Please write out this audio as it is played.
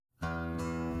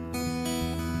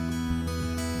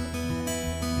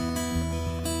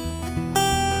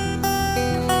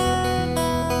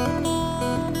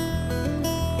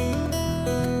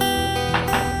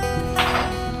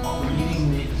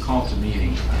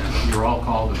You're all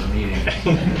called to the meeting.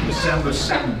 December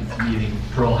 7th meeting,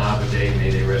 Pearl Harbor Day, may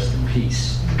they rest in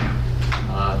peace.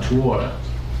 To order.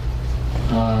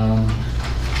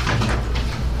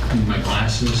 Need my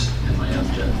glasses and my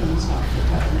agenda.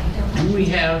 Do we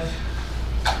have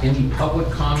any public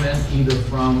comment either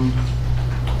from,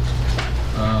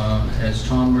 as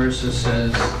Tom Mercer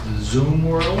says, the Zoom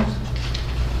world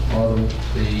or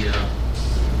the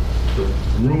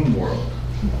room world?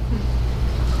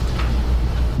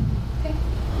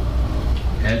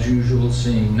 As usual,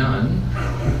 seeing none.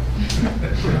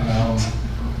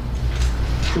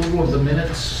 Approval of the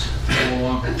minutes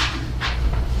for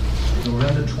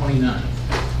November 29th.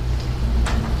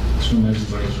 Assume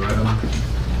everybody's read them.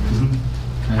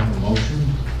 Can I have a motion?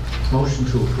 Motion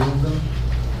to approve them?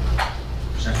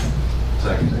 Second.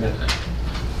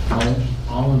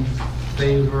 All in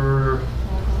favor?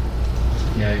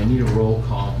 Yeah, you need a roll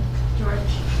call.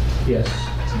 George? Yes.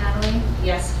 Natalie?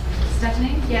 Yes.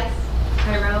 Stephanie? Yes.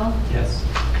 Tyrell? Yes.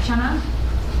 Shanna?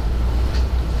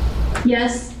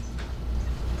 Yes.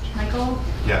 Michael?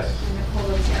 Yes. And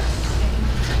Nicole is yes.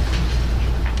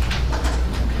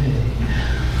 Okay.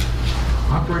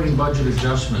 Operating budget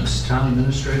adjustments, town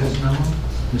administrator's memo.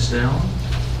 Mr. Allen?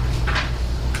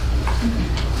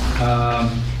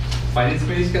 Finance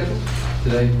committee schedule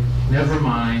today. Never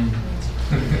mind.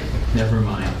 Never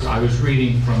mind. I was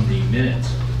reading from the minutes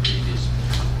of the previous.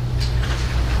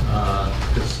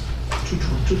 It's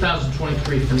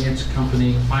 2023 Finance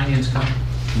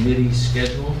Committee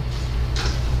schedule.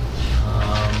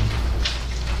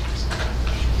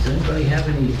 Does anybody have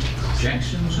any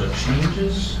objections or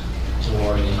changes?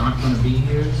 Or you're not going to be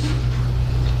here?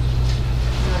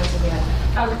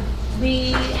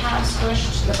 We have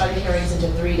squished the budget hearings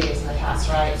into 3 days in the past,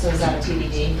 right? So is that a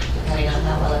TBD, depending on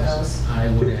how well it goes? I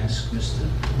would ask Mr.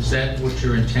 Is that what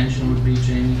your intention would be,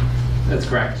 Jamie? That's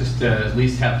correct, just to at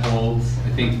least have holds.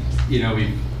 I think,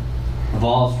 we've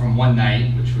evolved from one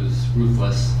night, which was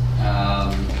ruthless,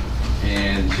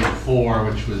 and to 4,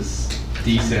 which was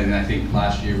decent. And I think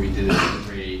last year we did it in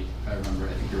 3, if I remember.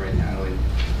 I think you're right, Natalie.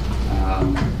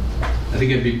 I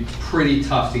think it'd be pretty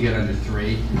tough to get under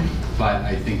 3, but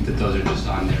I think that those are just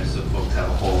on there so folks have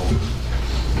a hold,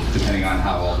 depending on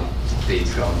how all the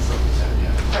dates go and stuff like that,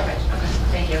 yeah. Perfect, okay,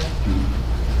 thank you.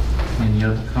 Any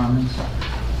other comments?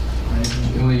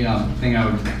 The only thing I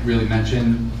would really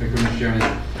mention, Mr. Chairman,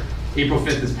 is April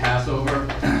 5th is Passover.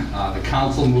 The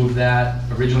council moved that.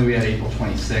 Originally we had April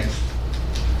 26th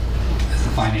as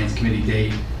the finance committee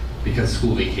date because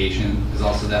school vacation is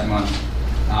also that month.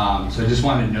 So I just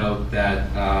wanted to note that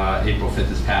April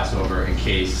 5th is Passover in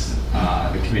case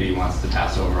the committee wants to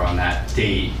pass over on that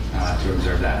date to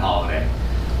observe that holiday.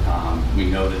 We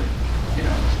know that,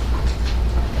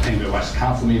 anybody watched the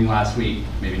council meeting last week,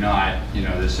 maybe not,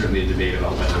 there's certainly a debate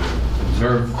about whether to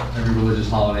observe every religious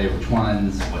holiday, which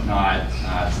ones, whatnot.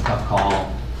 It's a tough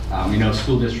call. We know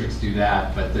school districts do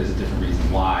that, but there's a different reason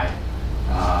why.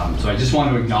 So I just want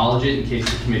to acknowledge it in case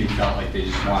the committee felt like they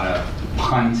just want to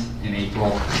punt in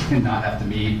April and not have to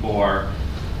meet, or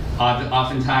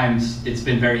oftentimes it's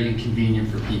been very inconvenient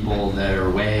for people that are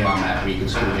away on that week of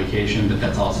school vacation, but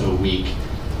that's also a week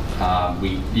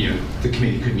the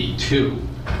committee could meet too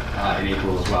in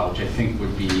April as well, which I think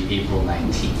would be April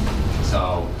 19th.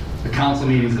 So the council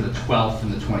meetings are the 12th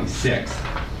and the 26th,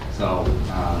 so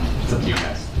it's up to you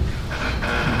guys.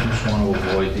 I just want to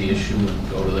avoid the issue and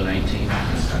go to the 19th.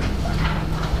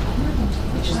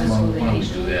 Which is the Why school don't we do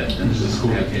vacation. that? This is a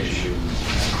school vacation.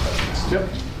 Yep.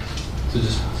 So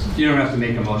just, you don't have to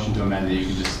make a motion to amend it, you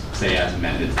can just say as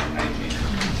amended to the 19th.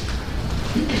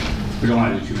 We don't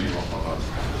want to do too many roll call votes.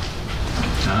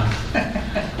 Huh?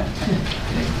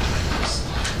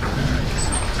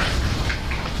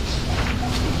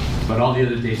 But all the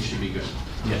other dates should be good.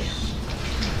 Yes.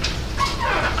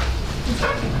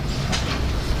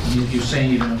 You're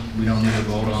saying we don't need to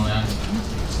vote on that,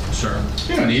 sir?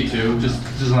 You don't need to, just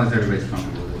as long as everybody's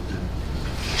comfortable with it.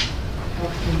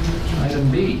 Item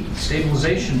B,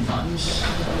 stabilization funds.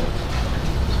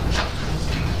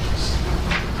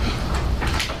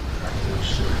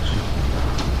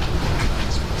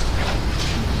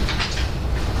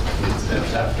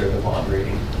 It's after the bond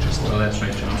rating. Oh, that's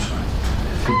right, John, sorry.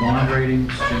 The bond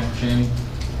ratings, Jamie?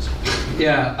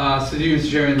 Yeah, so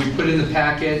Mr. Chairman, we put in the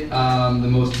packet the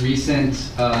most recent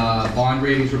bond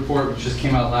ratings report, which just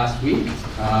came out last week.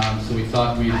 So we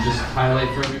thought we'd just highlight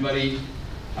for everybody.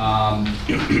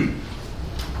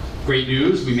 Great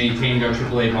news, we maintained our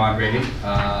AAA bond rating,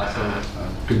 so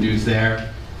good news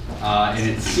there. And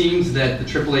it seems that the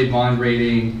AAA bond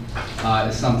rating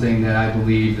is something that I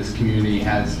believe this community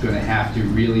is going to have to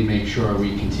really make sure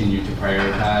we continue to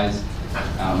prioritize.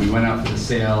 We went out for the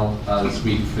sale this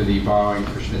week for the borrowing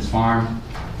for Schmitz Farm,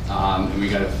 and we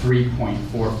got a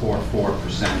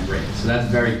 3.444% rate. So that's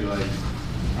very good.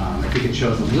 I think it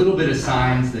shows a little bit of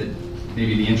signs that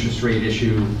maybe the interest rate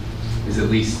issue is at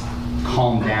least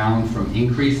calmed down from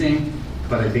increasing.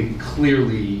 But I think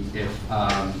clearly if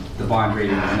the bond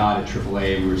rating was not a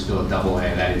AAA, we were still a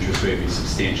AA, that interest rate would be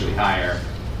substantially higher.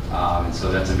 And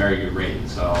so that's a very good rate.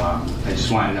 So I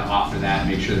just wanted to offer that,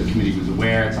 make sure the committee was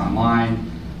aware, it's online.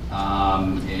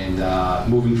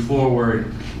 Moving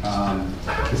forward,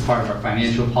 as part of our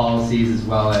financial policies, as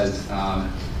well as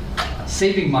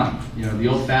saving money. You know, the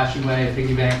old-fashioned way of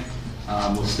piggy bank,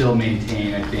 we'll still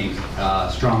maintain, I think,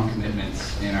 strong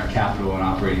commitments in our capital and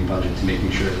operating budget to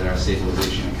making sure that our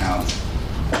stabilization accounts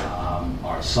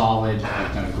are solid.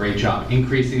 We've done a great job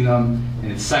increasing them,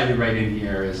 and it's cited right in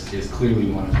here is clearly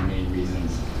one of the main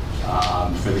reasons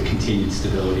for the continued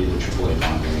stability of the AAA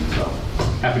bond rating. So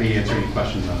happy to answer any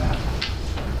questions on that.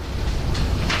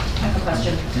 I have a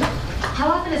question. How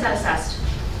often is that assessed?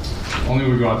 Only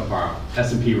when we go out to borrow.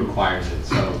 S&P requires it,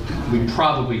 so we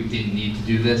probably didn't need to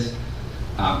do this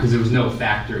because there was no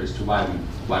factor as to why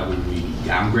would we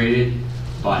downgrade it.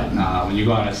 But when you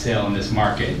go on a sale in this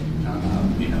market,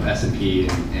 you know, S&P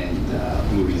and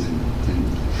Moody's and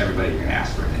everybody are going to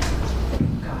ask for it.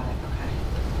 Got it, okay.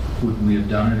 Would we have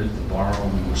done it if the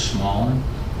borrowing was smaller?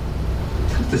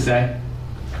 Tough to say.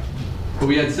 But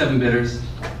we had 7 bidders,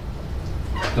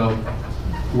 so it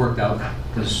worked out.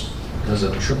 Does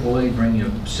a AAA bring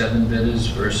you 7 bidders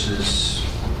versus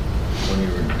when you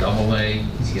were AA,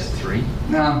 you get 3?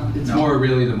 No, it's No. more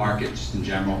really the market just in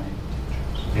general.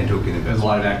 And who can There's a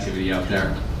lot of activity out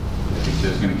there. I think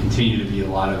there's going to continue to be a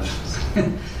lot of,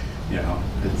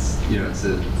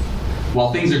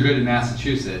 while things are good in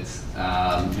Massachusetts,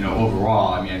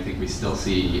 overall, I mean, I think we still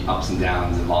see ups and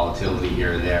downs and volatility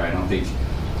here or there. I don't think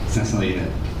it's necessarily in a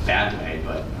bad way,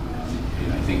 but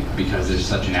I think because there's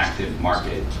such an active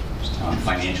market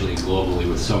financially and globally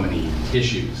with so many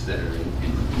issues that are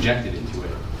injected into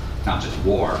it, not just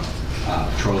war,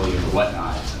 petroleum or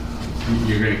whatnot,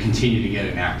 you're going to continue to get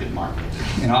an active market.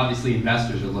 And obviously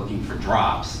investors are looking for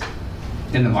drops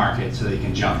in the market so they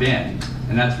can jump in.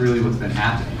 And that's really what's been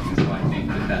happening. And so I think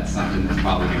that that's something that's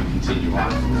probably going to continue on.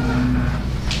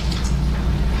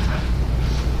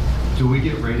 Do we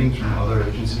get ratings from other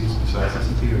agencies besides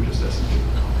S&P or just S&P?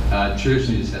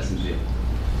 Traditionally just S&P.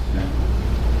 Yeah.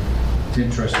 It's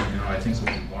interesting, you know, I think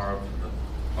when we borrowed for the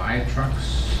fire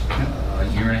trucks a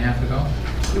year and a half ago,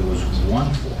 it was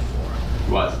 144.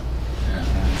 It was. Yeah.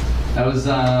 That was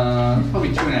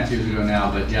probably 2.5 years ago now,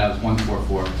 but yeah, it was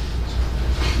 144.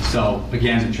 So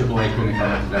again, the AAA couldn't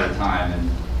come at a better time, and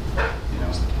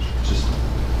just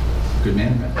good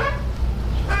management.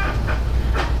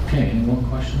 Okay, any more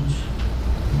questions?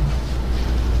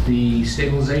 The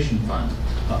stabilization fund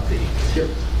update. Yep.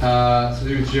 So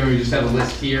we just have a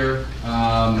list here.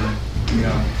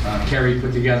 Kerry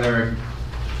put together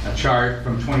a chart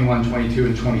from 21, 22,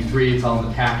 and 23. It's all in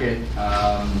the packet.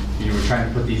 We're trying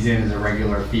to put these in as a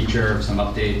regular feature of some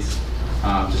updates,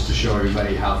 just to show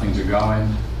everybody how things are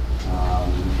going.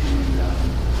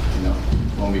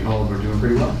 Lo and behold, we're doing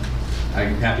pretty well.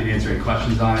 I'm happy to answer any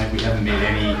questions on it. We haven't made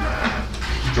any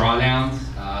drawdowns,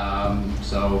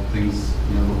 so things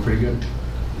look pretty good.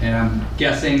 And I'm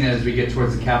guessing that as we get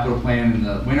towards the capital plan in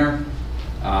the winter,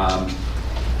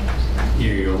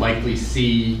 you'll likely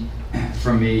see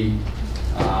from me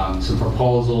some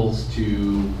proposals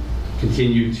to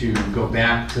continue to go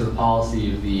back to the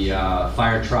policy of the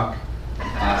fire truck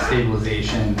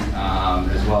stabilization,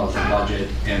 as well as the budget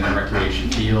and the recreation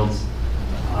fields.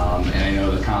 And I know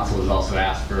the council has also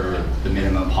asked for the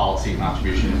minimum policy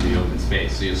contribution to the open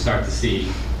space. So you'll start to see,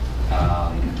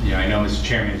 I know, Mr.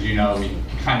 Chairman, as you know, we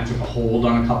kind of took a hold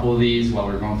on a couple of these while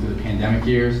we were going through the pandemic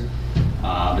years.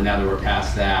 But now that we're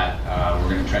past that, we're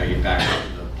going to try to get back to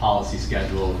the policy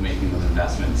schedule of making those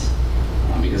investments,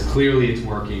 because clearly it's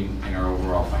working in our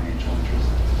overall financial interest.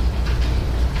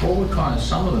 What would cause,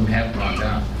 some of them have gone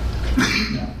down.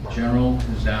 General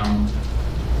is down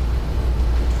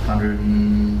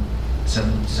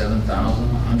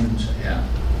 107,000, yeah.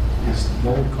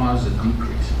 What would cause a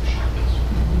decrease?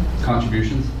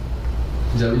 Contributions?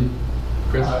 Is that what you,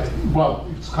 Chris? Well,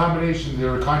 it's a combination.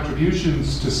 There are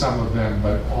contributions to some of them,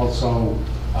 but also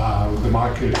the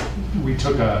market, we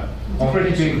took a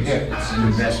pretty big hit. It's an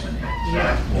investment hit.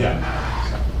 Yeah.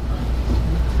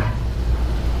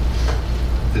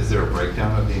 Is there a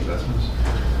breakdown of the investments?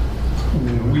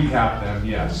 We have them,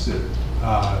 yes.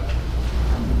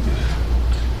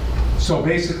 So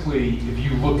basically, if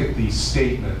you look at these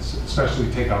statements, especially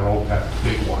take our OPEB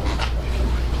big one.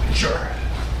 Sure.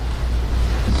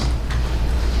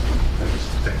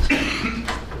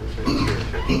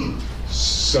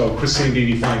 So Chris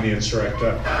Sandini, Finance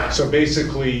Director. So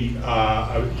basically,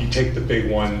 you take the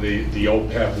big one, the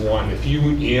OPEB one, if you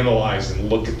analyze and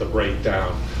look at the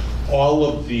breakdown, all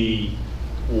of the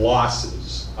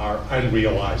losses are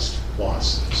unrealized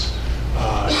losses.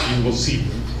 You will see,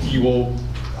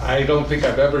 I don't think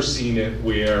I've ever seen it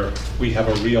where we have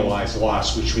a realized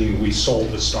loss, which means we sold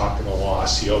the stock at a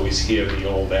loss. You always hear the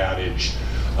old adage,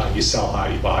 you sell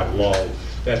high, you buy low.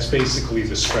 That's basically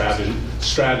the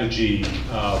strategy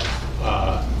of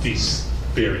these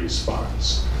various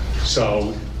funds.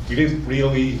 So we didn't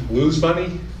really lose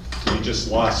money, we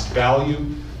just lost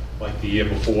value. Like the year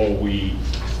before, we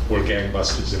were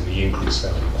gangbusters and we increased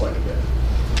value quite a bit.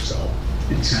 So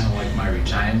It's kind of like my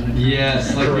retirement.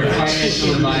 Yes, like your Correct.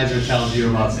 financial advisor tells you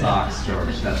about stocks,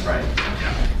 George, that's right.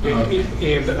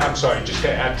 And I'm sorry, just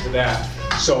to add to that,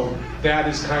 so that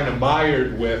is kind of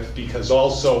mired with, because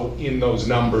also in those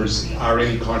numbers are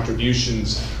any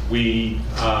contributions. We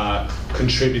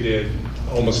contributed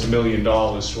almost $1 million to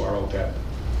our OPEB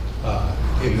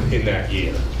in that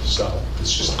year. So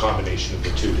it's just a combination of the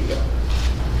two together.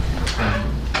 I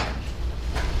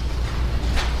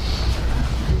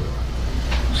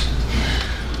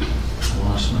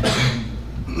lost my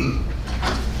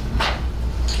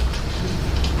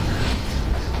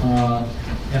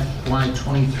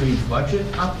FY23 budget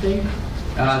update?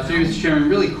 Through Mr. Chairman,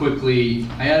 really quickly,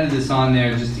 I added this on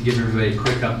there just to give everybody a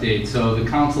quick update. So the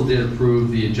council did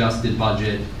approve the adjusted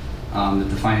budget that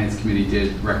the Finance Committee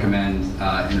did recommend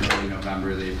in early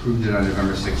November. They approved it on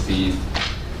November 16th.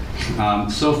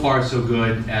 So far, so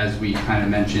good, as we kind of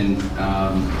mentioned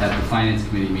at the Finance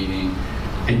Committee meeting.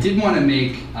 I did want to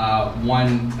make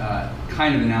one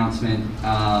kind of announcement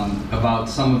about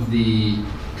some of the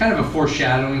kind of a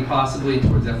foreshadowing possibly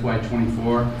towards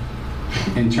FY24.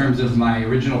 In terms of my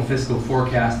original fiscal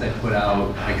forecast I put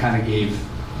out, I kind of gave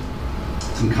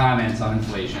some comments on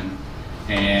inflation.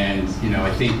 And, you know,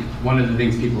 I think one of the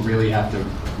things people really have to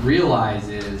realize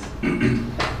is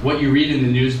what you read in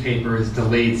the newspaper is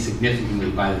delayed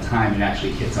significantly by the time it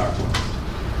actually hits our books.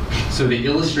 So to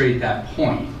illustrate that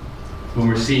point, when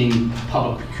we're seeing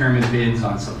public procurement bids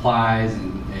on supplies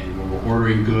and when we're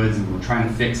ordering goods and we're trying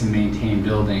to fix and maintain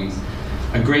buildings,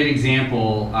 a great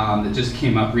example that just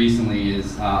came up recently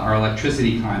is our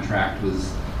electricity contract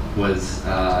was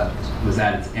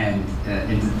at its end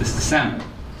in this December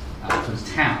for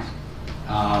the town.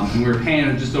 And we were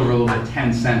paying just over a little bit,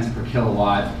 10 cents per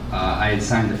kilowatt. I had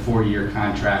signed a 4-year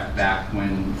contract back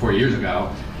 4 years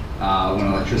ago when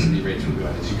electricity rates were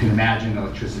good. As you can imagine,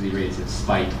 electricity rates have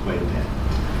spiked quite a bit.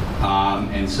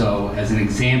 And so as an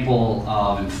example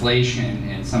of inflation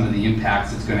and some of the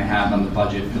impacts it's going to have on the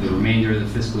budget for the remainder of the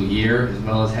fiscal year, as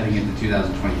well as heading into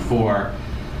 2024,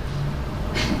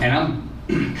 and I'm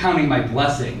counting my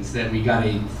blessings that we got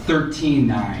a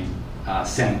 13.9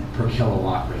 cent per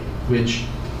kilowatt rate, which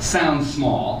sounds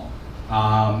small.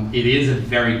 It is a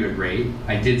very good rate.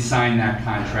 I did sign that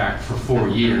contract for 4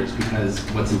 years because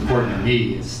what's important to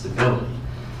me is stability.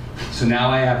 So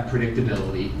now I have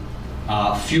predictability.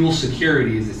 Fuel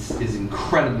security is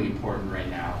incredibly important right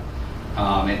now,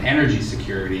 and energy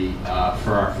security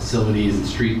for our facilities and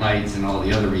street lights and all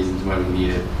the other reasons why we need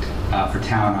it for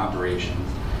town operations.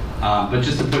 But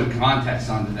just to put context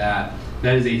onto that,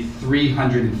 that is a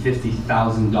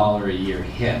 $350,000 a year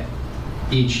hit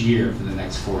each year for the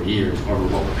next 4 years over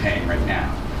what we're paying right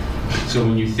now. So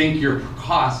when you think your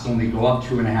costs only go up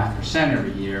 2.5%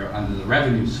 every year under the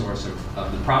revenue source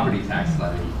of the property tax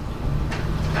levy,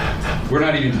 we're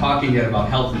not even talking yet about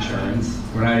health insurance.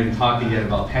 We're not even talking yet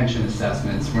about pension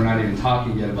assessments. We're not even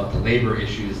talking yet about the labor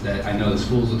issues that I know the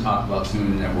schools will talk about soon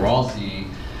and that we're all seeing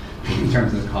in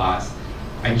terms of the cost.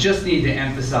 I just need to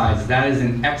emphasize that is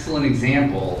an excellent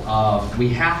example of we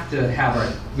have to have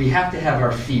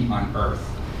our feet on earth.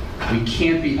 We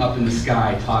can't be up in the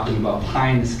sky talking about pie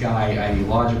in the sky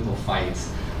ideological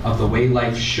fights of the way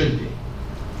life should be.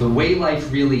 The way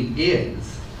life really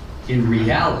is in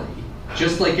reality.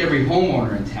 Just like every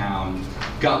homeowner in town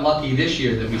got lucky this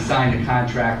year that we signed a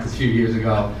contract a few years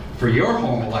ago for your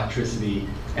home electricity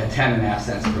at 10.5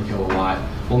 cents per kilowatt.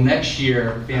 Well, next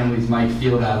year, families might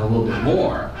feel that a little bit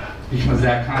more because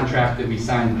that contract that we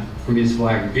signed for municipal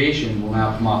aggregation will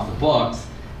now come off the books.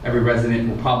 Every resident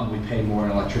will probably pay more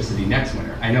in electricity next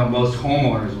winter. I know most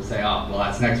homeowners will say, oh, well,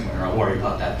 that's next winter, I'll worry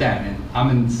about that then. And I'm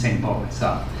in the same boat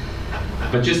myself.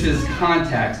 But just as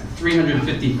context,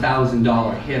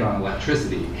 $350,000 hit on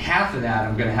electricity, half of that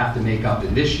I'm going to have to make up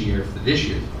in this year for this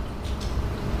year.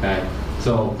 Okay?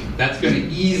 So that's going to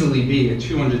easily be a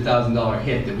 $200,000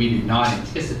 hit that we did not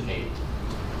anticipate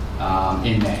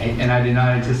in May, and I did not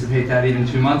anticipate that even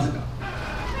 2 months ago.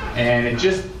 And it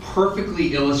just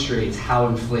perfectly illustrates how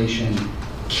inflation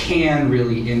can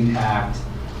really impact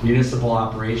municipal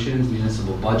operations,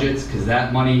 municipal budgets, because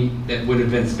that money that would have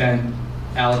been spent,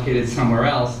 allocated somewhere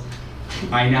else,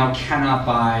 I now cannot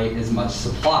buy as much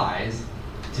supplies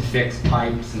to fix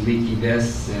pipes and leaky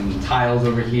this and tiles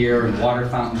over here and water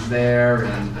fountains there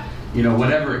and, you know,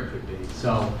 whatever it could be.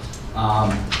 So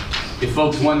if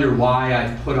folks wonder why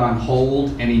I've put on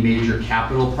hold any major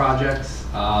capital projects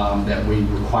that we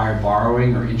require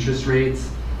borrowing or interest rates,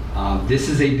 this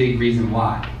is a big reason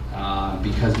why.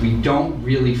 Because we don't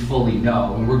really fully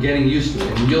know, and we're getting used to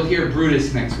it. And you'll hear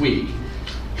Brutus next week.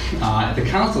 At the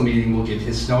council meeting, we'll give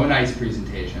his snow and ice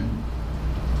presentation,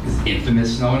 his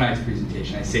infamous snow and ice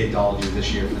presentation. I saved all of you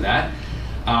this year for that.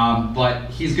 But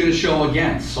he's going to show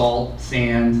again salt,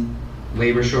 sand,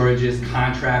 labor shortages,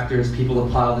 contractors, people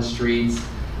to plow the streets.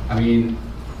 I mean,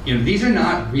 you know, these are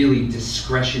not really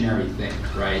discretionary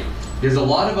things, right? There's a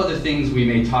lot of other things we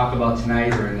may talk about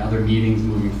tonight or in other meetings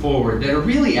moving forward that are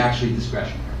really actually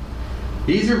discretionary.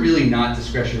 These are really not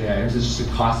discretionary items. It's just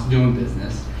a cost of doing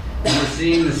business. And we're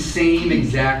seeing the same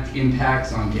exact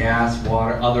impacts on gas,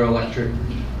 water, other electric,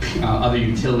 other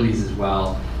utilities as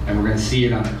well. And we're going to see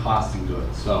it on the cost and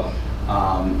goods. So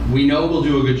we know we'll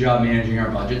do a good job managing our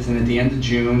budgets. And at the end of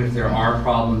June, if there are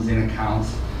problems in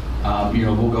accounts, you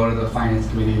know, we'll go to the finance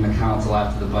committee and the council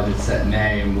after the budget's set in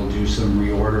May, and we'll do some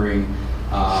reordering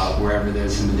wherever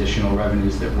there's some additional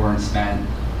revenues that weren't spent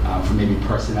for maybe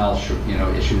personnel, you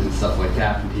know, issues and stuff like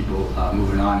that from people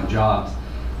moving on in jobs.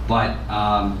 But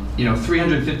you know,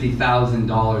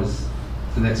 $350,000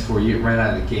 for the next 4 years right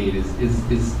out of the gate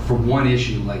is for one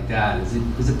issue like that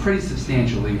is a pretty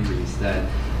substantial increase that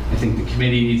I think the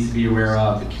committee needs to be aware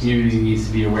of, the community needs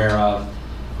to be aware of.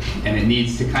 And it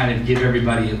needs to kind of give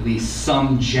everybody at least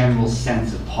some general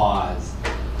sense of pause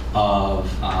of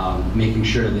making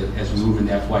sure that as we move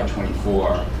into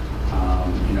FY24,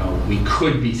 you know, we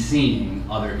could be seeing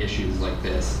other issues like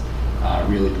this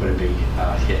really put a big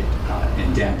hit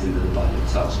and dent into the budget.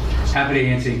 So happy to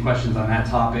answer any questions on that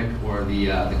topic or the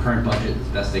current budget as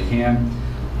best I can.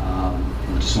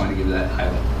 And just wanted to give that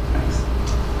highlight. Thanks.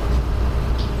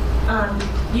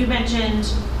 You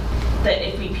mentioned that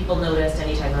if people noticed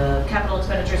any type of capital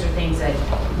expenditures or things that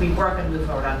we weren't going to move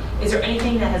forward on, is there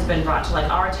anything that has been brought to like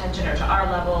our attention or to our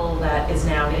level that is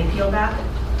now getting peeled back?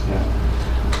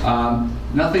 Yeah.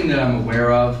 Nothing that I'm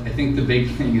aware of. I think the big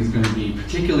thing is going to be,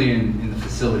 particularly in the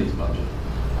facilities budget,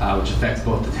 which affects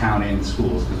both the town and the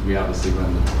schools, because we obviously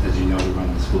run, as you know, we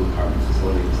run the school department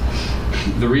facilities.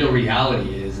 The real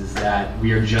reality is that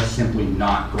we are just simply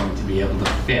not going to be able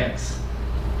to fix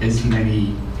as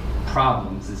many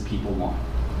problems as people want.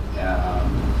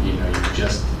 You know, you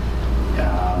just,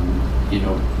 you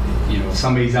know, if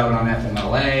somebody's out on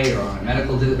FMLA or on a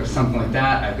medical or something like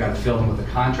that, I've got to fill them with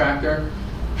a contractor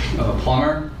of a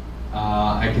plumber.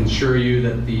 I can assure you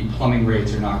that the plumbing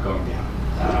rates are not going down.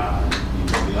 You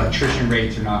know, the electrician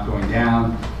rates are not going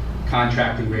down.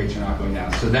 Contracting rates are not going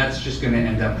down. So that's just going to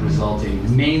end up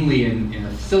resulting mainly in the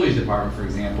facilities department, for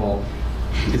example.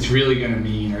 It's really going to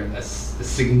mean a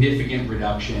significant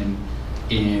reduction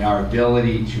in our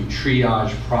ability to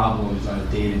triage problems on a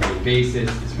day-to-day basis.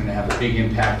 It's going to have a big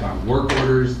impact on work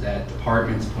orders that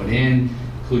departments put in,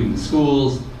 including the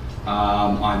schools,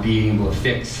 on being able to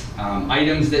fix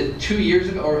items that 2 years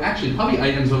ago, or actually probably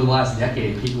items over the last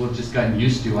decade, people have just gotten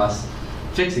used to us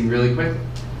fixing really quickly.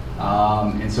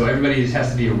 And so everybody just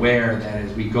has to be aware that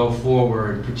as we go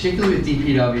forward, particularly with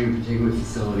DPW and particularly with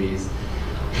facilities,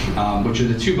 which are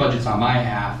the two budgets on my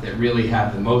half that really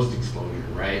have the most exposure,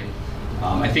 right?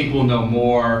 I think we'll know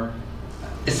more.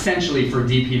 Essentially for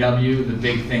DPW, the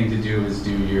big thing to do is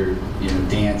do your,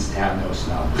 dance to have no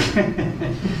snow.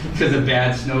 Because a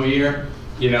bad snow year,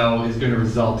 is going to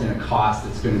result in a cost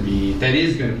that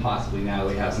is going to possibly now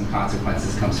have some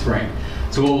consequences come spring.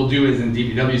 So what we'll do is, in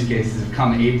DPW's case, is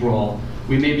come April,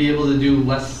 we may be able to do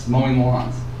less mowing the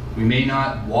lawns. We may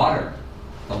not water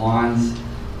the lawns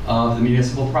of the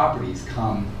municipal properties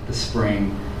come the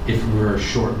spring if we're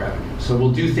short revenue. So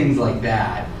we'll do things like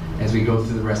that as we go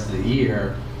through the rest of the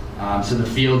year. So the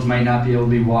fields might not be able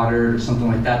to be watered or something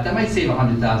like that. That might save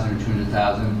 $100,000 or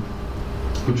 $200,000,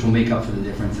 which will make up for the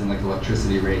difference in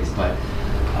electricity rates. But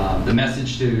the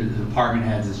message to the department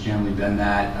heads has generally been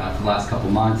that for the last couple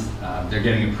months. They're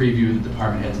getting a preview of the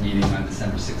department heads meeting on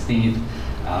December 16th.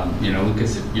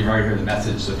 Lucas, you've already heard the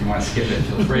message, so if you want to skip it,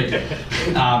 feel free.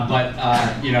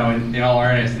 But in all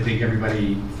earnest, I think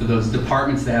everybody, for those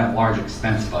departments that have large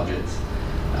expense budgets,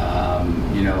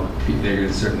 they're going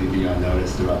to certainly be on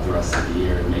notice throughout the rest of the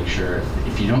year to make sure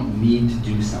if you don't need to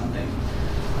do something,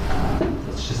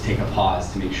 let's just take a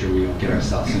pause to make sure we don't get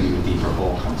ourselves into a deeper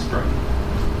hole come spring.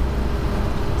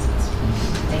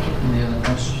 Thank you. Any other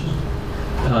questions?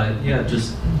 Yeah,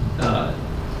 just,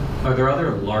 are there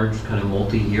other large kind of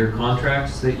multi-year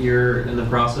contracts that you're in the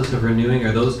process of renewing?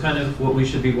 Are those kind of what we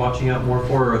should be watching out more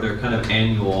for, or are there kind of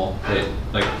annual, that,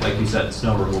 like you said,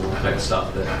 snow removal type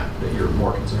stuff that you're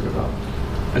more concerned about?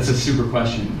 That's a super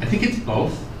question. I think it's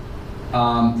both.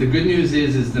 The good news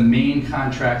is the main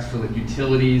contracts for like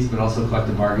utilities, but also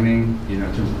collective bargaining, in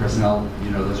terms of personnel,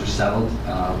 those are settled,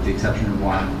 with the exception of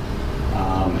one.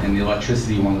 And the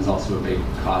electricity one was also a big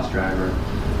cost driver.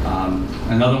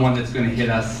 Another one that's going to hit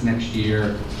us next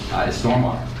year is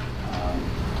stormwater.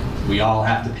 We all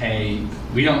have to pay.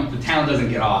 The town doesn't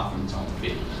get off from its own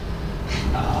fee,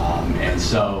 and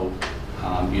so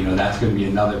that's going to be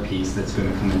another piece that's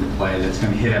going to come into play. That's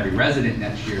going to hit every resident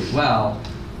next year as well,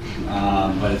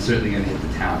 but it's certainly going to hit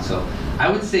the town. So I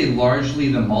would say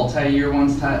largely the multi-year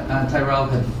ones, Tyrell,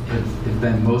 have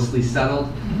been mostly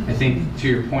settled. I think to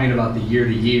your point about the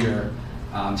year-to-year,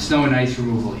 snow and ice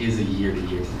removal is a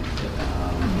year-to-year thing.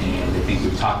 And I think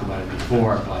we've talked about it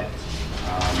before, but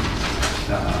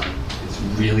it's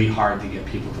really hard to get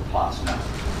people to plow snow.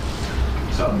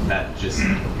 So that just,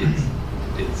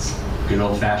 it's good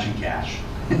old-fashioned cash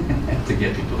to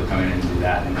get people to come in and do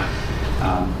that.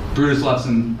 And Brutus will have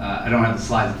some, I don't have the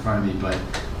slides in front of me, but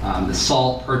the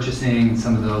salt purchasing,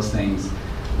 some of those things,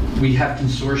 we have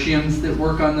consortiums that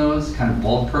work on those, kind of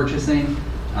bulk purchasing.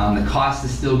 The cost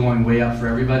is still going way up for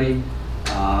everybody.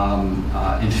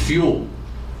 And fuel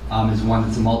is one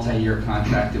that's a multi-year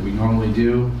contract that we normally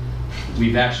do.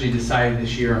 We've actually decided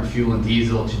this year on fuel and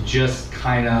diesel to just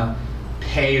kind of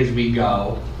pay as we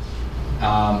go.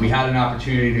 We had an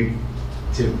opportunity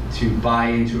to buy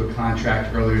into a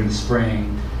contract earlier in the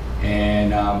spring,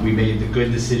 and we made the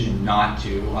good decision not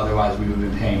to. Otherwise, we would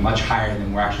have been paying much higher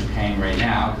than we're actually paying right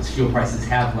now, because fuel prices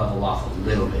have leveled off a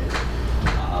little bit.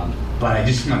 But I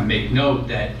just want to make note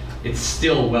that it's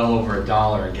still well over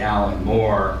 $1 a gallon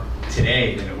more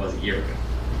today than it was a year ago.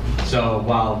 So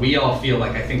while we all feel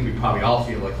like, I think we probably all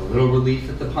feel like a little relief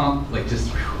at the pump, like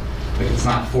just, like it's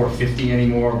not $4.50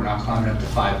 anymore, we're not climbing up to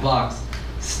 $5.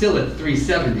 Still at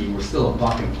 $3.70, we're still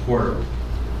 $1.25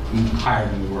 higher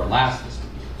than we were last fiscal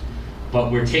year.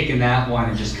 But we're taking that one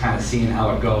and just kind of seeing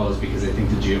how it goes, because I think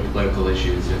the geopolitical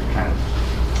issues have kind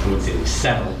of, I wouldn't say they've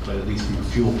settled, but at least from a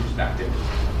fuel perspective,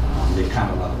 they've kind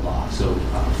of leveled off. So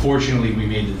fortunately, we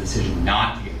made the decision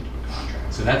not to get into a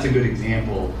contract. So that's a good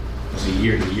example of the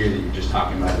year-to-year that you were just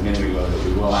talking about a minute ago that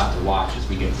we will have to watch as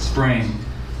we get to spring.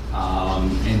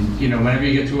 And whenever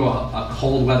you get to a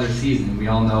cold weather season, we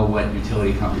all know what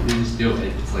utility companies, they just do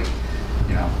it. It's like,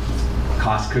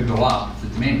 costs could go up if the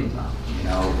demand goes up,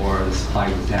 or the supply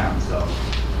goes down.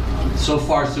 So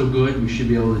far so good. We should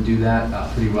be able to do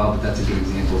that pretty well, but that's a good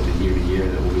example of the year-to-year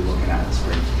that we'll be looking at in the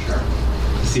spring for sure.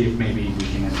 To see if maybe we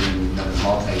can enter into another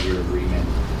multi-year agreement.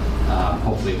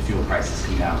 Hopefully if fuel prices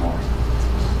come down more.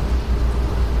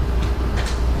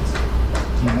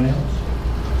 Anybody else?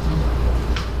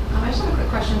 I just have a quick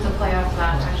question to play off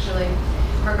that, actually,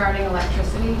 regarding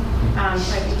electricity. So I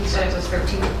think you said it was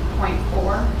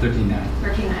 13.4? 13.9.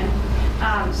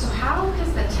 13.9. So how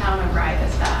does the town arrive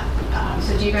at that?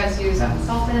 So do you guys use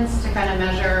consultants to kind of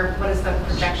measure what is the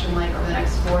projection like over the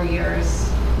next 4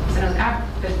 years? So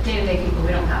the day-to-day people, we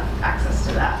don't have access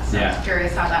to that. So Yeah. I'm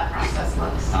curious how that process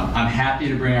looks. I'm happy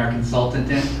to bring our consultant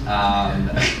in.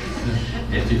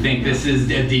 If you think this is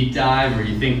a deep dive, or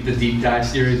you think the deep dive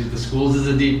series with the schools is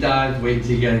a deep dive, wait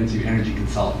till you get into energy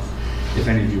consultants, if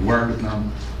any of you work with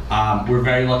them. We're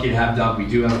very lucky to have Doug. We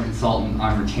do have a consultant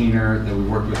on retainer that we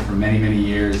worked with for many, many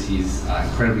years. He's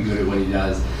incredibly good at what he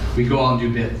does. We go out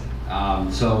and do bids.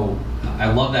 So I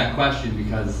love that question,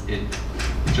 because it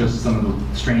shows some of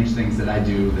the strange things that I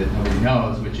do that nobody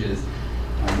knows, which is,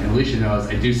 and Alicia knows,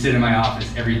 I do sit in my office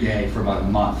every day for about a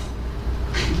month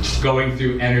going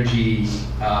through energy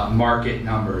market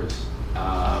numbers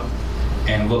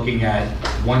and looking at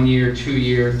 1 year, 2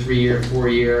 year, 3 year, 4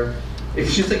 year.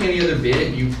 It's just like any other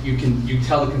bid. You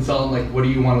tell the consultant, like, what do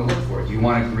you want to look for? Do you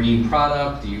want a green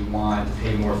product? Do you want to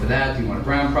pay more for that? Do you want a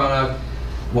brown product?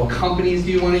 What companies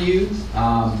do you want to use?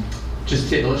 Just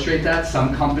to illustrate that,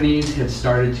 some companies have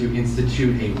started to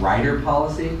institute a rider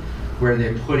policy where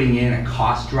they're putting in a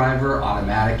cost driver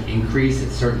automatic increase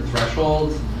at certain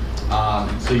thresholds.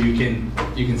 So you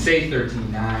can say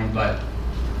 13.9, but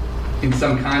in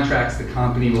some contracts, the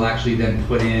company will actually then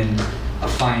put in a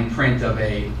fine print of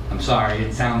I'm sorry,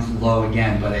 it sounds low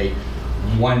again, but a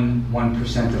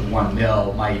 1% of 1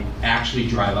 mil might actually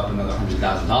drive up another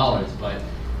 $100,000, but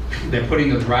they're putting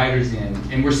those riders in,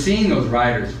 and we're seeing those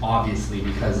riders obviously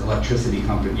because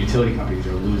utility companies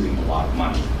are losing a lot of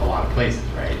money a lot of places,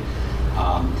 right?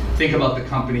 Think about the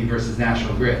company versus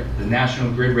National Grid. The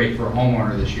National Grid rate for a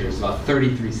homeowner this year is about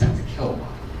 33 cents a kilowatt.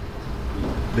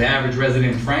 The average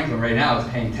resident in Franklin right now is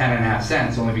paying 10.5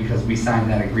 cents only because we signed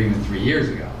that agreement 3 years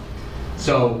ago.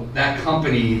 So that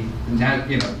company,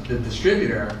 the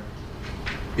distributor,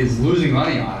 is losing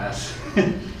money on us,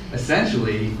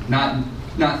 essentially, not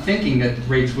thinking that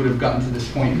rates would have gotten to this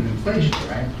point of inflation,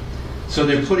 right? So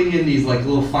they're putting in these like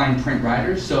little fine print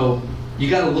riders. So you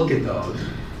got to look at those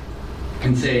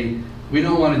and say, we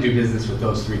don't want to do business with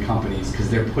those 3 companies because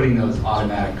they're putting those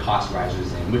automatic cost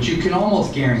risers in, which you can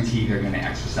almost guarantee they're going to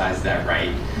exercise that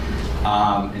right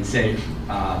and say.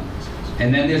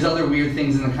 And then there's other weird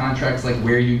things in the contracts, like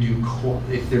where you do court.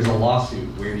 If there's a lawsuit,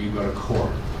 where do you go to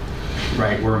court?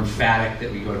 Right? We're emphatic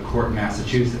that we go to court in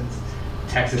Massachusetts.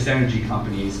 Texas energy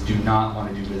companies do not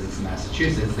want to do business in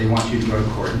Massachusetts. They want you to go to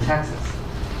court in Texas.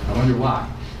 I wonder why.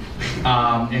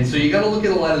 And so you got to look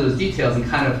at a lot of those details and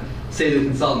kind of say to the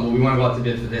consultant, well, we want to go out to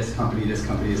bid for this company, this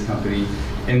company, this company.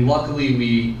 And luckily,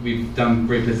 we've done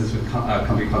great business with a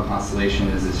company called Constellation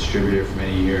as a distributor for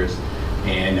many years.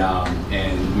 And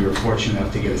we were fortunate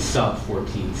enough to get a sub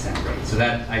 14-cent rate. So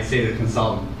that, I say to the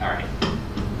consultant, all right,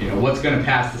 what's going to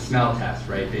pass the smell test,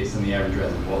 right, based on the average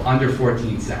resident? Well, under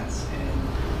 14 cents. And,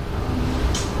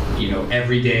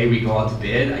 every day we go out to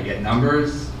bid, I get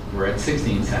numbers, we're at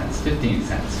 16 cents, 15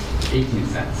 cents, 18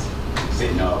 cents. I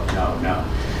say no, no, no.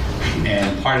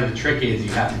 And part of the trick is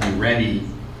you have to be ready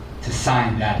to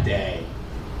sign that day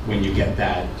when you get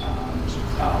that.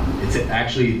 It's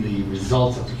actually, the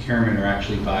results of procurement are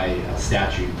actually by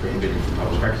statute prohibited from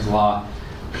public records law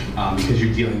because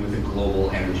you're dealing with a global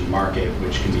energy market,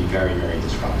 which can be very, very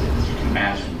disruptive, as you can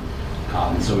imagine.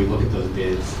 So we look at those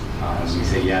bids, we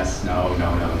say yes, no,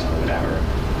 no, no, no, whatever,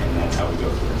 and that's how we go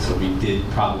through it. So we did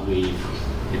probably,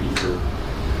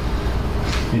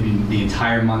 maybe the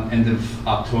entire month, end of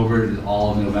October to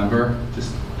all of November,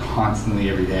 just constantly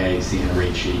every day seeing a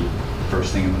rate sheet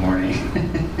first thing in the morning.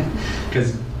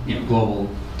 Because global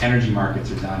energy markets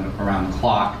are done around the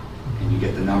clock, and you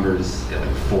get the numbers at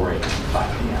like 4 a.m.,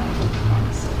 5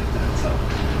 p.m., stuff like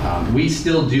that. So we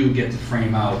still do get to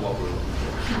frame out what we're looking for.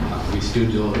 We still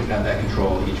do have that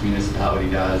control. Each municipality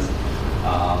does,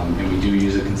 and we do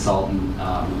use a consultant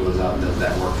who goes out and does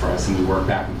that work for us, and we work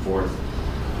back and forth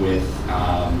with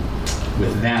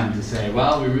them to say,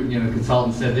 well, the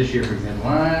consultant said this year, for example,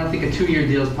 well, I don't think a 2-year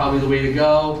deal is probably the way to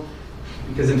go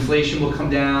because inflation will come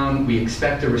down. We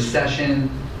expect a recession,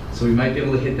 so we might be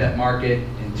able to hit that market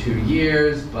in 2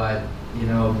 years. But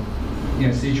so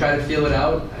you try to feel it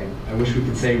out. I wish we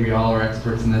could say we all are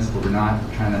experts in this, but we're not.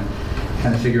 We're trying to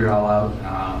kind of figure it all out.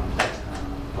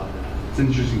 But it's an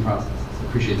interesting process. So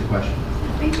appreciate the question.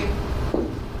 Thank you.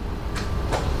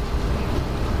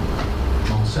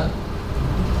 All set?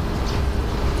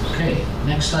 Okay,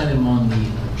 next item on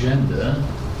the agenda,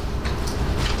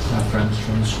 our friends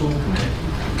from the school committee.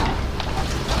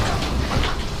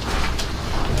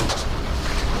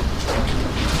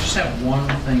 Just have one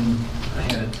thing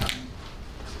ahead of time.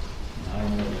 I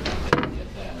don't know whether I can get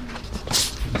that.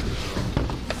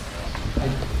 I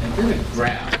did a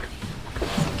graph.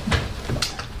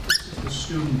 This is the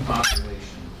student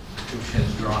population, which has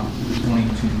dropped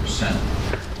 22%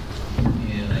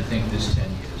 in, I think, this 10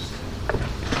 years.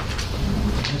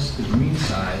 This, the green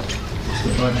side, is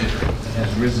the budget that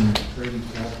has risen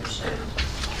 34%.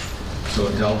 So a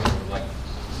delta of like,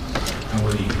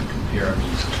 however you can compare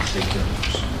these, say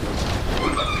 30%.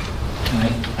 And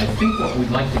I think what we'd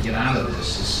like to get out of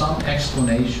this is some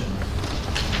explanation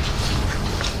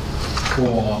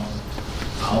for,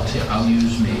 I'll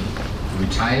use me,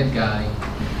 retired guy,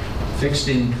 fixed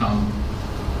income,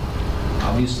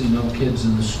 obviously no kids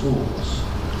in the schools.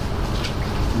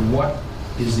 What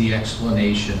is the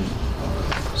explanation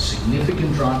of a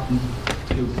significant drop in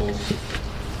pupils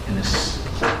and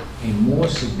a more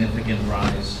significant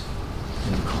rise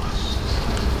in costs?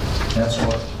 That's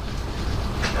what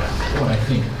I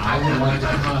think I would like to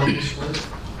come out of this with.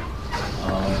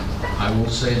 I will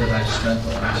say that I've spent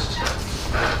the last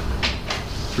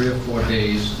 3 or 4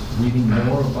 days reading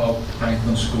more about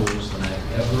Franklin schools than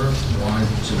I've ever wanted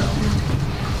to know.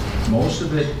 Most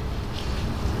of it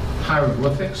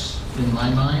hieroglyphics in my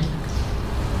mind.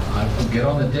 I get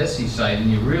on the DESE site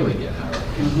and you really get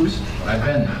hieroglyphics. But I've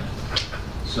been there.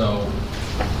 So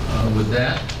with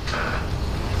that,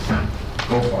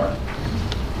 go for it.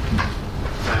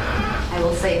 I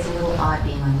will say it's a little odd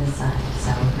being on this side,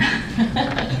 so.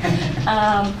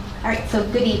 All right, so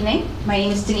good evening. My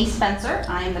name is Denise Spencer.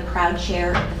 I am the proud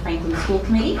chair of the Franklin School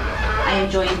Committee. I am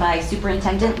joined by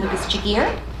Superintendent Lucas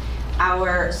Chigier,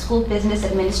 our school business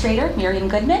administrator, Miriam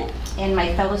Goodman, and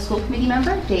my fellow school committee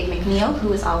member, Dave McNeil,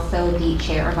 who is also the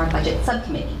chair of our budget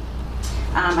subcommittee.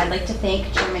 I'd like to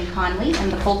thank Chairman Conley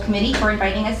and the full committee for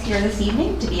inviting us here this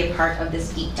evening to be a part of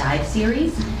this deep dive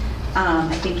series.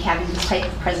 I think having this type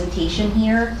of presentation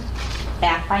here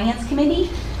at Finance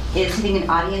Committee is hitting an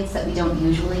audience that we don't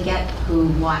usually get who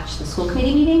watch the school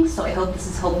committee meetings, so I hope this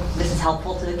is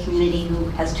helpful to the community who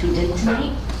has tuned in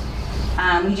tonight.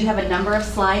 We do have a number of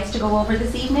slides to go over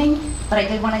this evening, but I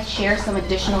did want to share some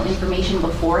additional information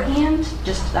beforehand,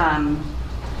 just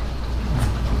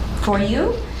for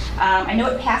you. I know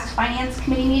at past Finance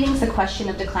Committee meetings, the question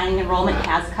of declining enrollment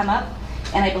has come up,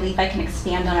 and I believe I can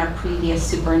expand on our previous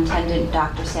superintendent,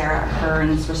 Dr. Sarah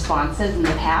Hearn's responses in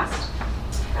the past.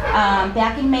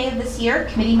 Back in May of this year,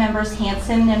 committee members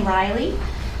Hanson and Riley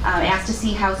asked to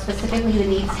see how specifically the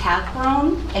needs have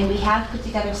grown, and we have put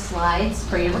together slides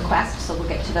for your request, so we'll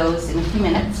get to those in a few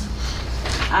minutes.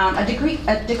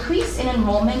 A decrease in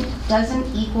enrollment doesn't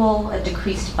equal a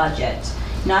decreased budget.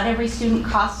 Not every student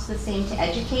costs the same to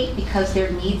educate because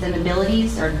their needs and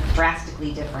abilities are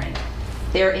drastically different.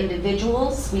 They're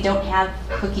individuals. We don't have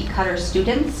cookie cutter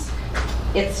students.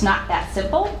 It's not that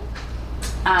simple.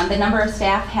 The number of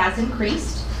staff has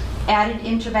increased. Added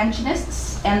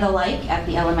interventionists and the like at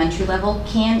the elementary level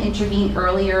can intervene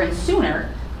earlier and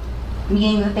sooner,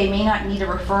 meaning that they may not need a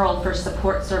referral for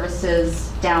support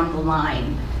services down the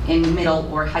line in middle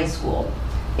or high school.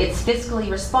 It's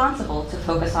fiscally responsible to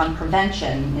focus on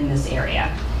prevention in this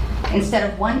area.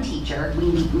 Instead of one teacher,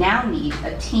 we now need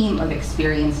a team of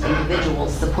experienced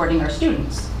individuals supporting our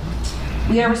students.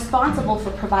 We are responsible for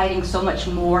providing so much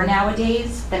more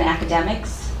nowadays than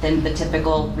academics, than the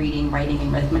typical reading, writing,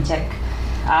 and arithmetic,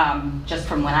 just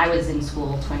from when I was in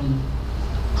school 20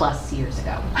 plus years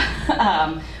ago.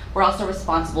 We're also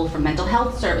responsible for mental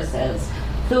health services,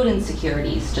 food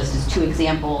insecurities, just as two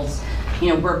examples.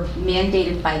 We're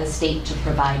mandated by the state to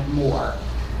provide more.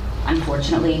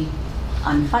 Unfortunately,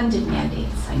 unfunded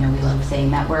mandates. I know we love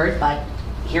saying that word, but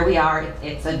here we are,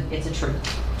 it's a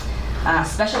truth.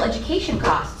 Special education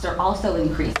costs are also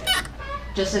increasing.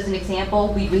 Just as an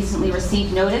example, we recently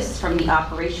received notice from the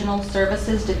Operational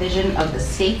Services Division of the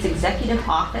state's Executive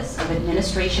Office of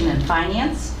Administration and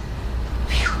Finance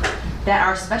that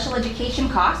our special education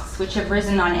costs, which have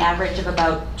risen on average of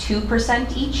about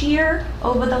 2% each year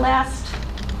over the last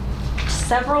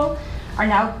several, are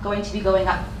now going to be going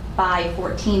up by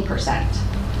 14%.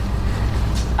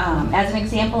 As an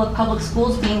example of public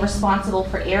schools being responsible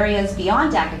for areas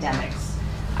beyond academics,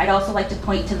 I'd also like to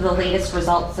point to the latest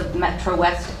results of Metro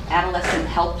West Adolescent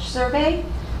Health Survey,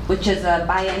 which is a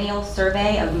biennial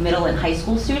survey of middle and high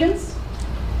school students.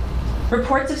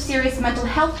 Reports of serious mental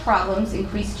health problems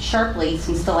increased sharply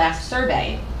since the last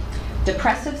survey.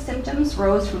 Depressive symptoms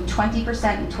rose from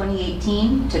 20% in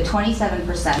 2018 to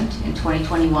 27% in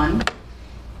 2021.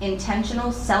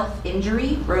 Intentional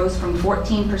self-injury rose from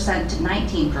 14% to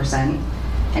 19%,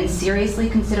 and seriously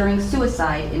considering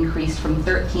suicide increased from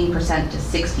 13% to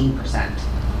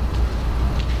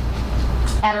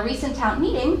 16%. At a recent town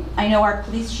meeting, I know our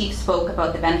police chief spoke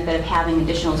about the benefit of having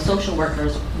additional social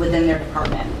workers within their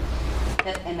department,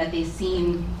 and that they've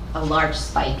seen a large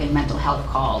spike in mental health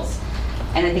calls.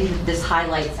 And I think that this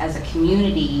highlights, as a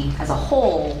community, as a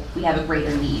whole, we have a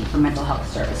greater need for mental health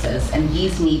services, and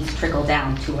these needs trickle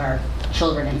down to our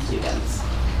children and students.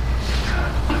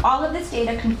 All of this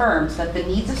data confirms that the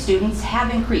needs of students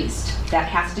have increased. That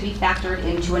has to be factored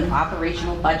into an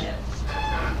operational budget.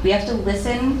 We have to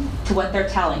listen to what they're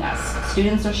telling us.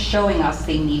 Students are showing us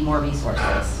they need more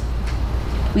resources.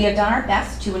 We have done our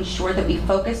best to ensure that we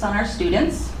focus on our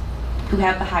students who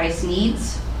have the highest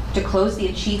needs, to close the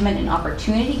achievement and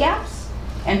opportunity gaps,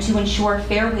 and to ensure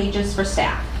fair wages for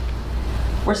staff.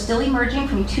 We're still emerging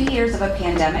from 2 years of a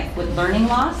pandemic with learning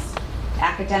loss,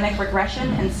 academic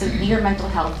regression, and severe mental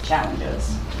health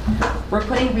challenges. We're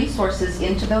putting resources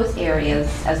into those areas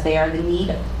as they are the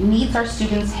needs our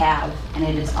students have, and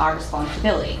it is our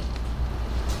responsibility.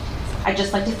 I'd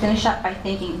just like to finish up by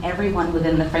thanking everyone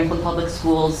within the Franklin Public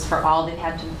Schools for all they've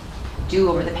had to do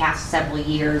over the past several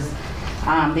years.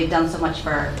 They've done so much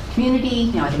for our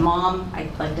community. As a mom,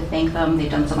 I'd like to thank them. They've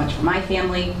done so much for my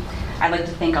family. I'd like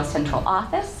to thank our central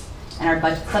office and our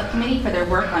budget subcommittee for their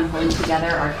work on pulling together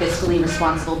our fiscally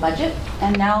responsible budget.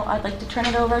 And now I'd like to turn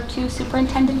it over to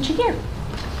Superintendent Shakir.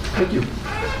 Thank you.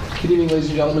 Good evening, ladies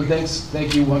and gentlemen.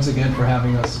 Thank you once again for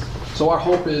having us. So our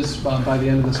hope is by the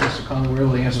end of this, Mr. Conley, we're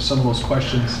able to answer some of those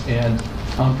questions and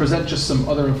present just some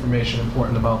other information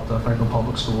important about the Franklin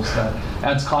Public Schools that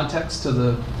adds context to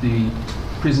the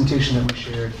presentation that we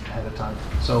shared ahead of time.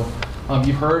 So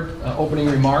you've heard opening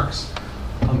remarks.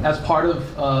 As part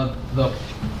of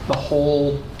the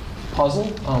whole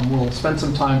puzzle. We'll spend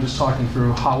some time just talking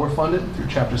through how we're funded through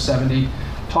Chapter 70,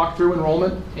 talk through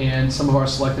enrollment and some of our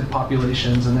selected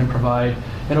populations, and then provide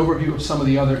an overview of some of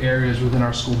the other areas within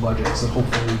our school budgets that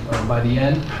hopefully by the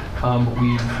end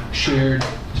we've shared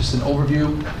just an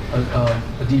overview,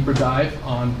 a deeper dive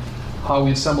on how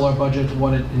we assemble our budget,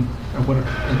 what it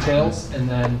entails, and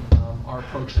then our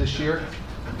approach this year,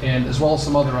 and as well as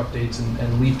some other updates,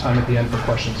 and leave time at the end for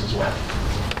questions as well.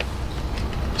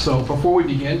 So before we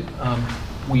begin,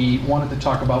 we wanted to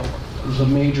talk about the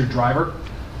major driver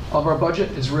of our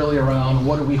budget is really around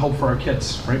what do we hope for our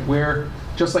kids, right? We're,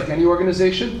 just like any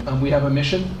organization, we have a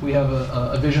mission, we have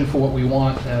a vision for what we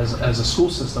want as a school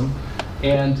system,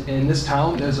 and in this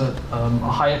town, there's a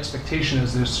high expectation,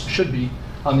 as there should be,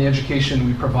 on the education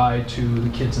we provide to the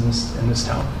kids in this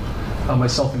town,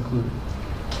 myself included.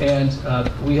 And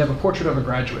we have a portrait of a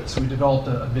graduate, so we developed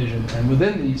a vision. And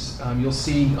within these, you'll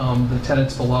see the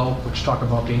tenets below, which talk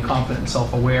about being confident and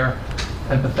self-aware,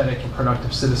 empathetic and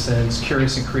productive citizens,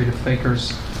 curious and creative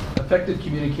thinkers, effective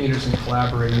communicators and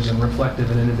collaborators, and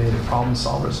reflective and innovative problem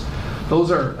solvers.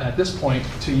 Those are, at this point,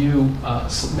 to you,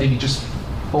 maybe just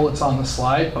bullets on the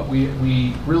slide, but we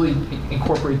really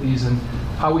incorporate these in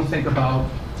how we think about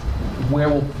where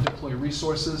we'll deploy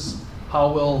resources,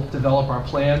 how we'll develop our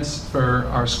plans for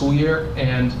our school year,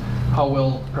 and how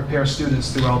we'll prepare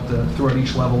students throughout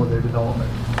each level of their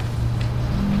development.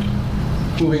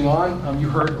 Moving on, you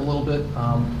heard a little bit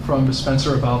from Ms.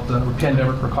 Spencer about the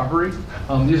pandemic recovery.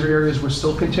 These are areas we're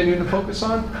still continuing to focus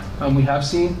on. We have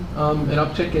seen an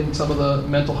uptick in some of the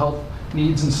mental health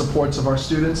needs and supports of our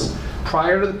students.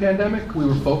 Prior to the pandemic, we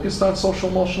were focused on social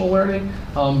emotional learning.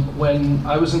 When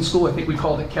I was in school, I think we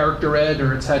called it character ed,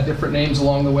 or it's had different names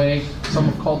along the way. Some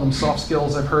have called them soft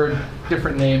skills. I've heard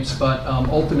different names, but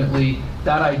ultimately,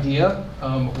 that idea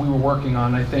we were working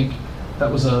on. I think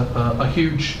that was a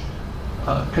huge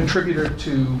contributor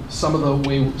to some of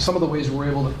the ways we were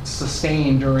able to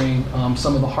sustain during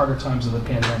some of the harder times of the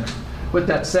pandemic. With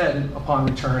that said, upon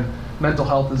return, mental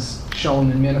health is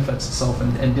shown and manifests itself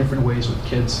in different ways with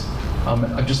kids.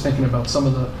 I'm just thinking about some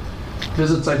of the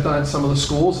visits I've done at some of the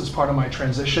schools as part of my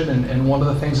transition, and one of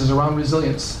the things is around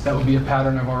resilience. That would be a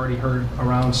pattern I've already heard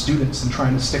around students and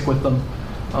trying to stick with them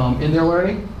in their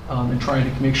learning, and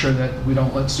trying to make sure that we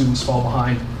don't let students fall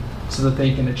behind so that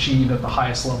they can achieve at the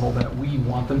highest level that we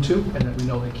want them to and that we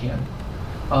know they can.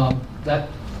 That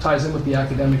ties in with the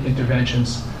academic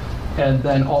interventions. And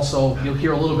then also, you'll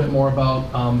hear a little bit more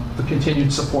about the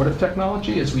continued support of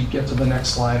technology as we get to the next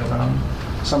slide around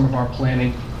some of our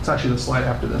planning. It's actually the slide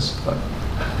after this.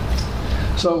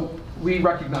 So we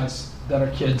recognize that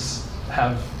our kids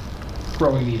have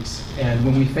growing needs. And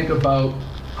when we think about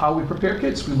how we prepare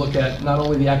kids, we look at not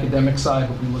only the academic side,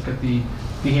 but we look at the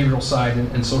behavioral side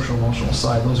and social emotional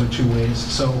side. Those are two ways.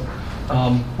 So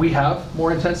we have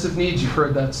more intensive needs. You've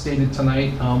heard that stated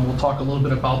tonight. We'll talk a little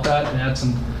bit about that and add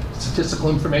some statistical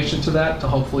information to that to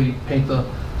hopefully paint the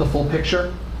full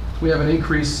picture. We have an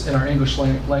increase in our English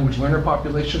language learner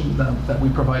population that we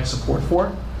provide support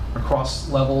for across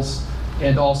levels,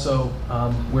 and also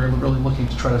we're really looking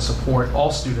to try to support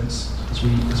all students as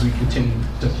we continue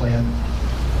to plan.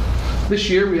 This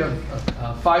year we have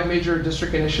 5 major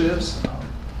district initiatives.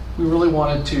 We really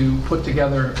wanted to put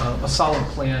together a solid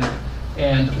plan,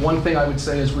 and one thing I would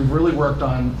say is we've really worked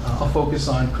on a focus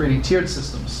on creating tiered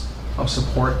systems of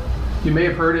support. You may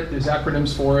have heard it, there's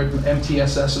acronyms for it.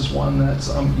 MTSS is one that's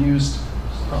used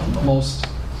most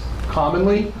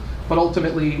commonly, but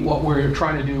ultimately what we're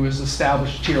trying to do is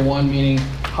establish tier 1, meaning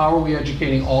how are we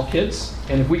educating all kids?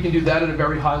 And if we can do that at a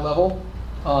very high level,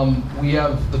 we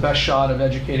have the best shot of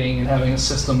educating and having a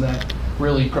system that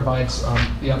really provides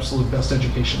the absolute best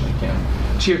education they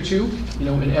can. Tier 2,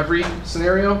 in every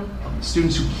scenario,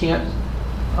 students who can't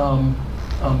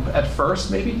at first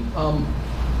maybe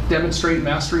demonstrate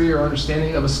mastery or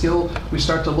understanding of a skill, we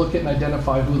start to look at and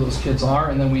identify who those kids are,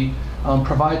 and then we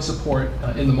provide support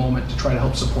in the moment to try to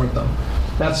help support them.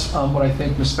 That's what I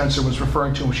think Ms. Spencer was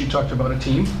referring to when she talked about a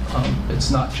team.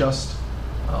 It's not just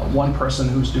one person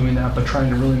who's doing that, but trying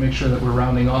to really make sure that we're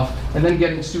rounding off and then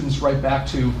getting students right back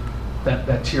to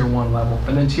that tier 1 level.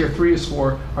 And then tier 3 is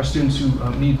for our students who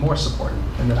need more support,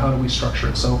 and then how do we structure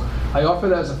it. So I offer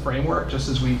that as a framework just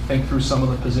as we think through some of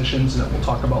the positions that we'll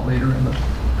talk about later in the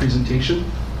presentation.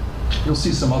 You'll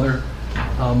see some other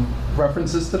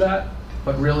references to that,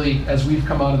 but really as we've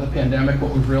come out of the pandemic,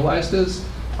 what we've realized is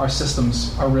our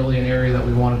systems are really an area that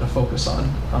we wanted to focus on.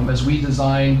 As we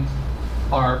design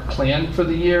our plan for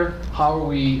the year, how are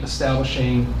we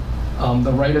establishing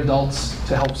the right adults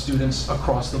to help students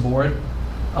across the board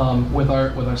with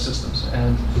our systems?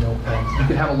 And you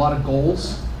can have a lot of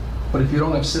goals But if you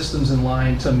don't have systems in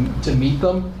line to meet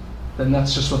them, then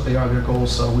that's just what they are, their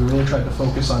goals. So we really tried to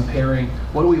focus on pairing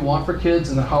what do we want for kids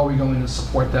and then how are we going to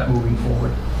support that moving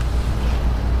forward.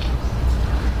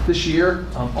 This year,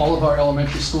 all of our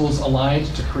elementary schools aligned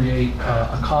to create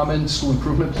a common school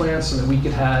improvement plan so that we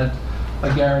could have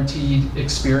a guaranteed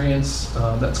experience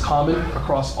that's common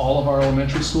across all of our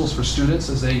elementary schools for students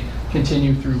as they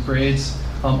continue through grades.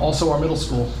 Also, our middle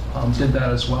school did that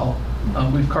as well.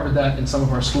 We've covered that in some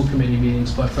of our school committee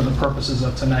meetings, but for the purposes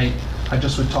of tonight, I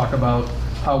just would talk about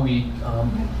how we,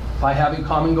 by having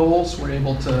common goals, we're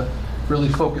able to really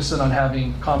focus in on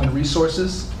having common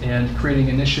resources and creating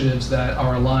initiatives that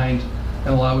are aligned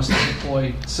and allow us to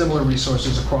deploy similar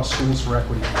resources across schools for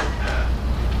equity.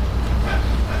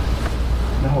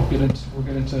 Now we'll get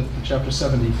into the Chapter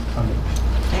 70 funding.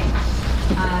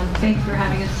 Thanks for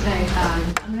having us today.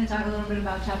 I'm going to talk a little bit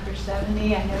about Chapter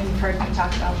 70. I know you've heard me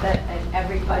talk about that at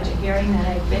every budget hearing that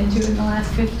I've been to in the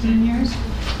last 15 years,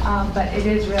 but it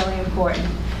is really important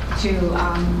to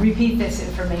repeat this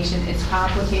information. It's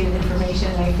complicated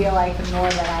information, and I feel like the more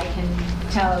that I can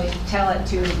tell it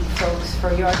to folks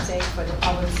for your sake, for the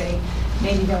public's sake,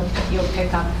 maybe you'll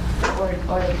pick up, or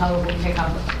the public will pick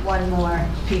up one more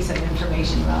piece of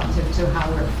information relative to how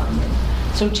we're funded.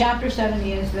 So Chapter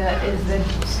 70 is the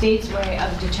state's way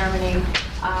of determining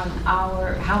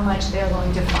how much they're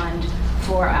going to fund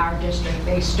for our district.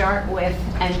 They start with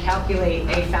and calculate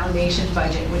a foundation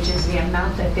budget, which is the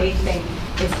amount that they think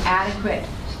is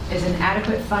an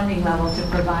adequate funding level to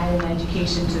provide an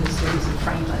education to the students of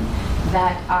Franklin.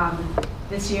 That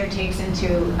this year takes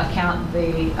into account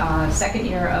the second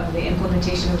year of the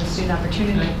implementation of the student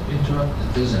opportunity. Can I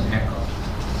interrupt? There's an echo.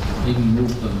 Maybe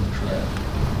move them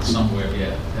somewhere.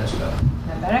 Yeah, that's better. Is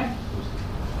that better?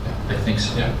 I think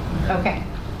so. Yeah. Okay.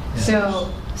 Yeah.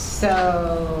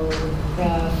 So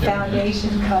the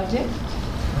foundation budget.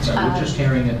 So we're just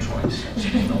hearing it twice.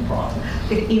 No problem.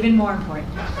 Even more important.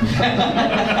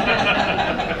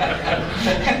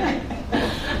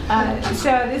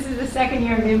 So this is the second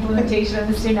year of the implementation of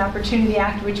the Student Opportunity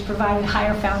Act, which provided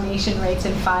higher foundation rates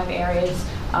in 5 areas: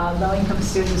 low-income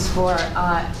students, for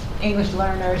English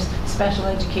learners, special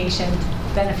education,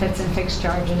 benefits and fixed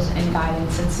charges, and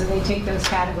guidance. And so they take those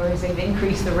categories, they've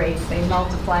increased the rates, they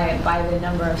multiply it by the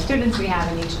number of students we have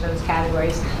in each of those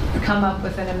categories, come up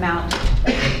with an amount that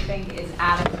they think is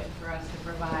adequate for us to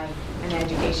provide an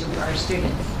education for our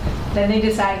students. Then they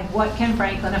decide what can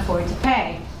Franklin afford to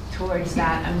pay towards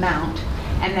that amount,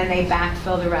 and then they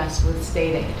backfill the rest with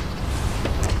state aid.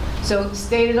 So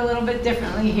stated a little bit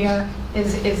differently here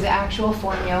is the actual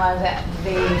formula that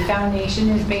the foundation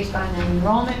is based on an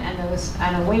enrollment and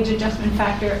a wage adjustment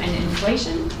factor and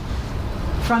inflation.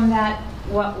 From that,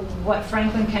 what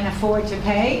Franklin can afford to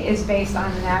pay is based on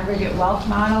an aggregate wealth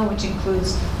model, which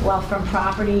includes wealth from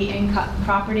property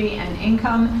and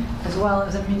income, as well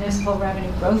as a municipal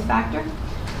revenue growth factor.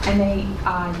 And they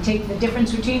take the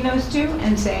difference between those two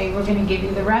and say, we're going to give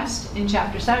you the rest in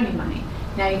Chapter 70 money.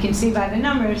 Now you can see by the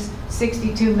numbers,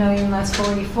 62 million less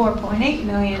 44.8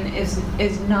 million is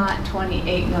not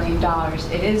 $28 million.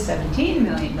 It is $17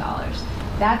 million.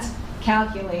 That's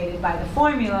calculated by the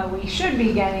formula. We should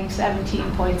be getting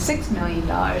 $17.6 million,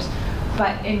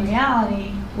 but in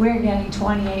reality, we're getting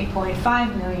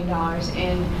 $28.5 million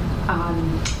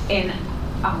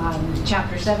in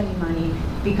Chapter 70 money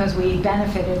because we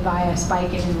benefited by a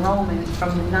spike in enrollment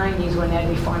from the 90s when ed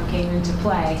reform came into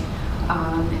play.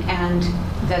 And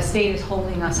the state is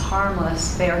holding us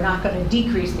harmless. They are not going to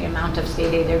decrease the amount of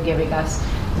state aid they're giving us.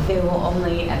 They will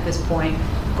only, at this point,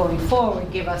 going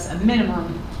forward, give us a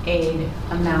minimum aid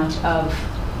amount of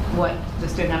what the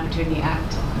Student Opportunity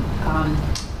Act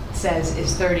says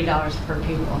is $30 per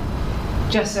pupil.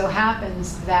 Just so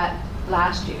happens that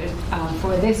last year,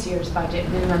 for this year's budget,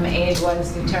 minimum aid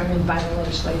was determined by the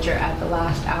legislature at the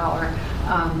last hour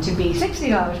to be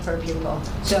 $60 per pupil.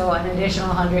 So an additional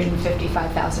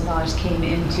 $155,000 came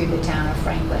into the town of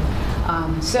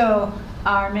Franklin. So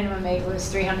our minimum aid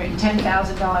was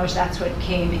 $310,000. That's what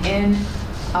came in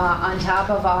on top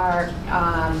of our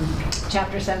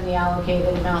Chapter 70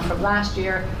 allocated amount from last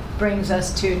year. Brings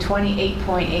us to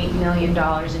 $28.8 million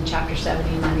in Chapter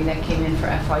 70 money that came in for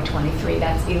FY23.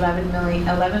 That's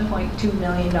 $11.2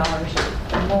 million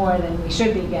more than we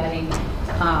should be getting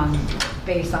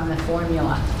based on the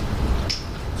formula.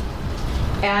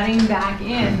 Adding back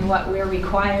in what we're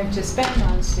required to spend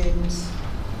on students,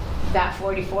 that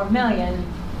 $44 million,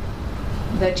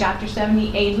 the Chapter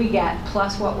 70 aid we get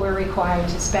plus what we're required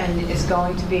to spend is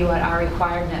going to be what our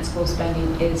required net school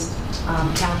spending is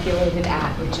calculated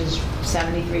at, which is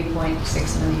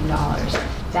 $73.6 million.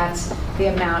 That's the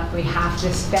amount we have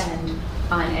to spend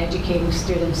on educating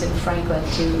students in Franklin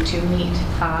to meet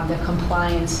the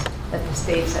compliance that the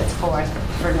state sets forth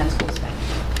for net school spending.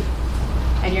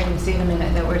 And you're going to see in a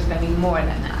minute that we're spending more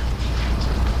than that.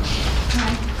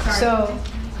 Sorry. So,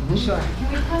 sure.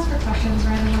 Can we pause for questions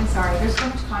randomly? Sorry, there's so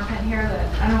much content here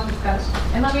that I don't know if it's best.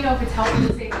 And let me know if it's helpful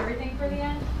to save everything for the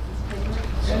end.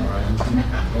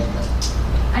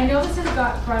 I know this has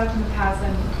got brought up in the past,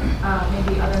 and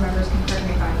maybe other members can correct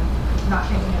me if I'm not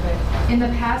thinking of it. In the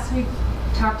past, we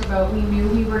talked about, we knew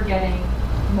we were getting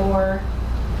more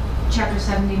Chapter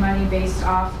 70 money based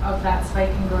off of that spike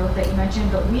in growth that you mentioned,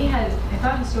 but we had, I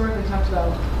thought historically talked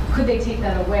about, could they take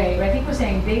that away? But I think we're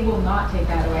saying they will not take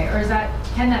that away, or is that,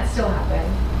 can that still happen?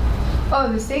 Oh,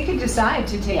 the state could decide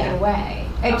to take Yeah. it away.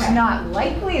 It's Okay. not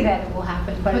likely that it will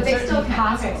happen, but it's they still certainly can.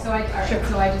 possible. Okay, so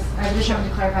I just wanted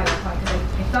to clarify this point, because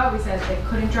I thought we said they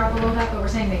couldn't drop below that, but we're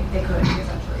saying they could,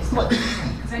 essentially. Well-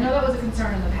 Because I know that was a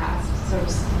concern in the past, so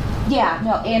just. Yeah,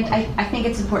 no, and I think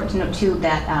it's important to note too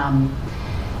that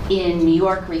in New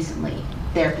York recently,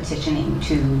 they're petitioning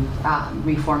to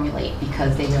reformulate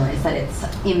because they realize that it's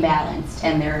imbalanced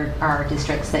and there are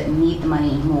districts that need the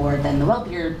money more than the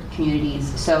wealthier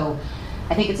communities. So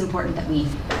I think it's important that we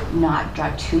not draw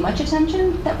too much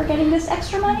attention that we're getting this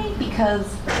extra money,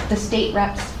 because the state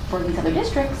reps for these other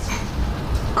districts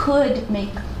could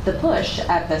make the push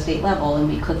at the state level and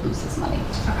we could lose this money.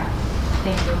 Okay,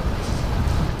 thank you.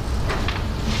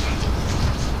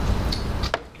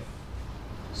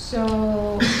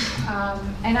 So,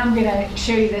 and I'm going to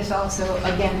show you this also,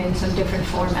 again, in some different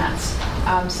formats.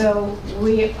 So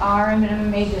we are a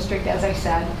minimum aid district, as I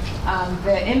said.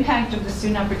 The impact of the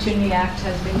Student Opportunity Act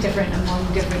has been different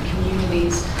among different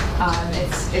communities.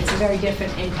 It's a very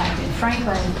different impact in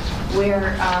Franklin.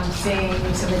 We're seeing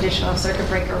some additional circuit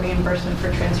breaker reimbursement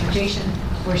for transportation.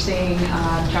 We're seeing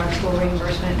charter school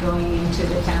reimbursement going into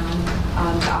the town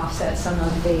to offset some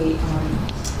of the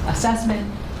assessment.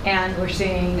 And we're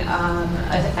seeing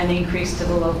an increase to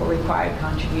the local required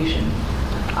contribution.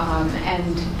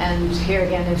 And here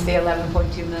again is the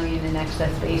 11.2 million in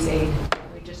excess base aid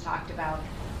we just talked about.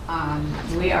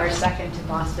 We are second to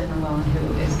Boston alone,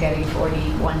 who is getting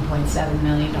 $41.7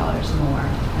 million more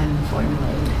than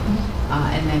formulated.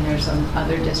 And then there's some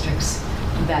other districts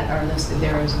that are listed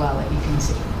there as well that you can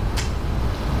see.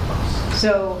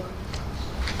 So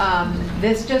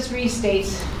this just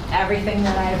restates everything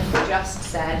that I've just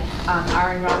said.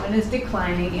 Our enrollment is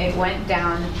declining. It went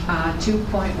down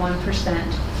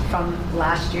 2.1% from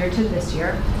last year to this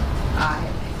year.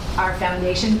 Our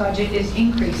foundation budget is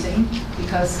increasing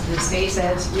because the state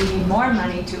says we need more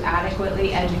money to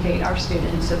adequately educate our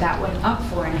students, so that went up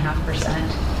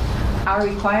 4.5%. Our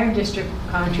required district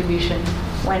contribution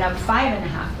went up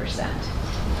 5.5%.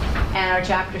 And our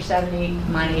Chapter 70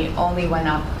 money only went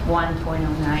up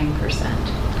 1.09%.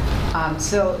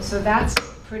 So that's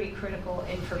pretty critical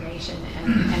information,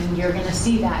 and you're going to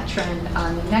see that trend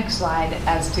on the next slide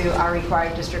as to our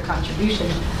required district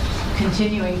contribution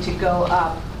continuing to go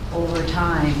up over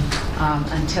time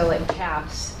until it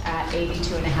caps at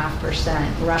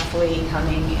 82.5%, roughly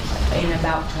coming in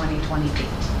about 2028.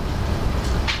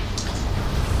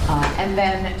 And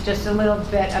then just a little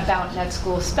bit about net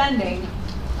school spending.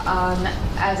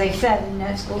 As I said,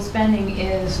 net school spending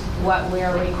is what we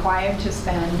are required to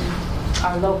spend,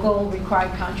 our local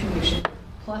required contribution,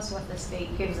 plus what the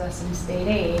state gives us in state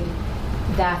aid.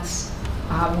 That's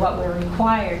what we're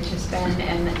required to spend,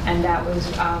 and that was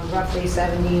roughly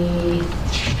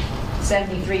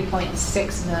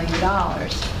 $73.6 million.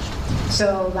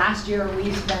 So last year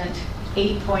we spent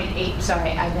 8.8,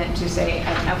 sorry, I meant to say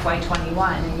FY21,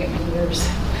 I get my years.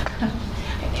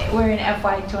 We're in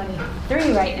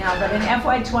FY23 right now, but in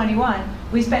FY21,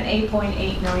 we spent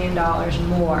 $8.8 million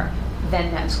more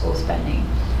than net school spending.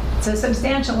 It's a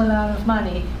substantial amount of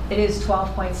money. It is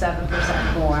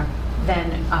 12.7% more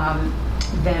than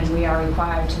we are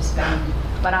required to spend.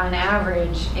 But on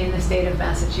average, in the state of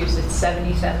Massachusetts,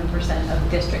 77% of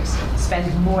districts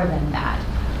spend more than that.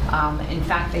 In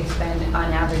fact, they spend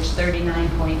on average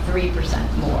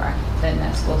 39.3% more than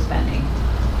net school spending.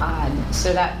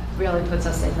 So that really puts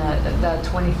us in the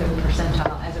 23rd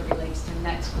percentile as it relates to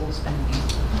net school spending.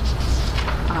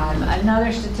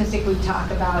 Another statistic we talk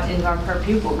about is our per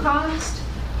pupil cost,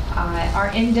 our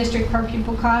in-district per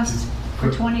pupil cost for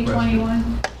Quick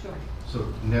 2021. Sure. So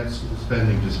net school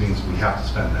spending just means we have to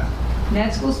spend that.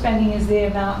 Net school spending is the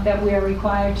amount that we are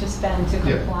required to spend to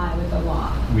Yeah. comply with the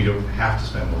law. We don't have to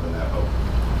spend more than that, though.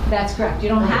 That's correct. You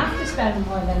don't have to spend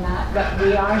more than that, but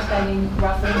we are spending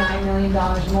roughly $9 million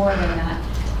more than that.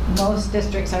 Most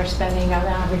districts are spending an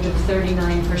average of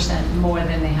 39% more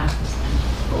than they have to spend.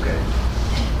 Okay.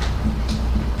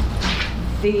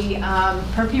 The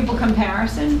per pupil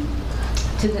comparison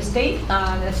to the state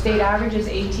average is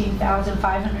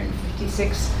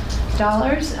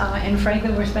 $18,556. In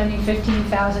Franklin, we're spending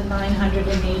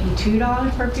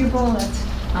 $15,982 per pupil. That's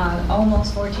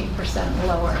almost 14%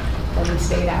 lower than the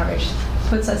state average.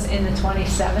 Puts us in the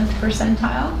 27th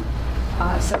percentile.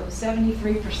 So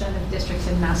 73% of districts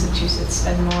in Massachusetts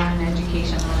spend more on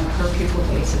education on a per pupil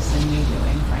basis than we do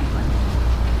in Franklin.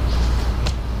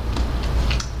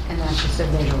 And that's just a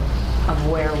visual of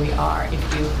where we are.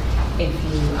 If you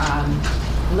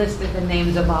listed the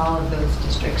names of all of those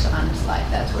districts on the slide,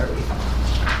 that's where we are.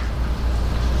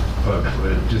 But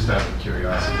just out of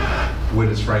curiosity, where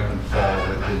does Franklin fall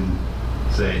within,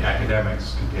 say,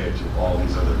 academics compared to all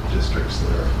these other districts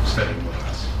that are spending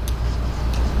less?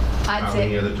 I'd Are we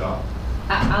near the top?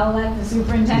 I'll let the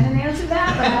superintendent answer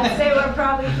that, but I'd say we're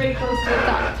probably pretty close to the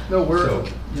top. No,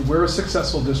 we're a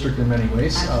successful district in many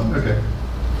ways. Okay.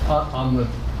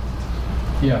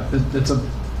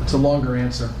 It's a longer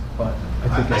answer, but I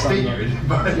think it's figured,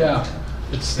 but yeah,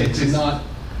 it's not.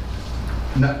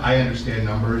 I understand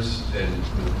numbers, and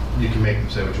you can make them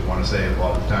say what you want to say a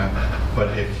lot of the time.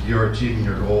 But if you're achieving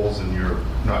your goals and you're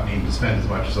not needing to spend as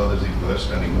much as others, even though they're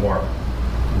spending more,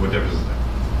 what difference is it?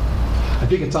 I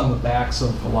think it's on the backs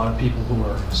of a lot of people who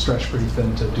are stretched pretty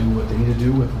thin to do what they need to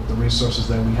do with the resources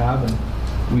that we have, and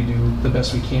we do the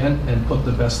best we can and put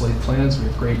the best laid plans. We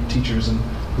have great teachers and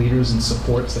leaders and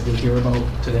supports that you'll hear about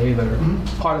today that are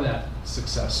part of that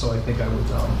success. So I think that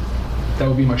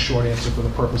would be my short answer for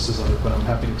the purposes of it, but I'm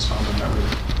happy to expound on that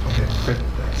really. Okay, great,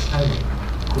 thanks. I have a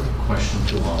quick question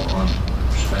to all on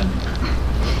spending.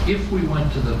 If we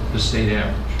went to the state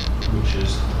average, which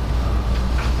is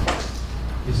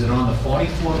it on the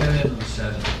 44 million or the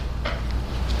 70?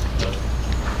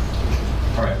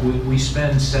 All right, we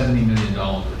spend $70 million,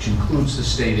 which includes the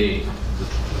state aid, the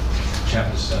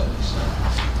Chapter 7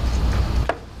 stuff.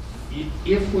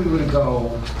 If we were to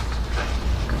go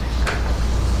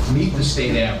meet the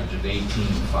state average of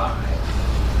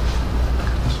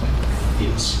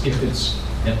 18.5, if it's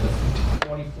at the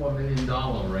 $44 million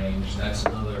range, that's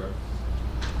another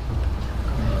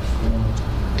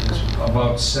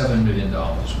about $7 million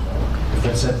more. If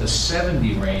it's at the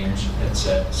 70 range, it's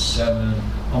at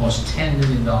almost $10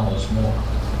 million more.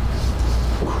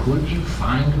 Could you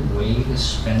find a way to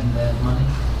spend that money?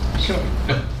 Sure.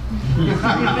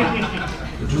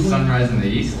 The sunrise in the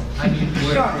east. I mean,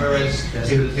 whereas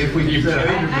If we keep that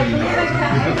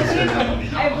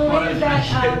I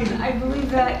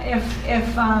believe that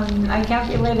if I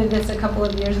calculated this a couple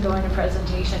of years ago in a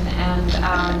presentation, and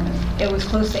it was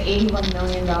close to $81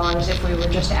 million if we were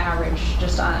just average,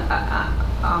 just on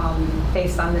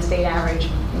based on the state average,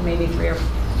 maybe three or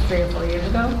 4 years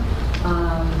ago,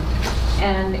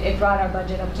 and it brought our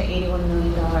budget up to $81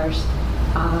 million.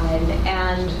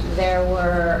 And there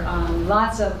were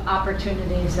lots of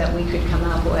opportunities that we could come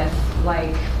up with,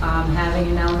 like having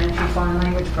an elementary foreign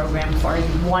language program, for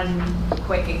one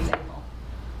quick example.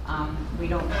 We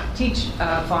don't teach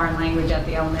foreign language at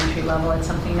the elementary level. It's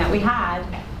something that we had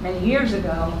many years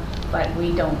ago, but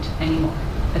we don't anymore.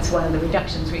 It's one of the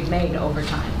reductions we've made over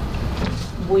time.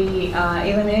 We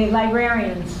eliminated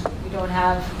librarians.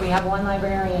 We have one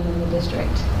librarian in the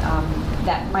district.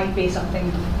 That might be something.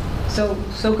 So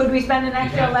could we spend an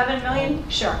extra $11 million?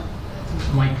 Sure.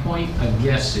 my point, I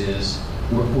guess, is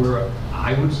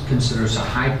I would consider us a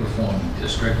high-performing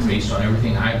district based on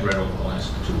everything I've read over the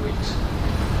last 2 weeks.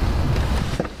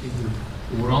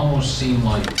 It would almost seem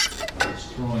like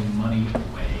it's throwing money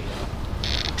away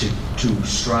to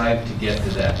strive to get to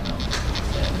that number.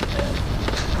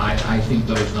 And I think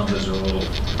those numbers are a little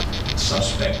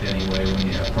suspect anyway when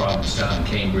you have Provincetown and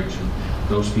Cambridge and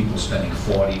those people spending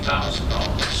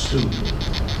 $40,000 a student.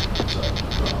 So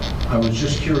I was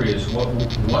just curious, what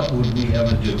would we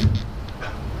ever do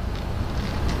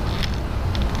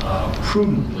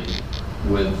prudently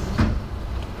with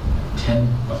 $10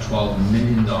 or $12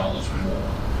 million more?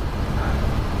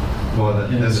 Well,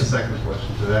 there's a second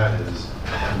question to that is,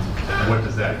 what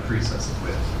does that increase us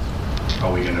with?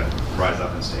 Are we going to rise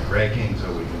up in state rankings?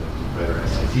 Are we going to do better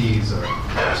SATs?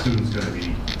 Are students going to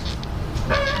be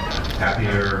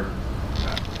happier?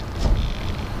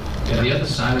 Yeah, the other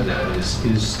side of that is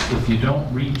if you don't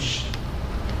reach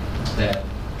that,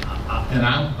 and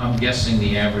I'm guessing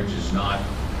the average is not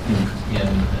in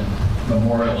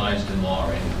memorialized in law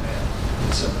or anywhere.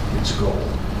 It's a goal.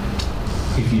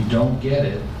 If you don't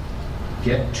get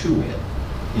to it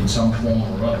in some form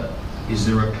or other, is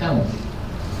there a penalty?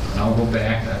 And I'll go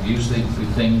back. I've used the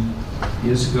thing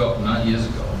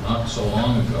not so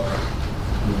long ago.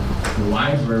 The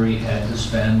library had to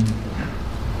spend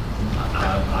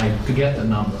I forget the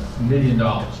number, $1 million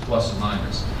plus or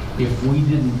minus. If we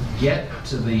didn't get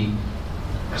to the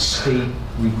state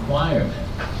requirement,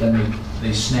 then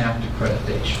they snapped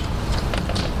accreditation.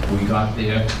 We got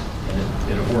there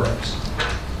and it works.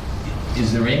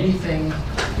 Is there a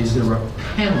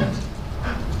penalty,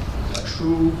 a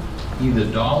true either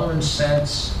dollar and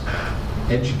cents,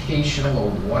 educational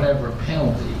or whatever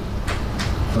penalty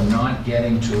for not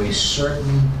getting to a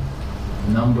certain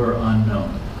number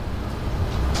unknown?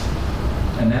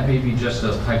 And that may be just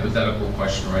a hypothetical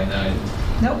question right now.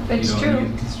 Nope, it's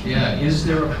true. Yeah, is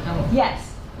there a penalty?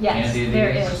 Yes, yes, And it there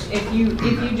is. is. If you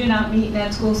do not meet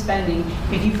net school spending,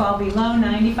 if you fall below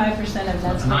 95% of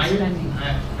net school spending,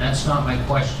 That's not my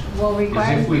question. will Is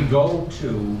require. if we go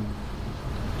to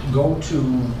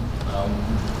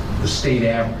the state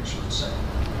average, let's say.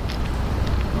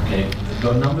 Okay,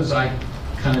 the numbers I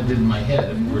kind of did in my head,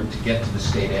 if we were to get to the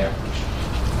state average.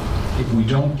 If we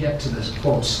don't get to this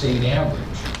quote state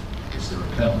average, is there a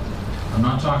penalty? I'm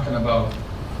not talking about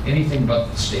anything but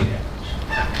the state average.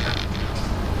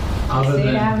 Other State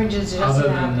than- average is just Other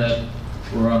an than average.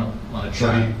 that, we're on a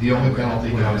So chart. the only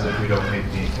penalty comes if we don't make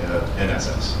the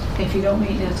NSS. If you don't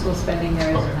meet net school spending, there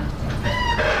is Okay. none.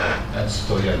 That's,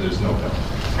 So yeah, there's no penalty.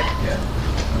 yeah,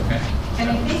 okay. And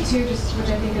I think too, just which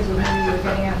I think is what you were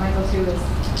getting at, Michael, too, is,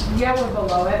 yeah, we're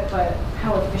below it, but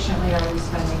how efficiently are we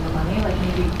spending the money? Like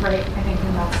maybe, right, I think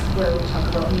that's where we talk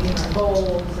about meeting our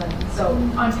goals. And so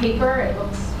on paper, it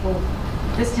looks, well,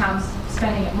 this town's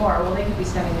spending it more. Well, they could be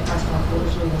spending it much more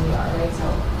foolishly than we are, right? So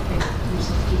I think we just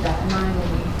have to keep that in mind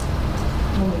when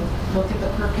we look at the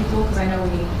per pupil, because I know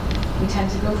we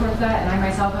tend to go towards that. And I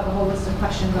myself have a whole list of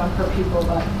questions on per pupil,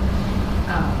 but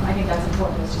I think that's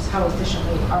important. It's just how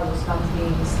efficiently are those funds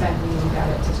being spent when you look at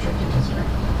it district to district.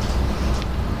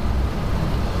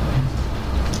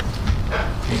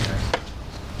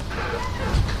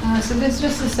 So this is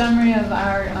just a summary of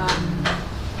our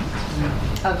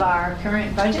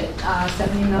current budget,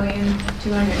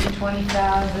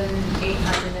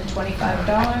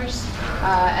 $70,220,825.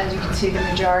 As you can see, the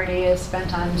majority is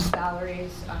spent on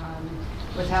salaries,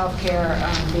 with healthcare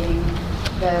being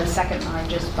the second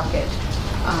largest bucket.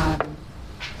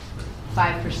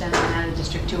 5% on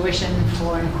out-of-district tuition,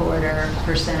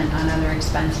 4.25% on other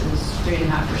expenses,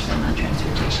 3.5% on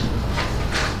transportation.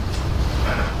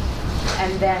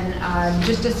 And then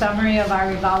just a summary of our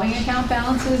revolving account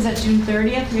balances. At June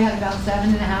 30th, we had about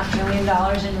 $7.5 million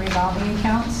in revolving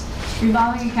accounts.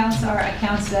 Revolving accounts are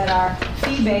accounts that are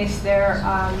fee-based. Their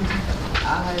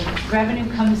revenue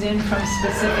comes in from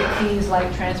specific fees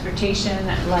like transportation,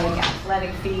 like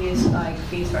athletic fees, like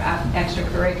fees for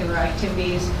extracurricular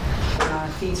activities,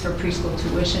 fees for preschool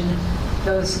tuition.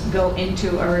 Those go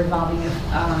into a revolving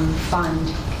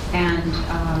fund, and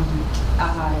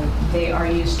they are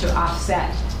used to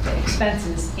offset the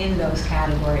expenses in those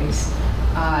categories.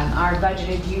 Our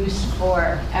budgeted use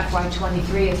for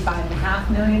FY23 is $5.5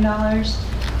 million.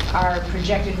 Our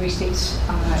projected receipts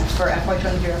for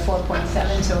FY23 are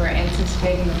 4.7, so we're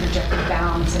anticipating the projected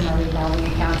balance in our revolving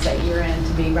accounts at year end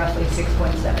to be roughly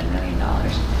 $6.7 million.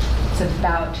 It's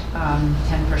about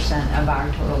 10% of our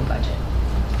total budget.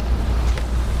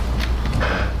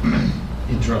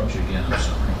 Interrupt you again, I'm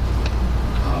sorry.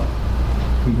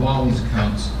 Revolving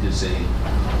accounts is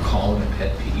call it a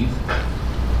pet peeve.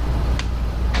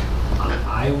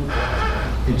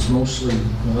 It's mostly,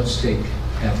 well, let's take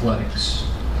athletics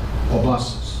or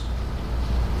buses.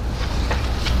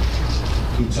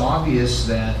 It's obvious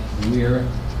that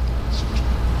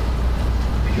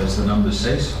because the numbers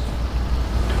say so,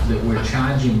 that we're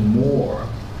charging more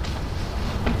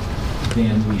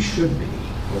than we should be,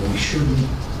 or we shouldn't.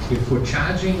 If we're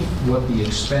charging what the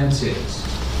expense is,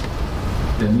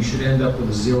 then we should end up with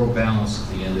a zero balance at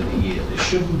the end of the year. There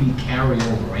shouldn't be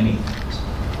carryover anything.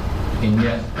 And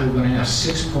yet, we're going to have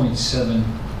 $6.7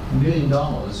 million,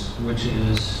 which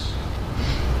is,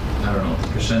 I don't know, the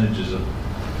percentages of,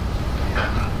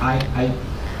 how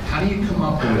do you come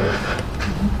up with, or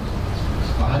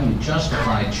how do you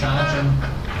justify charging?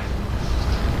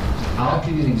 I'll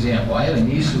give you an example. I had a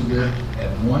niece who lived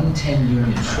at 110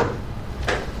 Union Street,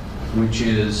 which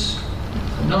is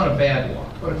not a bad walk,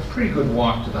 but a pretty good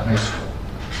walk to the high school.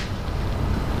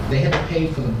 They had to pay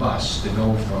for the bus to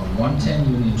go from 110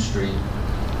 Union Street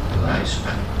to the high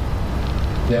school.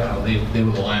 They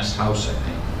were the last house, I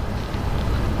think.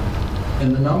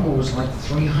 And the number was like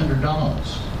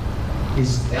 $300.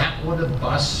 Is that what a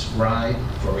bus ride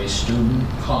for a student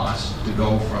costs to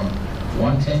go from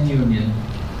 110 Union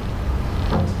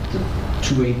to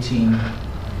 218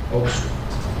 Oak Street?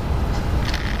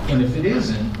 And if it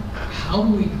isn't, how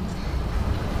do we,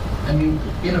 I mean,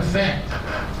 in effect,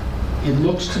 it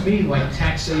looks to me like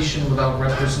taxation without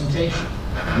representation.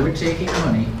 We're taking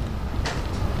money,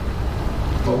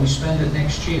 but we spend it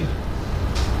next year.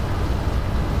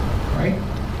 Right?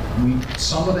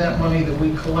 Some of that money that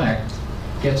we collect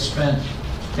gets spent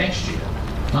next year,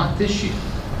 not this year,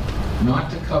 not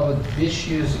to cover this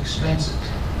year's expenses.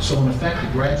 So in effect, a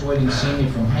graduating senior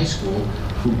from high school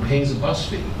who pays a bus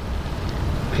fee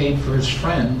paid for his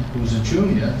friend who's a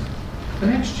junior the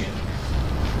next year.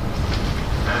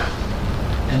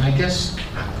 And I guess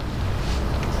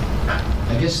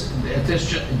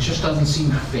it just doesn't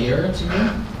seem fair to me.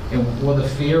 And whether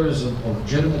fair is a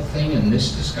legitimate thing in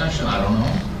this discussion, I don't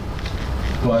know.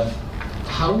 But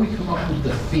how do we come up with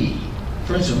the fee?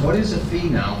 For instance, what is a fee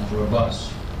now for a bus?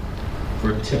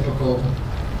 For a typical,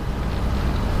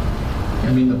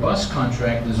 I mean, the bus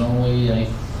contract is only, I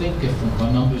think if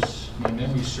my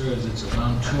memory serves, it's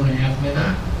around 2.5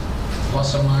 million,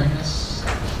 plus or minus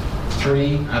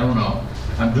 3, I don't know.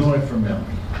 I'm doing it from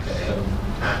memory.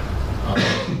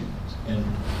 And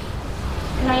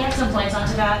Can I add some points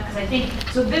onto that? Because I think,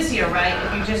 so this year, right,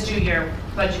 if you just do your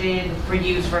budgeted for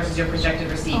use versus your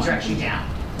projected receipts, you're actually down.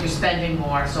 You're spending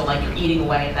more, so like you're eating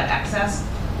away at that excess.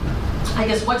 I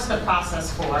guess what's the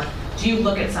process for? Do you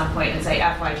look at some point and say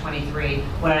FY23,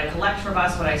 what did I collect for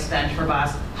bus, what did I spend for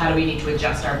bus, how do we need to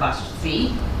adjust our bus fee?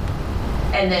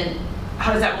 And then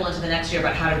how does that roll into the next year,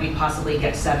 but how do we possibly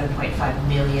get $7.5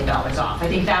 million off? I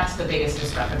think that's the biggest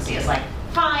discrepancy, is like,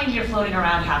 fine, you're floating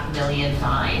around $500,000,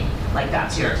 fine. Like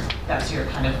that's your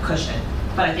kind of cushion.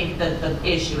 But I think the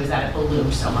issue is that it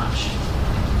ballooned so much.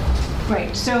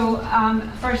 Right, so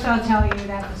first I'll tell you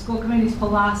that the school committee's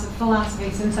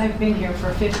philosophy since I've been here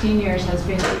for 15 years has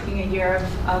been keeping a year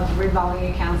of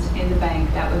revolving accounts in the bank.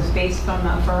 That was based from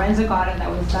a forensic audit that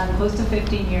was done close to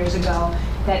 15 years ago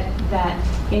that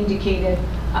indicated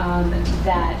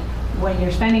that when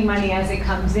you're spending money as it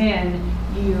comes in,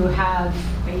 you have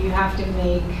to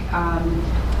make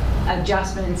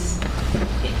adjustments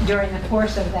during the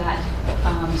course of that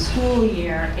school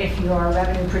year if your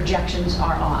revenue projections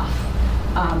are off.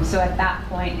 So at that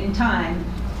point in time,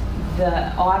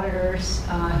 the auditors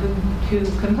who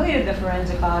completed the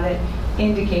forensic audit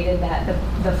indicated that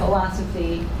the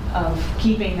philosophy of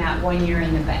keeping that 1 year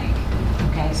in the bank.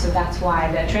 Okay, so that's why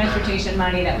the transportation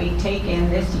money that we take in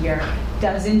this year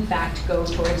does in fact go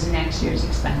towards next year's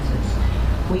expenses.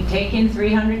 We take in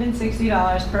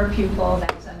 $360 per pupil.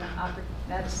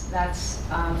 That's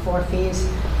for fees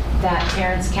that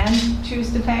parents can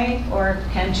choose to pay or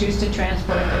can choose to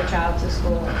transport their child to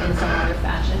school in some other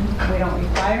fashion. We don't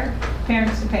require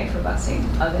parents to pay for busing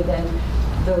other than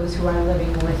those who are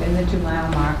living within the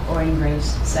 2-mile mark or in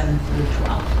grades 7 through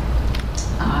 12,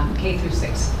 K through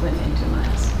 6 within 2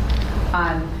 miles.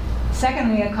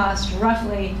 Secondly, it costs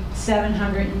roughly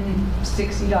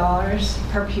 $760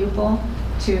 per pupil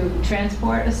to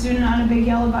transport a student on a big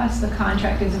yellow bus. The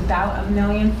contract is about $1.5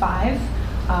 million.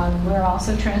 We're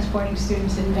also transporting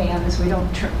students in vans. We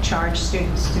don't charge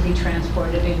students to be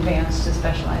transported in vans to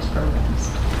specialized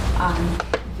programs.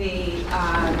 The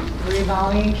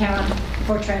revolving account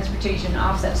for transportation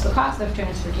offsets the cost of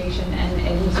transportation and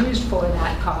is used for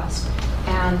that cost.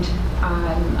 And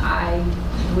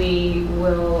we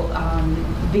will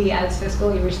be as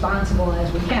fiscally responsible as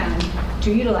we can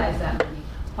to utilize that money.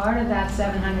 Part of that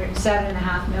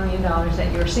 $7.5 million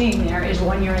that you're seeing there is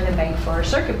 1 year in the bank for a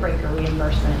circuit breaker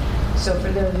reimbursement. So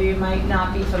for those of you who might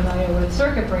not be familiar with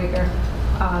circuit breaker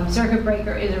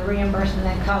is a reimbursement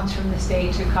that comes from the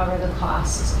state to cover the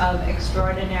costs of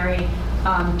extraordinary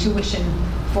tuition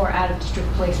for out-of-district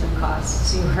placement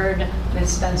costs. So you heard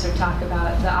Ms. Spencer talk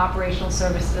about the operational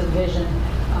services division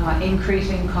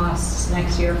increasing costs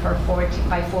next year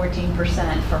by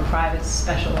 14% for private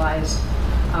specialized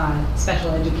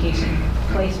special education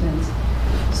placements.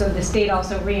 So the state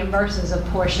also reimburses a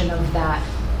portion of that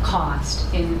cost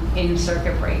in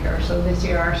circuit breaker. So this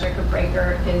year our circuit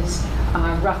breaker is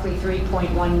roughly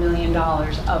 $3.1 million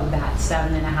of that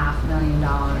 $7.5 million.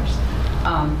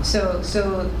 So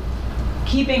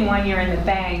keeping 1 year in the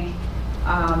bank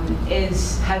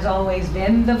has always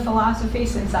been the philosophy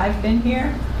since I've been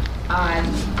here.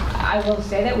 I will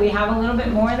say that we have a little bit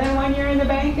more than 1 year in the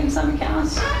bank in some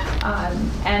accounts,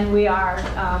 and we are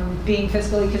being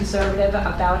fiscally conservative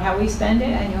about how we spend it,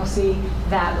 and you'll see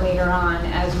that later on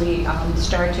as we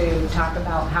start to talk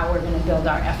about how we're going to build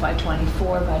our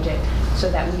FY24 budget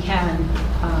so that we can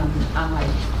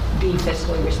be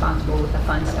fiscally responsible with the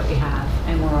funds that we have.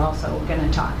 And we're also going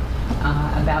to talk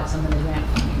about some of the grant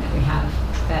funding that we have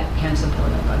that can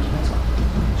support our budget as well.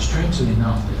 Strangely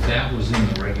enough, if that was in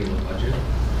the regular budget,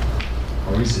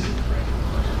 or is it in the regular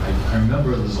budget? I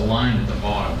remember there's a line at the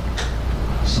bottom,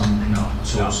 Some, no,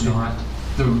 so No. it's not,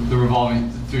 The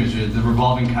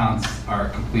revolving accounts are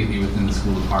completely within the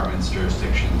school department's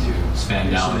jurisdiction to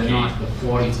spend, so they're allocate. not the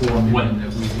 44 million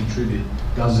that we contribute,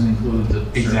 doesn't include the.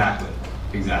 Exactly.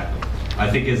 I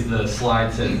think as the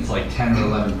slide says, it's like 10 or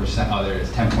 11%, oh, there is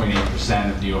 10.8%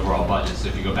 of the overall budget. So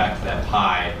if you go back to that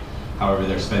pie, however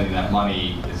they're spending that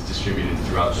money is distributed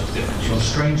throughout the different So uses.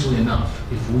 strangely enough,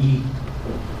 if we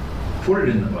put it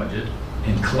in the budget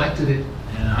and collected it,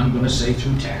 and I'm gonna say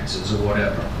through taxes or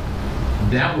whatever,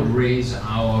 that would raise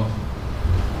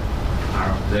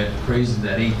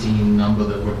that 18 number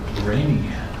that we're aiming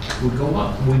at, would go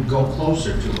up, would go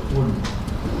closer to it, wouldn't we?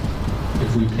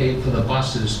 If we paid for the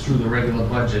buses through the regular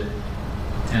budget,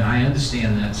 and I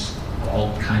understand that's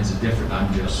all kinds of different,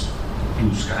 I'm just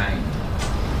blue skying.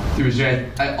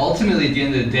 Ultimately, at the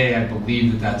end of the day, I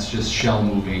believe that that's just shell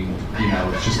moving,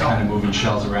 it's just kind of moving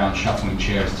shells around, shuffling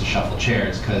chairs to shuffle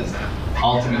chairs, because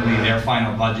ultimately their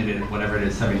final budget, whatever it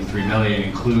is, 73 million,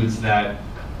 includes that,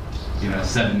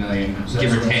 7 million,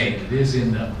 give or take. It is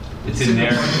in the. It's in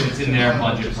their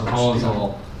budget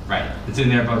proposal, right, it's in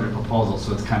their budget proposal,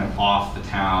 so it's kind of off the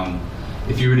town.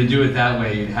 If you were to do it that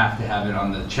way, you'd have to have it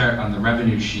on the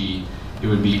revenue sheet. It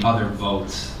would be other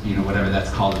votes, whatever that's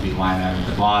called, to be line item at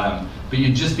the bottom. But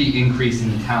you'd just be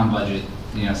increasing the town budget,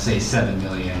 say 7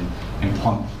 million, and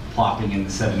plopping in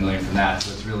the 7 million from that.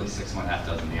 So it's really 6 1/2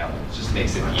 dozen the other. It just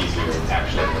makes it easier to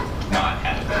actually not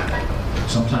have it.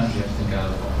 Sometimes you have to think out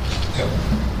of the box.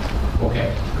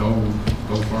 Okay, go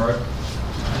for it.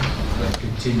 Let's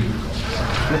continue.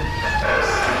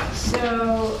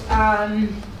 So,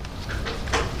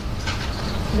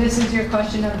 this is your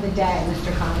question of the day,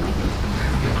 Mr. Conley.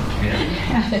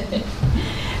 Yeah.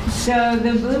 So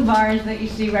the blue bars that you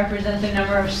see represent the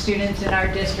number of students in our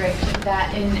district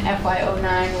that in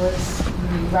FY09 was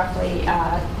roughly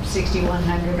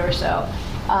 6,100 or so.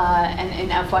 And in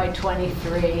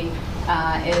FY23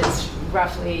 is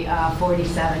roughly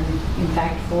 47, in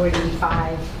fact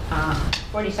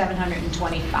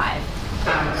 4,725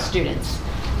 students.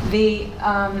 The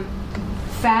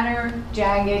fatter,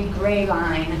 jagged gray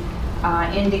line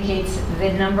indicates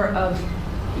the number of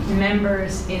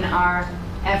members in our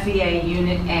FEA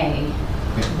Unit A.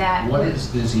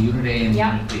 There's a Unit A and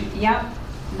Unit B? Yep.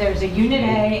 There's a Unit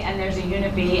A and there's a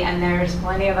Unit B, and there's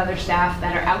plenty of other staff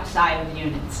that are outside of the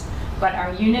units. But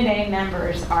our Unit A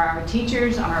members are our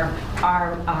teachers, our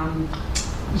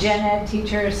gen ed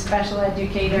teachers, special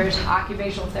educators,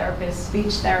 occupational therapists,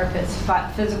 speech therapists,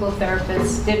 physical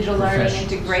therapists, digital learning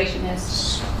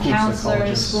integrationists,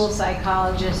 counselors, school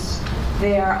psychologists.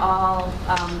 They are all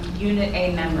Unit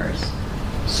A members.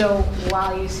 So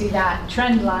while you see that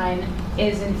trend line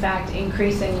is in fact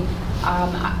increasing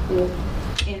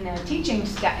in the teaching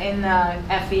in the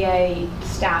FEA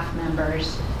staff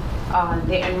members,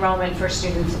 the enrollment for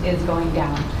students is going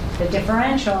down. The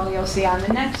differential you'll see on the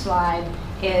next slide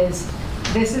is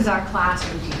this is our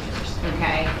classroom teachers,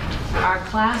 okay? Our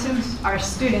classrooms, our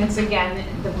students, again,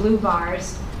 the blue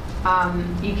bars,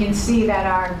 you can see that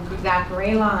that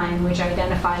gray line, which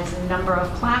identifies the number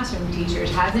of classroom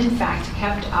teachers, has in fact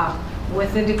kept up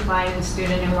with the decline in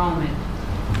student enrollment.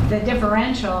 The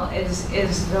differential is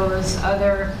those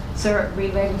other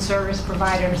related service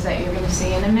providers that you're going to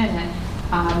see in a minute,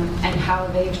 and how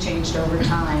they've changed over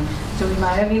time. So we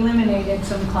might have eliminated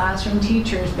some classroom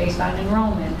teachers based on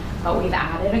enrollment, but we've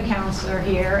added a counselor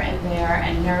here and there,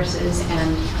 and nurses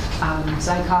and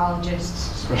psychologists,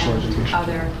 Special and education.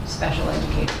 other special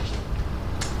educators.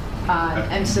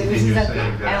 And so this And is you're at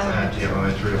saying that's at the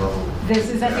elementary level? This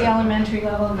is at the elementary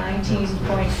level.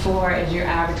 19.4 is your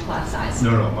average class size.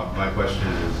 No, my question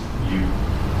is,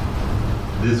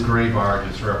 this gray bar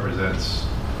just represents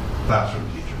classroom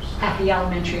teachers At the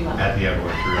elementary level. at the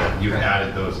elementary level. You've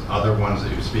added those other ones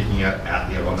that you're speaking at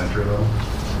the elementary level?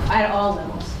 At all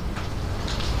levels.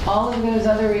 All of those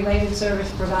other related service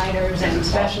providers and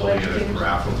special Is it possible to get a educators.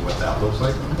 graph of what that looks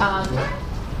like?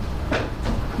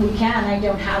 We can, I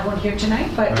don't have one here tonight,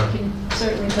 but Okay. we can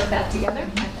certainly put that together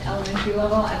at the elementary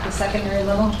level, at the secondary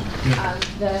level.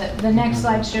 The next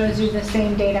slide shows you the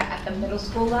same data at the middle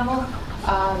school level,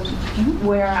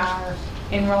 where our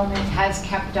enrollment has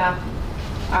kept up.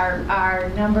 Our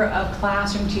number of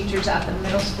classroom teachers at the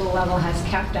middle school level has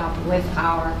kept up with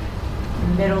our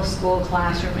middle school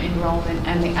classroom enrollment,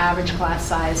 and the average class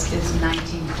size is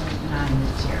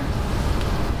 19.9 this year.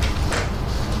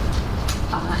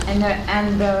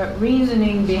 And the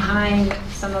reasoning behind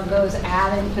some of those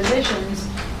added positions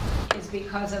is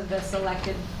because of the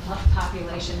selected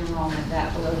population enrollment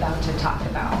that we're about to talk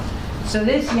about. So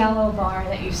this yellow bar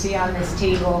that you see on this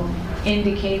table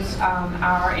indicates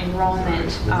our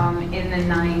enrollment in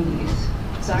the 90s.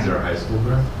 Sorry? Is there a high school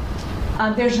graph?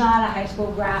 There's not a high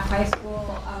school graph. High school,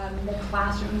 the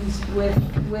classrooms with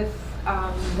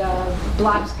the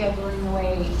block scheduling,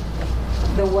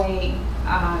 the way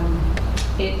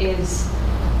it is,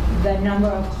 the number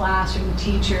of classroom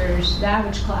teachers, the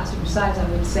average classroom size, I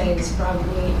would say, is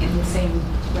probably in the same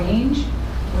range,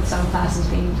 with some classes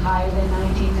being higher than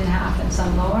 19 and a half and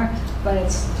some lower, but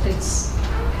it's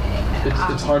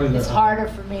harder to, it's harder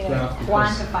for me to graph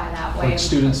because, quantify that way. like,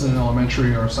 students in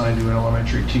elementary are assigned to an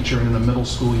elementary teacher, and in the middle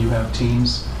school you have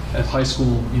teams. At high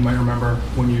school, you might remember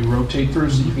when you rotate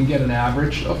through, so you can get an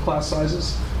average of class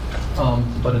sizes,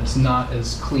 but it's not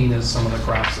as clean as some of the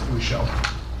graphs that we show.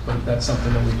 But that's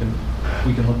something that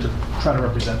we can look to try to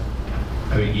represent.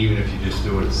 I mean, even if you just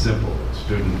do it simple,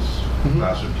 students,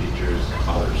 classroom teachers,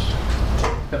 others.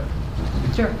 Yep.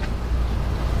 Sure.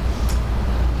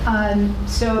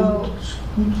 So.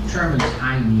 Who determines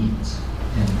high needs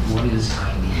and what is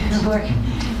high needs?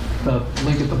 The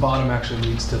link at the bottom actually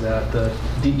leads to that. The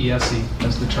DESE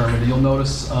has determined. You'll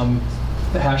notice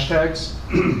the hashtags,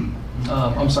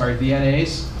 I'm sorry, the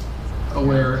NAs,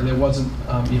 where there wasn't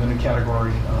even a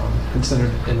category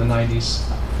considered in the 90s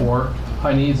for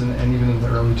high needs and even in the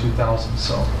early 2000s.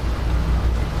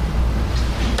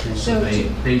 So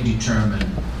they determine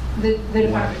The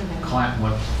department.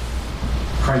 what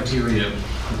criteria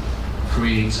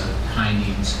creates a high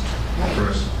needs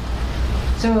person.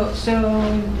 So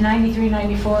 93,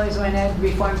 94 is when ed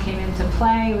reform came into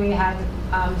play. We had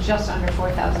just under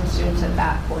 4,000 students at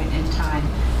that point in time.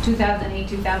 2008,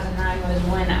 2009 was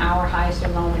when our highest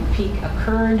enrollment peak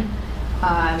occurred.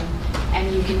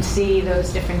 And you can see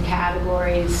those different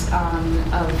categories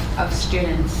of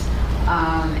students.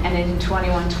 And in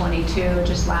 21, 22,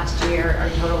 just last year, our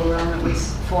total enrollment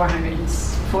was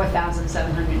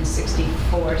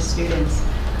 4,764 students.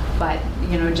 But,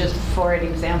 you know, just for an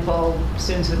example,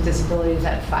 students with disabilities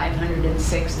at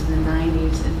 506 in the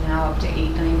 90s and now up to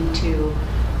 892.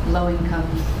 Low-income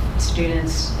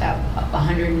students at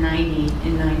 190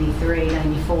 in 93,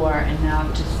 94, and now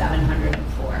up to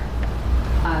 704.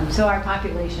 So our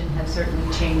population has certainly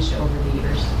changed over the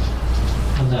years.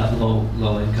 On that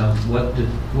low income, what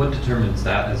determines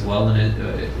that as well, and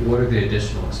what are the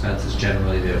additional expenses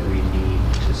generally that we need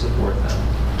to support them?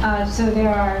 So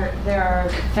there are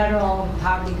federal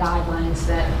poverty guidelines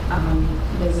that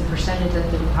there's a percentage that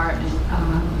the department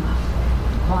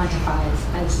quantifies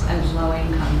as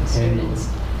low-income students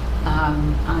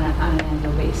on an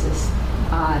annual basis.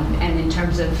 And in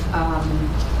terms of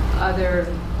other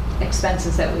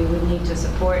expenses that we would need to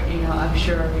support, you know, I'm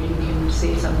sure you can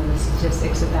see some of the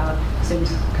statistics about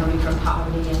students coming from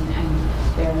poverty and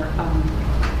their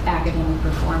academic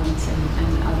performance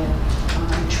and other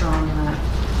trauma.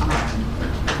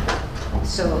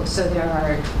 So there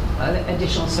are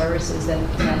additional services that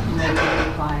might be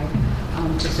required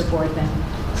to support them.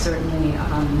 Certainly,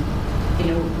 you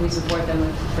know, we support them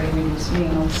with free reduced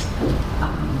meals,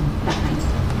 that kind of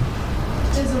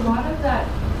stuff. Is a lot of that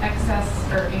excess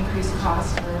or increased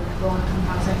cost for low-income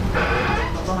housing,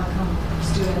 low-income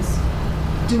students,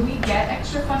 do we get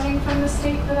extra funding from the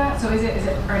state for that? So is it,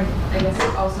 or I guess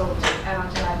also to add on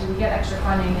to that, do we get extra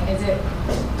funding? Is it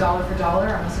dollar for dollar?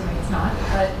 I'm assuming it's not,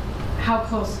 but how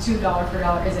close to dollar for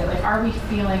dollar is it? Like, are we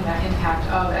feeling that impact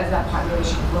of, as that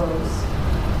population grows?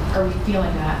 Are we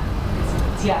feeling that?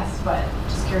 It's yes, but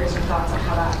just curious your thoughts on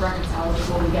how that reconciles with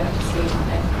what we get into state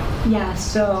funding. Yeah,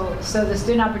 so the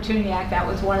Student Opportunity Act, that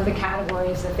was one of the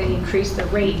categories that they increased the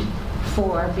rate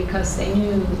for because they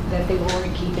knew that they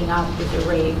weren't keeping up with the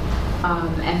rate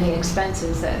and the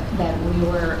expenses that we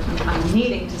were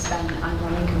needing to spend on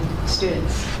low-income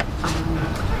students.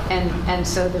 And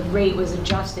so the rate was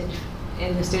adjusted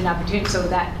in the Student Opportunity, so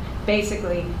that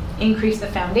basically increased the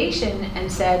foundation and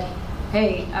said,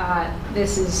 hey,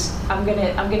 this is, I'm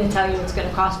gonna tell you it's gonna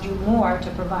cost you more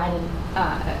to provide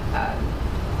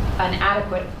an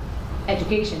adequate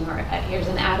education, or here's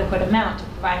an adequate amount to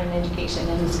provide an education,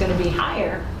 and it's going to be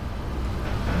higher,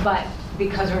 but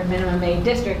because we're a minimum aid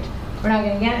district, we're not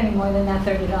going to get any more than that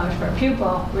 $30 per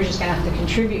pupil. We're just going to have to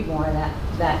contribute more of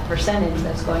that percentage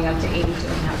that's going up to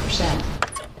 82.5%.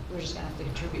 We're just going to have to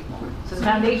contribute more. So the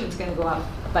foundation's going to go up,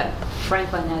 but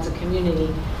Franklin as a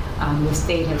community, the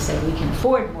state has said we can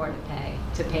afford more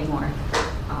to pay more.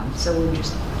 So we'll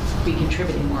just be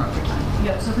contributing more over time.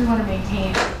 Yeah, so if we want to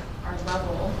maintain our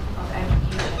level of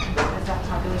education as that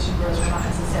population grows, we're not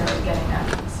necessarily getting that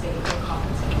from the state or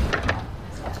compensating for that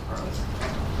as that grows.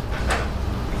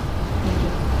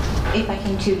 If I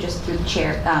can too, just through the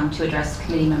chair, to address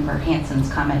Committee Member Hanson's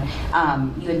comment,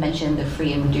 you had mentioned the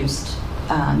free and reduced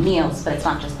meals, but it's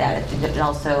not just that. It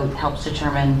also helps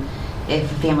determine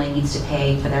if a family needs to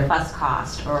pay for their bus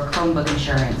cost or Chromebook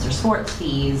insurance or sports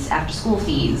fees, after-school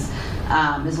fees.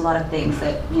 There's a lot of things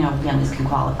that, you know, families can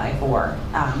qualify for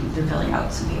through filling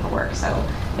out some paperwork. So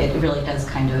it really does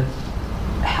kind of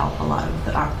help a lot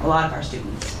of our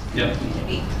students in the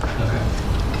community. Okay.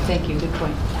 Thank you, good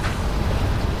point.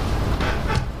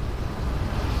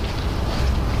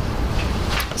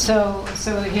 So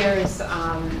here is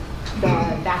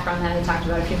the background that I talked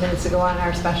about a few minutes ago on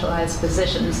our specialized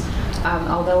positions.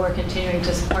 Although we're continuing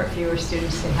to support fewer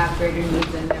students that have greater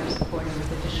needs, and they're supported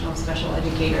with additional special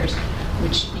educators,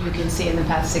 which you can see in the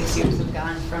past 6 years have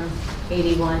gone from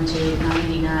 81 to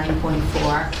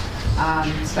 99.4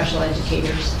 special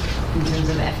educators in terms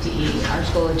of FTE. Our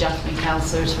school adjustment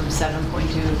counselors from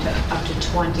 7.2 to up to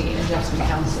 20 adjustment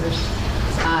counselors,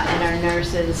 and our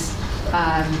nurses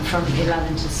from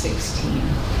 11 to 16.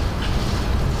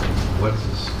 What's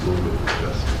a school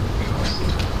adjustment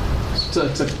counselor?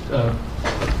 It's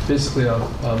basically a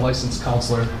licensed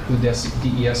counselor through the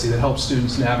DESE that helps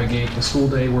students navigate the school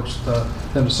day, works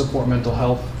with them to support mental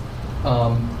health,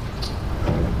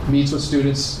 meets with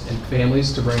students and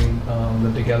families to bring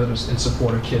them together in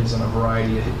support of kids on a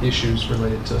variety of issues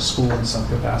related to school in some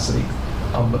capacity.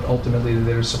 But ultimately, they're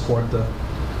there to support the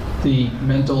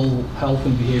mental health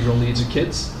and behavioral needs of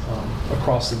kids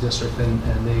across the district,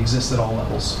 and they exist at all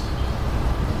levels.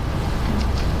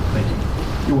 Thank you.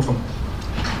 You're welcome.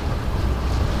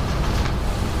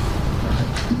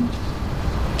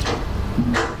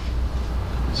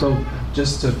 So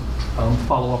just to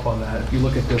follow up on that, if you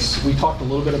look at this, we talked a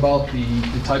little bit about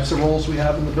the types of roles we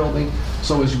have in the building.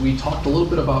 So as we talked a little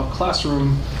bit about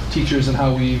classroom teachers and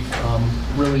how we've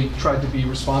really tried to be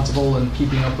responsible in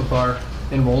keeping up with our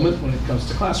enrollment when it comes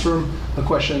to classroom, the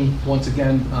question, once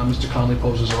again, Mr. Conley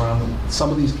poses around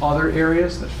some of these other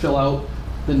areas that fill out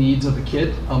the needs of the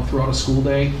kid throughout a school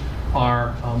day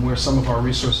are where some of our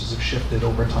resources have shifted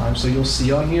over time. So you'll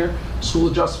see on here, school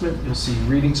adjustment, you'll see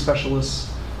reading specialists,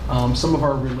 some of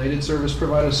our related service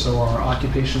providers, so our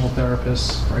occupational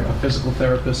therapists, right, our physical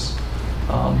therapists,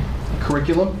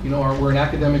 curriculum. You know, we're an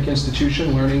academic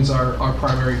institution, learning's our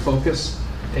primary focus,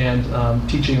 and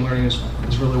teaching and learning is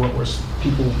really what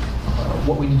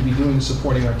what we need to be doing is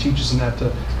supporting our teachers in that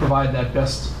to provide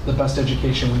the best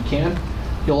education we can.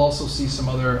 You'll also see some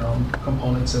other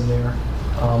components in there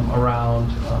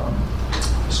around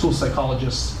school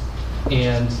psychologists,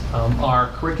 and our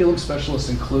curriculum specialists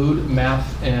include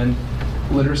math and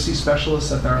literacy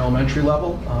specialists at our elementary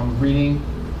level, reading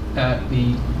at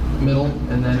the middle,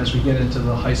 and then as we get into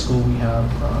the high school,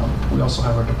 we also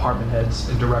have our department heads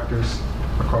and directors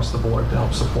across the board to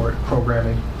help support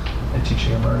programming and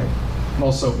teaching and learning. And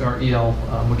also our EL,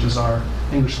 which is our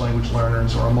English language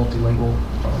learners or our multilingual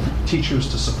teachers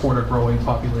to support a growing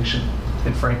population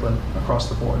in Franklin across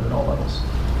the board at all levels.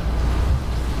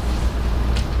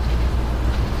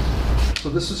 So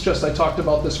this is just, I talked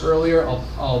about this earlier,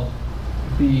 I'll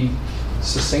be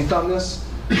succinct on this,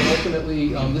 but ultimately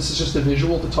this is just a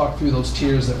visual to talk through those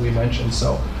tiers that we mentioned.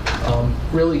 So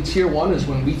really tier one is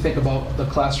when we think about the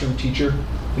classroom teacher,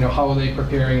 you know, how are they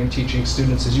preparing and teaching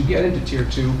students. As you get into tier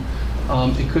two,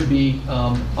 it could be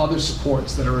other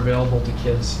supports that are available to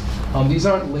kids. These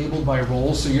aren't labeled by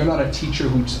roles, so you're not a teacher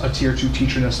who's a tier two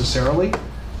teacher necessarily,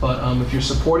 but if you're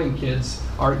supporting kids,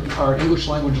 our English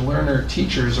language learner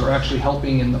teachers are actually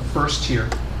helping in the first tier.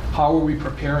 How are we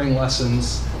preparing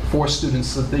lessons for students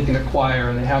so that they can acquire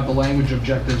and they have the language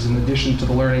objectives in addition to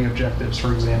the learning objectives,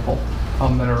 for example,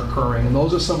 that are occurring. And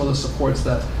those are some of the supports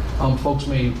that folks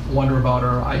may wonder about,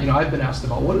 or I've been asked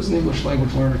about, what does an English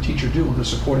language learner teacher do? They're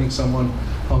supporting someone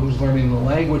who's learning the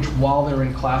language while they're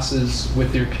in classes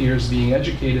with their peers being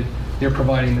educated. They're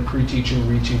providing the pre-teaching,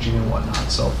 reteaching, and whatnot.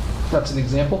 So that's an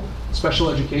example. Special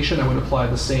education, I would apply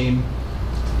the same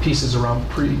pieces around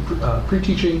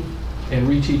pre-teaching and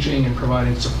reteaching and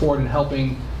providing support and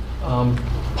helping,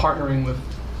 partnering with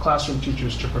classroom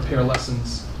teachers to prepare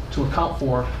lessons to account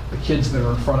for the kids that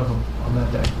are in front of them on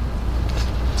that day.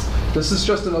 This is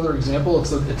just another example.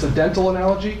 It's a dental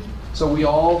analogy. So we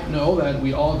all know that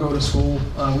we all go to school,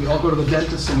 we all go to the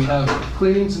dentist and we have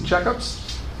cleanings and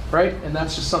checkups, right? And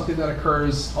that's just something that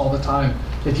occurs all the time.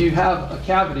 If you have a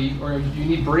cavity or you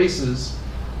need braces,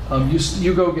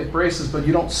 you go get braces, but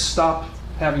you don't stop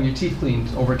having your teeth cleaned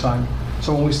over time.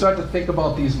 So when we start to think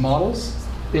about these models,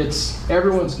 it's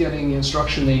everyone's getting the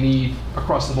instruction they need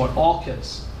across the board, all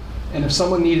kids. And if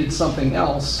someone needed something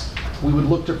else, we would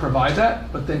look to provide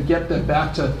that, but then get them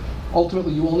back to,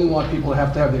 ultimately you only want people to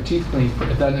have their teeth cleaned,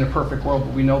 if that in a perfect world,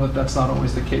 but we know that that's not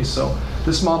always the case. So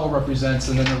this model represents,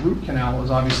 and then the root canal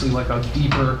is obviously like a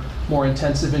deeper, more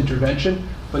intensive intervention.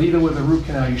 But even with a root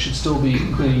canal, you should still be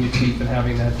cleaning your teeth and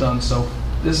having that done. So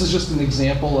this is just an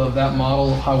example of that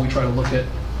model of how we try to look at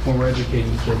when we're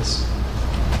educating kids.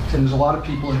 And there's a lot of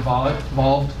people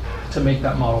involved to make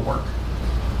that model work.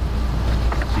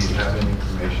 Do you have any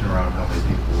information around how many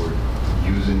people were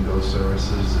using those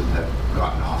services and have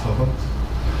gotten off of them?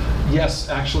 Yes,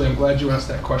 actually, I'm glad you asked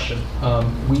that question.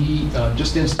 We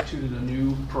just instituted a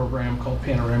new program called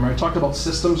Panorama. I talked about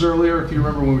systems earlier, if you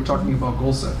remember when we were talking about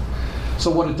goal set. So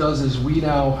what it does is we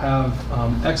now have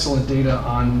excellent data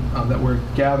on that we're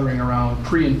gathering around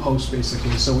pre and post,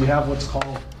 basically. So we have what's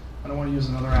called, I don't want to use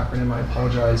another acronym, I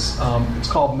apologize. It's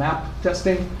called MAP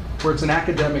testing, where it's an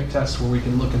academic test where we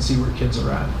can look and see where kids are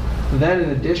at. Then in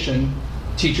addition,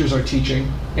 teachers are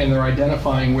teaching and they're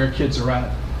identifying where kids are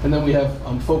at. And then we have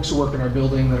folks who work in our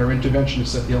building that are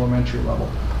interventionists at the elementary level.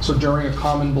 So during a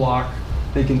common block,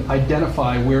 they can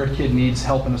identify where a kid needs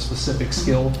help in a specific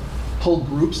skill, pull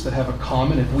groups that have a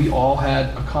common. If we all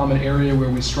had a common area where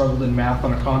we struggled in math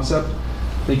on a concept,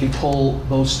 they can pull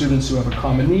those students who have a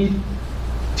common need,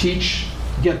 teach,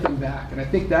 get them back. And I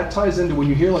think that ties into when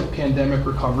you hear like pandemic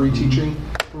recovery teaching,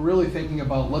 we're really thinking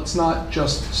about let's not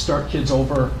just start kids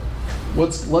over.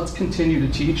 Let's continue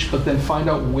to teach, but then find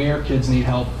out where kids need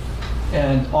help.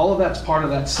 And all of that's part of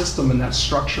that system and that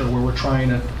structure where we're trying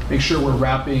to make sure we're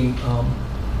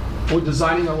we're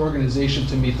designing our organization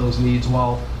to meet those needs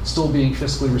while still being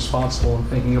fiscally responsible and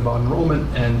thinking about enrollment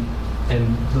and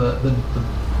the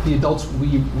adults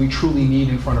we truly need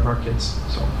in front of our kids.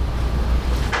 So.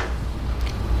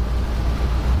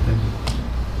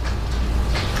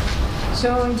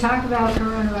 So when we talk about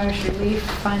coronavirus relief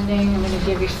funding, I'm going to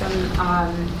give you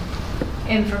some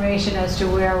information as to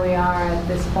where we are at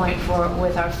this point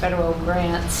with our federal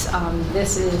grants.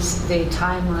 This is the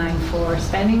timeline for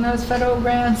spending those federal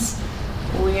grants.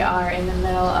 We are in the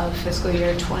middle of fiscal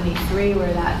year 23,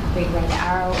 where that big red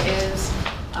arrow is.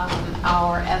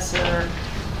 Our ESSER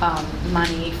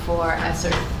money for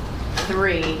ESSER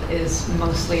 3 is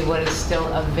mostly what is still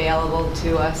available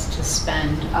to us to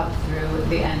spend up through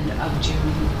the end of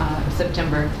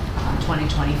September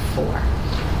 2024.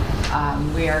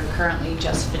 We are currently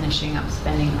just finishing up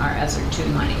spending our ESSER 2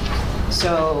 money.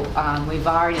 So we've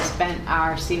already spent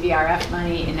our CVRF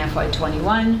money in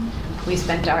FY21. We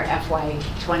spent our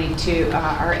FY22,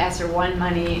 our ESSER 1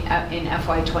 money in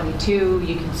FY22.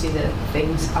 You can see the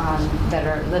things that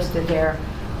are listed there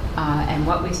and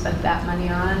what we spent that money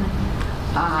on.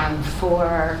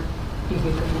 For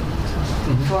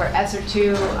ESSER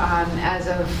 2, as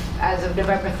of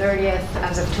November 30th,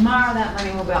 as of tomorrow, that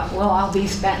money will all be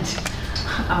spent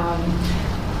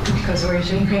because we're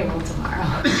issuing payroll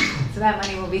tomorrow. So that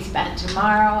money will be spent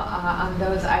tomorrow on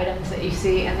those items that you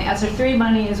see. And the ESSER 3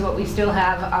 money is what we still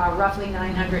have roughly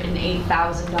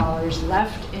 $908,000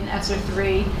 left in ESSER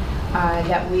 3.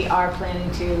 That we are planning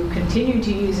to continue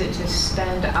to use it to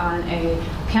spend on a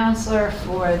counselor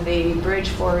for the Bridge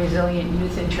for Resilient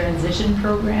Youth in Transition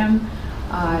program,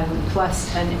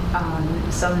 plus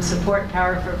some support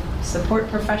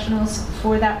professionals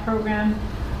for that program,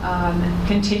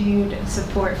 continued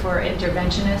support for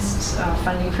interventionists,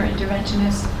 funding for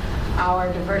interventionists.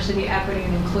 Our Diversity, Equity,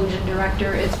 and Inclusion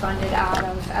Director is funded out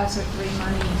of ESSER 3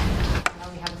 money.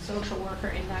 Social worker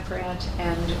in that grant,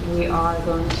 and we are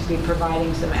going to be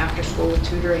providing some after-school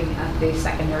tutoring at the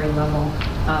secondary level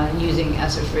using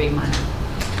ESSER 3 money.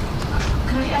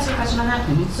 Can I ask you a question on that?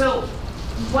 Mm-hmm. So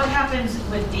what happens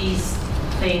with these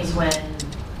things when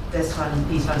these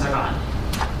funds are gone?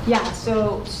 Yeah,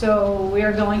 so we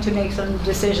are going to make some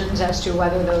decisions as to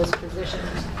whether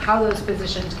how those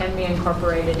positions can be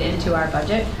incorporated into our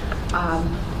budget,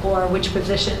 or which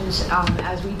positions,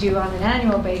 as we do on an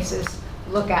annual basis,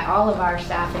 look at all of our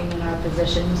staffing and our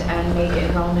positions and make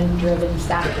enrollment-driven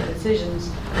staffing decisions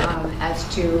as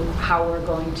to how we're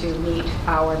going to meet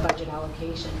our budget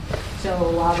allocation. So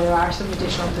while there are some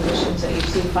additional positions that you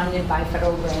see funded by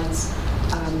federal grants,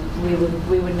 we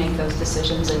would make those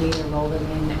decisions and either roll them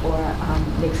in or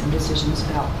make some decisions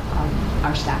about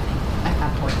our staffing at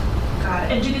that point.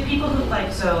 Got it. And do the people who,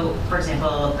 so for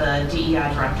example, the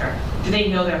DEI director, do they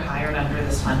know they're hired under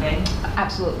this funding?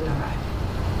 Absolutely. Okay.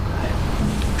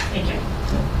 Thank you.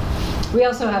 We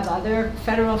also have other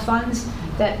federal funds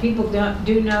that people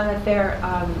do know that they're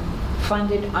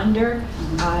funded under.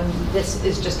 This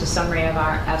is just a summary of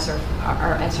our ESSER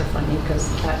funding because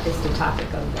that is the topic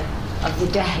of the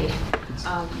day.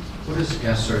 What does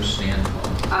ESSER stand for?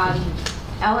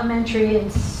 Elementary and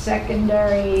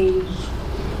secondary.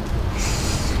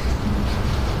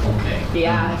 Okay.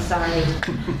 Yeah, sorry.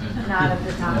 Not at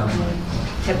the top of the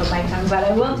tip of my tongue, but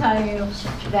I will tell you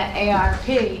that ARP,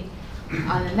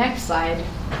 on the next slide,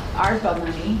 ARPA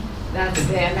money That's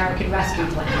the American Rescue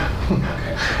Plan.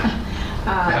 Okay.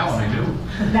 That one I knew.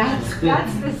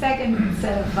 That's the second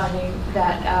set of funding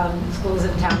that schools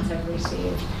and towns have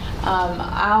received.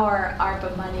 Our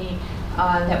ARPA money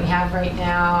that we have right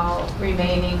now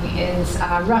remaining is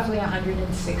roughly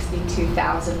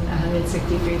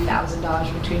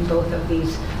 $163,000 between both of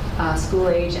these school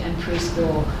age and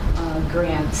preschool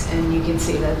grants, and you can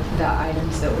see the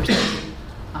items that we're spending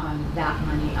that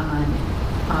money on,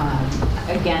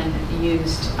 again,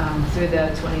 used through the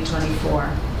 2024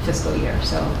 fiscal year,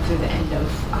 so through the end of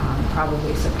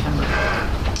probably September,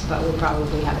 but we'll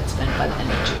probably have it spent by the end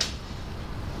of June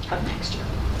of next year.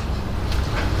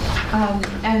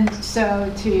 And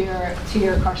so to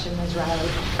your question, Ms. Riley,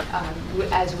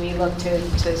 as we look to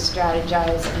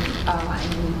strategize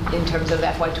in terms of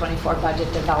FY24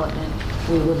 budget development,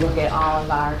 we would look at all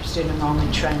of our student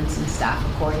enrollment trends and staff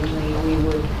accordingly. We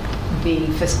would be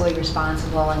fiscally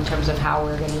responsible in terms of how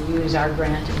we're going to use our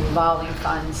grant and revolving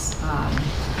funds,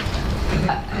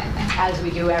 as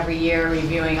we do every year,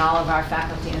 reviewing all of our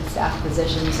faculty and staff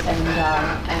positions,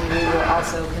 and we will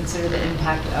also consider the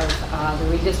impact of the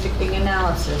redistricting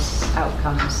analysis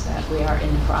outcomes that we are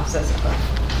in the process of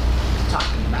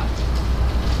talking about.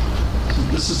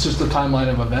 This is just a timeline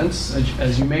of events.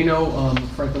 As you may know,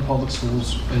 Franklin Public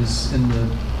Schools is in the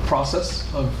process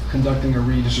of conducting a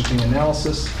redistricting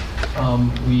analysis.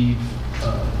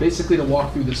 Basically, to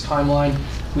walk through this timeline,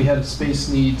 we had a space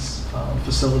needs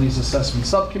facilities assessment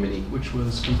subcommittee, which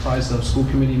was comprised of school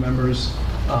committee members,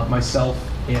 myself,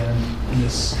 and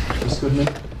Ms. Goodman,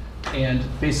 and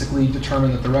basically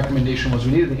determined that the recommendation was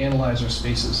we needed to analyze our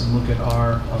spaces and look at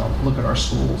our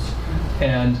schools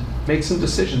and make some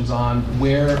decisions on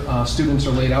where students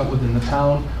are laid out within the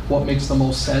town, what makes the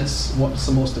most sense, what's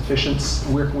the most efficient,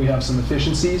 where can we have some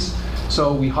efficiencies.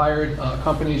 So we hired a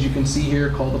company, as you can see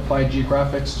here, called Applied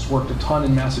Geographics, who's worked a ton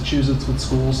in Massachusetts with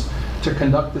schools to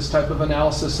conduct this type of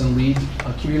analysis and lead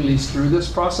communities through this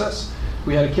process.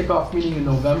 We had a kickoff meeting in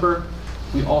November.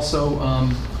 We also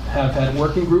have had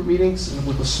working group meetings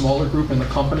with a smaller group in the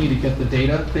company to get the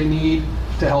data they need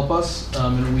to help us,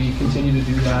 and we continue to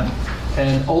do that.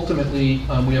 And ultimately,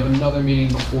 we have another meeting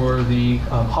before the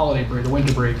holiday break, the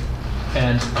winter break,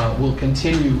 and we'll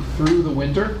continue through the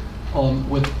winter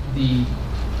with the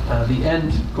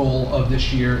end goal of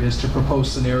this year is to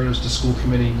propose scenarios to school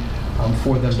committee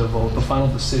for them to vote. The final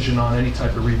decision on any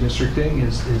type of redistricting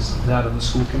is that of the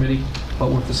school committee, but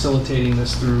we're facilitating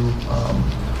this through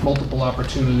multiple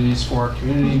opportunities for our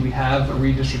community. We have a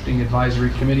redistricting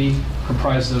advisory committee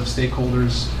comprised of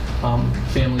stakeholders,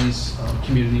 families,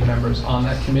 community members on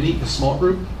that committee, a small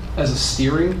group as a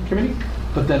steering committee,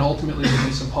 but then ultimately there'll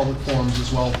be some public forums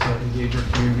as well to engage our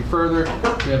community further.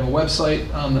 We have a website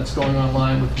that's going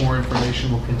online with more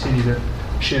information. We'll continue to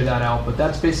share that out, but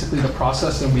that's basically the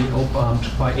process, and we hope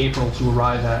by April to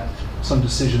arrive at some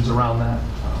decisions around that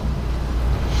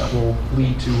that will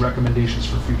lead to recommendations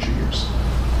for future years.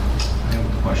 I have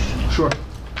a question. Sure.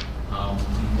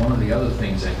 One of the other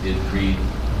things I did read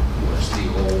was the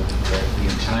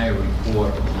entire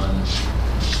report on, I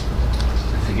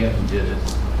forget who did it,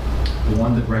 the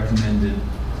one that recommended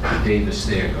the Davis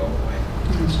Thayer go away.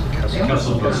 They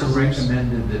also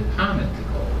recommended that Palmet to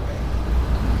go away.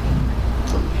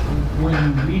 When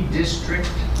you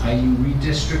redistrict, are you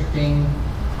redistricting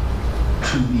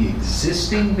to the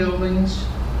existing buildings,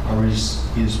 or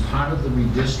is part of the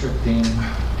redistricting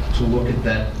to look at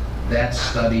that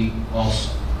study also?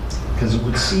 Because it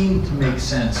would seem to make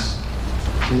sense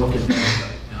to look at that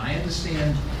study. And I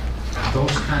understand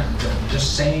those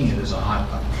just saying it is a hot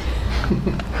button.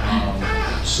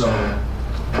 So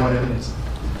what it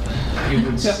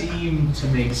would seem to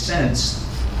make sense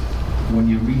when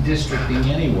you're redistricting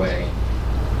anyway,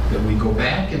 that we go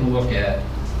back and look at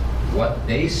what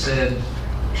they said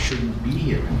shouldn't be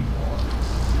here anymore.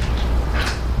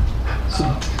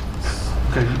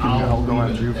 Okay, I'll go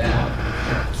after you.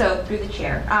 So through the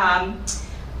chair,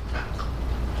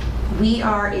 we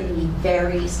are in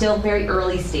the still very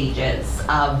early stages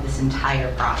of this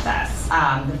entire process.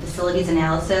 The facilities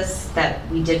analysis that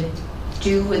we did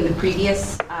do in the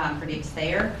previous for Davis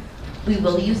Thayer, we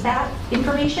will use that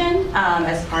information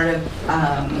as part of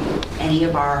any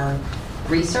of our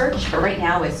research, but right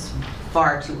now it's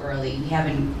far too early. We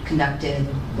haven't conducted.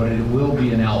 But it will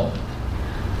be an element.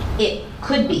 It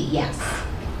could be, yes.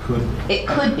 Could. It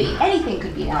could be. Anything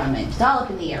could be an element. It's all up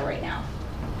in the air right now.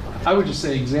 I would just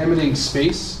say examining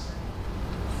space,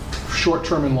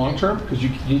 short-term and long-term, because you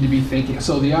need to be thinking.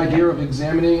 So the idea of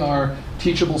examining our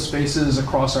teachable spaces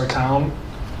across our town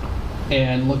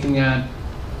and looking at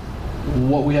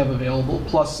what we have available,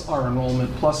 plus our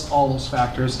enrollment, plus all those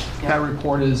factors. That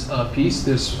report is a piece.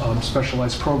 There's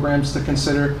specialized programs to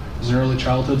consider. There's an early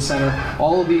childhood center.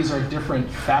 All of these are different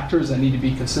factors that need to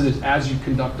be considered as you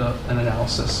conduct an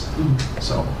analysis.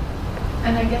 So,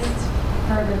 And I guess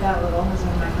further that a little is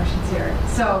one of my questions here.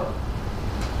 So,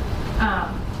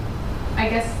 I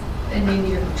guess, and maybe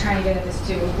you're trying to get at this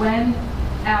too, when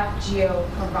AppGeo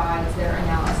provides their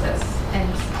analysis,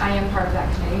 and I am part of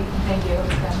that committee, thank you,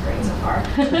 it's been great so far.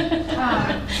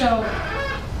 So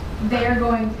they're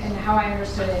going, and how I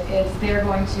understood it is they're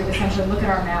going to essentially look at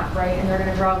our map, right, and they're going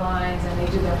to draw lines and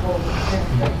they do their whole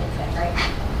thing,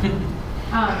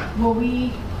 right? Will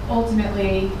we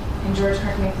ultimately, and George,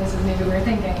 correct me if this is maybe we're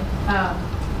thinking,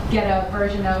 get a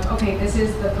version of, okay,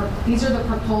 these are the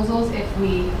proposals if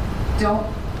we don't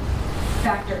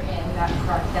factor in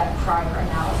that prior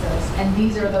analysis, and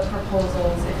these are the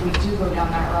proposals if we do go down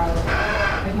that road.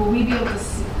 Like, will we be able to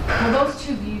see, will those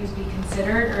two views be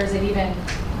considered, or is it even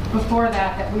before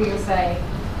that we will say,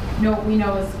 no, we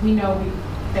know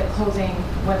that closing,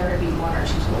 whether it be one or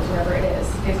two schools, whatever it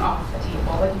is off the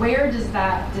table? Like, where does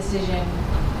that decision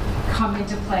come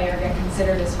into play or get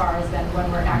considered as far as then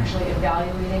when we're actually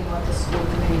evaluating what the school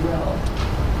committee will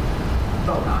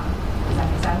vote on? Does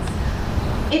that make sense?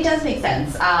 It does make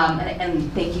sense,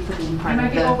 and thank you for being part I of might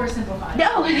the... be oversimplifying.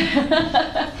 No!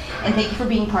 And thank you for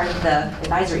being part of the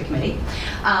advisory committee.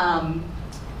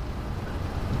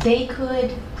 They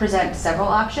could present several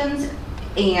options,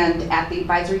 and at the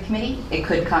advisory committee, it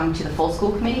could come to the full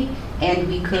school committee, and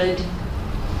we could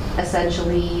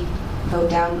essentially vote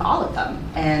down all of them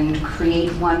and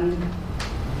create one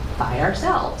by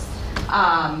ourselves.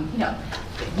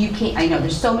 You can't, I know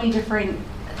there's so many different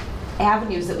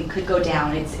avenues that we could go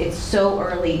down. It's so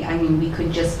early. I mean, we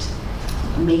could just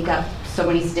make up so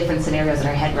many different scenarios in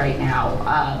our head right now.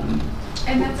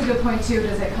 And that's a good point too.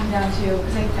 Does it come down to,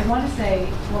 because I want to say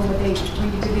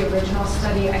when you did the original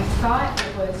study, I thought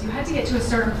it was you had to get to a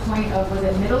certain point of, was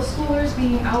it middle schoolers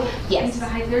being out into the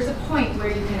high? There's a point where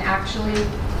you can actually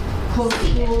close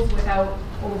schools without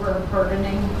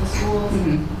overburdening the schools.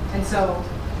 Mm-hmm. And so,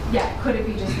 yeah, could it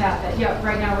be just that yeah,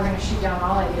 right now we're going to shoot down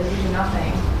all ideas, we do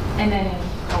nothing, and then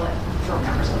call it, throw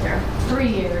numbers out there, 3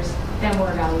 years, then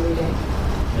we're evaluating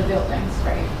the buildings,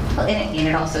 right? Well, and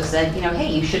it also said,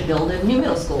 hey, you should build a new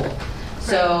middle school.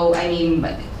 So, I mean,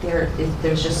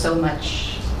 there's just so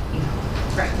much,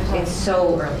 right. It's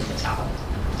so early to tell.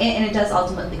 And it does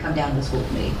ultimately come down to the school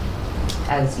committee,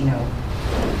 as you know.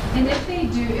 And if we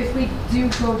do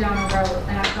go down a road,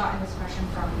 and I've gotten this question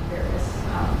from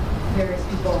various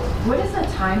people, what is the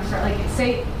time for, like,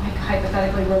 say,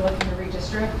 hypothetically, we're looking to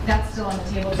redistrict, that's still on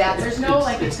the table. There's no,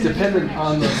 it's dependent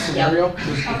on the scenario.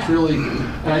 It's really,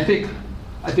 and I think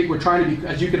we're trying to be,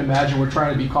 as you can imagine, we're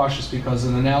trying to be cautious because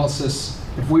an analysis,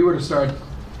 if we were to start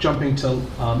jumping to,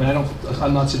 and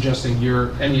I'm not suggesting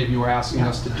any of you are asking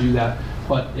us to do that,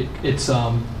 but it's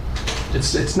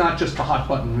not just the hot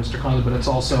button, Mr. Conley, but it's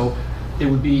also, it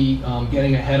would be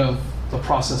getting ahead of the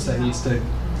process that needs to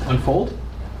unfold.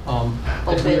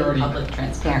 Open, public,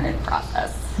 transparent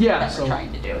process. Yeah, that so we're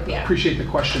trying to do. Yeah. Appreciate the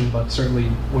question, but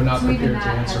certainly we're not prepared to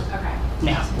answer. Okay.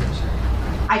 No.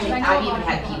 I've even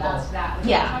had people people. ask that. Like,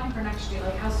 Yeah. we're talking for next year,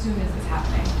 like, how soon is this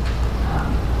happening?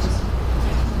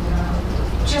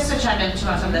 Just to chime in too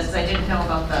much on this, because I didn't know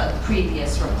about the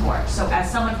previous report. So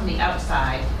as someone from the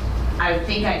outside, I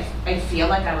think I feel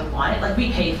like I would want it. Like,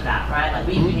 we paid for that, right? Like,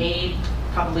 we paid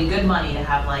probably good money to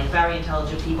have like very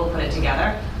intelligent people put it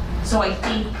together. So I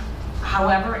think,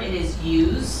 however it is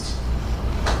used,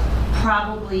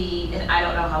 probably, and I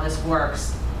don't know how this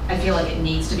works, I feel like it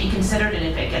needs to be considered, and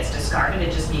if it gets discarded,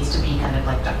 it just needs to be kind of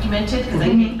like documented, because I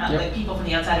think like people from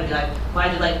the outside would be like, why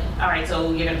did all right,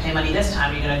 so you're gonna pay money this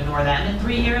time, you're gonna ignore them in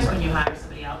 3 years when you hire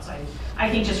somebody else. So I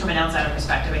think just from an outsider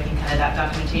perspective, I think kind of that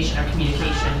documentation or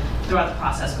communication throughout the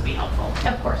process would be helpful.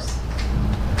 Of course.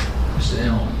 Mr.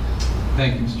 Allen.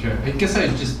 Thank you, Mr. Chair. I guess I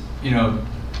just,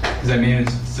 because I manage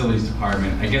the facilities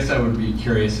department, I guess I would be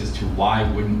curious as to why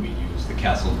wouldn't we use the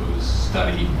Castle Booze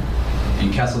study.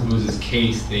 In Castle Booze's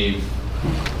case, they've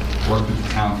worked with the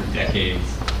town for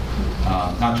decades.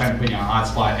 Not trying to put you on a hot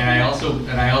spot, and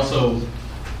I also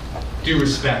do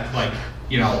respect, like,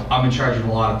 I'm in charge of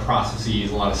a lot of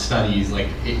processes, a lot of studies. Like,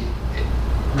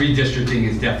 redistricting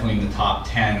is definitely in the top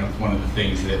 10 of one of the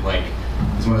things that, like,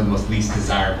 is one of the most least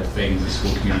desirable things a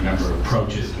school committee member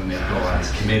approaches when they go on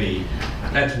this committee.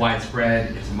 That's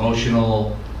widespread, it's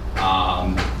emotional.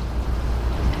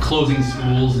 Closing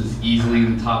schools is easily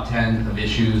in the top 10 of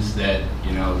issues that,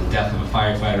 the death of a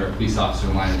firefighter or a police officer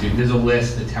in line of duty. There's a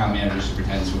list that town managers,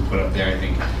 superintendents would put up there. I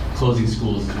think closing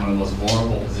schools is one of the most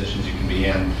vulnerable positions you can be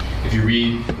in. If you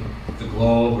read the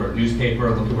Globe or newspaper,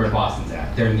 look at where Boston's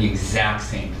at. They're in the exact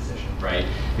same position, right?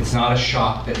 It's not a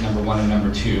shock that number 1 and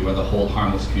number 2 are the hold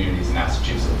harmless communities in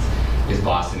Massachusetts, is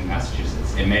Boston and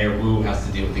Massachusetts. And Mayor Wu has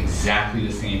to deal with exactly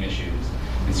the same issues,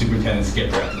 and Superintendent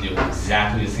Skipper has to deal with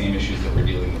exactly the same issues that we're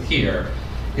dealing with here.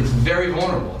 It's very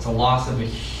vulnerable. It's a loss of a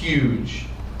huge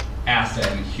asset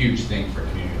and a huge thing for a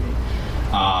community.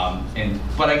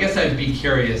 But I guess I'd be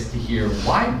curious to hear,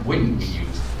 why wouldn't we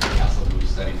use the Castle Blue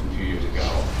study from 2 years ago?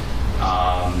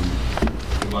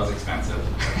 It was expensive.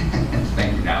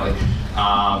 Thank you, Natalie.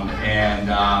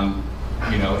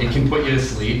 You know, it can put you to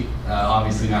sleep.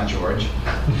 Obviously not George.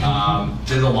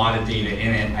 There's a lot of data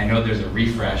in it. I know there's a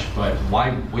refresh, but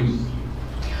why wouldn't you?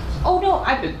 Oh, no,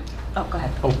 oh, go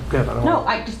ahead. Oh, good. No,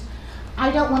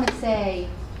 I don't want to say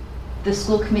the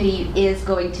school committee is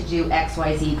going to do X,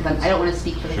 Y, Z, because I don't want to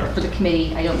speak for the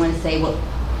committee. I don't want to say what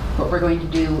we're going to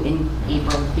do in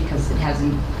April because it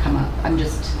hasn't come up.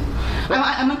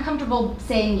 I'm uncomfortable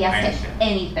saying yes to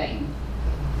anything.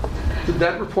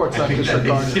 That report's not I think that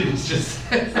disregarded. it's just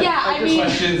Yeah, I mean.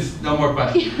 questions, no more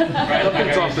questions. Right? Like,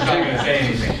 It's I'm off just the not table. going to say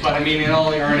anything. But I mean, in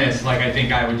all earnest, like, I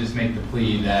think I would just make the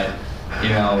plea that, you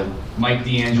know, Mike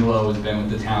D'Angelo has been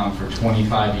with the town for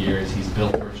 25 years. He's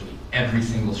built virtually every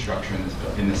single structure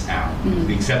in this town, with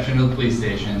the exception of the police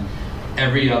station.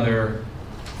 Every other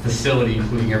facility,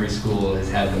 including every school, has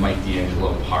had the Mike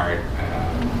D'Angelo part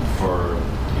for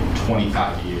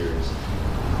 25 years.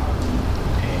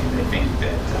 And I think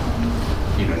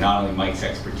that, you know, not only Mike's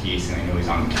expertise, and I know he's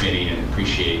on the committee and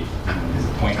appreciate his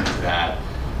appointment to that,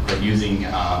 but using,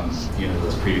 you know,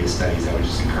 those previous studies, I would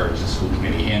just encourage the school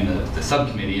committee and the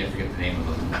subcommittee, I forget the name of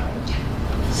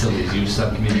them, facilities use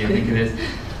subcommittee, I think it is,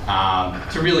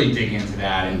 to really dig into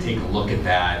that and take a look at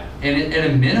that. And at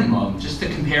a minimum, just to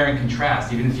compare and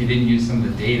contrast, even if you didn't use some of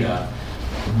the data,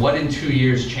 what in 2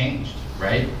 years changed,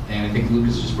 right? And I think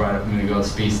Lucas just brought up a minute ago,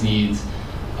 space needs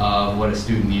of what a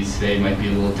student needs today might be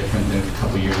a little different than a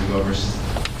couple years ago versus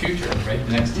the future, right?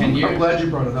 The next 10 years. I'm glad you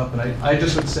brought it up, and I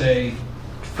just would say,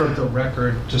 for the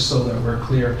record, just so that we're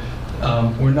clear,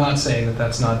 we're not saying that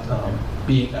that's not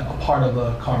being a part of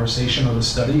the conversation or the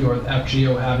study, or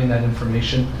AppGeo having that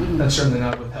information. That's certainly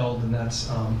not withheld, and that's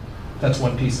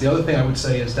one piece. The other thing I would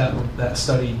say is that that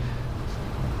study,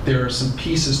 there are some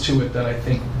pieces to it that I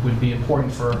think would be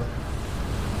important for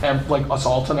like us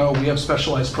all to know. We have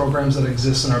specialized programs that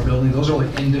exist in our building. Those are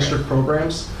like in-district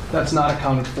programs. That's not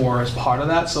accounted for as part of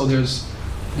that. So there's,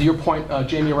 to your point,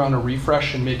 Jamie, around a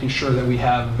refresh and making sure that we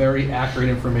have very accurate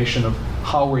information of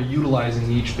how we're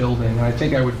utilizing each building. And I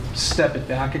think I would step it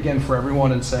back again for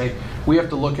everyone and say, we have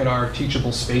to look at our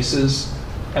teachable spaces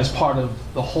as part of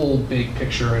the whole big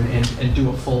picture and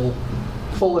do a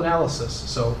full analysis.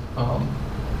 So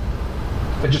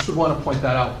I just would want to point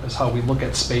that out as how we look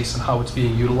at space and how it's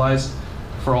being utilized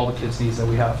for all the kids' needs that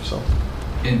we have. So,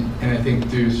 and I think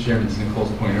through Chairman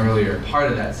Nicole's point earlier, part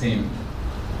of that same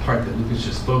part that Lucas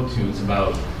just spoke to is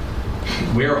about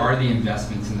where are the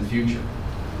investments in the future?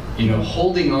 You know,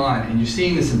 holding on, and you're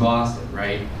seeing this in Boston,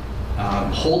 right?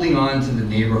 Holding on to the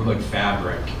neighborhood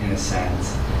fabric, in a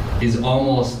sense, is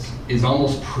almost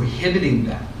prohibiting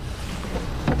them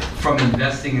from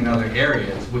investing in other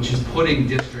areas, which is putting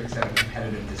districts at a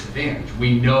competitive disadvantage.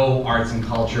 We know arts and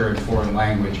culture and foreign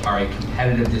language are a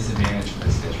competitive disadvantage for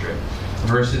this district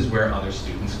versus where other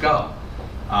students go.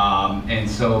 And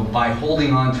so by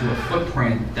holding on to a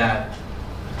footprint that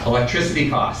electricity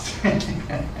costs,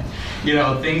 you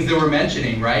know, things that we're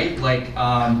mentioning, right? Like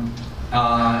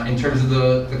in terms of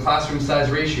the classroom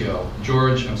size ratio.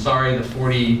 George, I'm sorry, the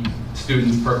 40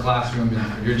 students per classroom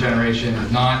in your generation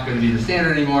is not going to be the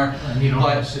standard anymore. And you don't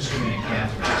have Sister Anne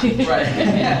Catherine.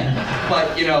 Right.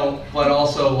 But, you know, but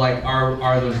also, like,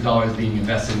 are those dollars being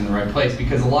invested in the right place?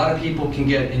 Because a lot of people can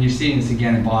get, and you're seeing this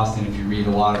again in Boston, if you read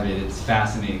a lot of it, it's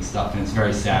fascinating stuff, and it's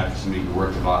very sad for somebody who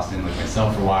worked in Boston, like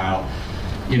myself, for a while.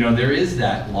 You know, there is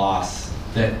that loss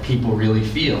that people really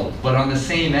feel. But on the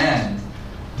same end,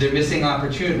 they're missing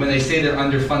opportunity. When they say they're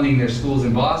underfunding their schools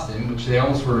in Boston, which they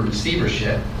almost were a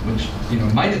receivership, which, you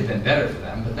know, might have been better for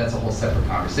them, but that's a whole separate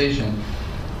conversation.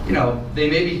 You know, they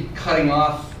may be cutting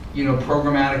off, you know,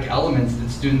 programmatic elements that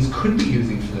students could be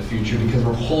using for the future because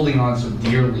we're holding on so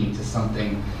dearly to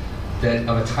something that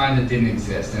of a time that didn't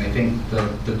exist. And I think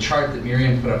the chart that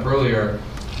Miriam put up earlier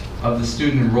of the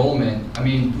student enrollment, I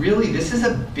mean, really, this is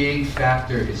a big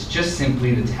factor. It's just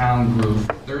simply the town grew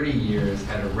for 30 years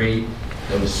at a rate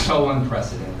that was so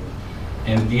unprecedented.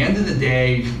 And at the end of the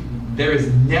day, there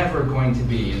is never going to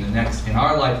be, in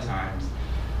our lifetimes,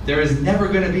 there is never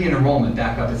going to be an enrollment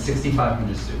back up at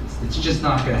 6,500 students. It's just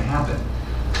not going to happen.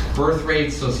 Birth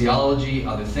rates, sociology,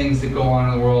 other things that go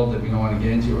on in the world that we don't want to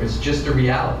get into, it's just a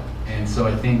reality. And so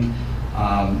I think,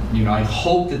 I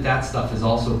hope that stuff is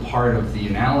also part of the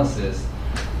analysis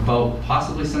about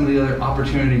possibly some of the other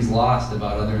opportunities lost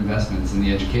about other investments in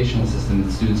the educational system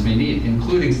that students may need,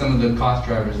 including some of the cost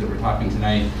drivers that we're talking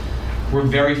tonight. We're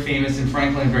very famous in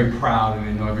Franklin, very proud, and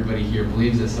I know everybody here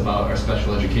believes this about our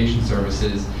special education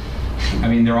services. I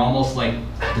mean, they're almost like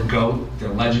the GOAT, they're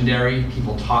legendary,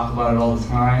 people talk about it all the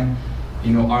time.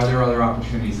 Are there other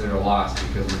opportunities that are lost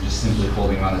because we're just simply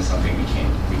holding on to something we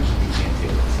can't do?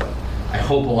 So I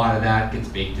hope a lot of that gets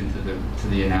baked into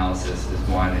the analysis as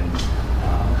one, and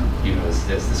as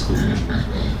the school committee goes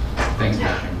forward. Thanks,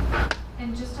 Patrick.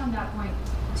 And just on that point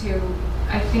too,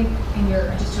 I think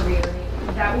just to reiterate,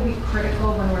 that will be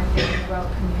critical when we're thinking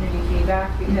about community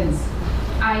feedback, because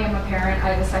I am a parent,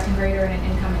 I have a second grader and an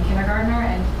incoming kindergartner,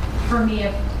 and for me,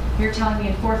 if you're telling me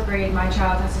in 4th grade my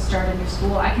child has to start a new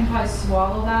school, I can probably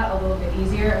swallow that a little bit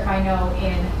easier if I know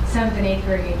in 7th and 8th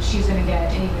grade she's going to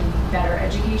get an even better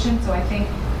education. So I think,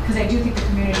 because I do think the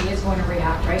community is going to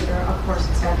react, right? They're of course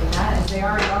expecting that, as they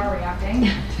already are reacting.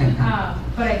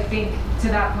 But I think to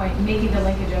that point, making the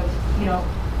linkage of,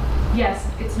 yes,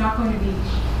 it's not going to be,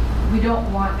 we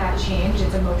don't want that change,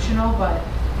 it's emotional, but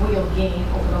what you'll gain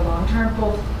over the long term,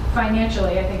 both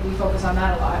financially, I think we focus on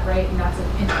that a lot, right? And that's an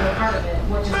integral part of it.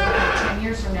 What does it look like 10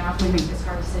 years from now if we make this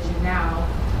hard decision now?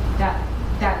 That's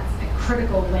a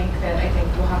critical link that I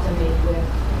think we'll have to make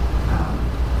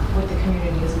with the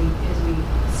community as we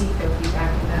seek their feedback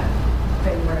in that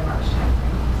February, March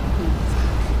timeframe.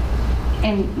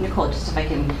 And Nicole, just if I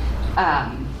can,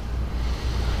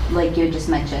 like you had just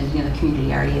mentioned, the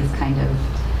community already is kind of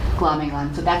glomming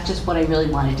on. So that's just what I really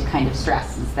wanted to kind of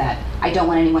stress, is that I don't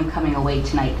want anyone coming away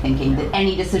tonight thinking that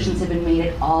any decisions have been made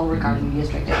at all regarding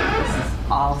redistricting. This is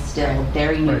all still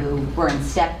very new. Right. We're in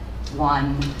step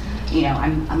 1.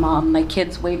 I'm on my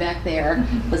kids way back there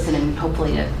listening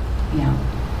hopefully to,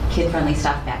 kid-friendly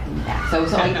stuff back in the back. So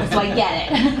I get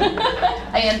it.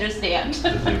 I understand. Just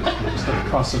the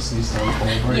process needs to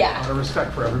unfold, right? Yeah. Out of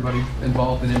respect for everybody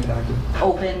involved and impacted.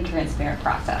 Open, transparent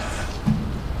process.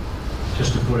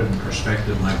 Just to put it in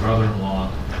perspective, my brother-in-law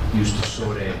used to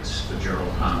sort eggs for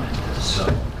Gerald Parmenter, so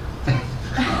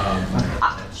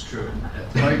that's true.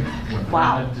 Right. When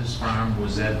Parmenter's farm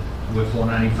was at where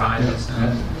 495 is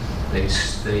now, they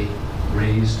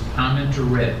raised Parmenter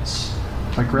Reds.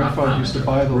 My grandfather used to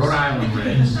buy those. Rhode Island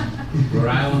Reds. Rhode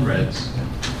Island Reds.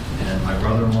 And my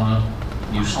brother-in-law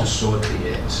used to sort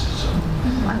the eggs. So.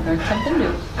 I learned something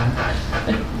new.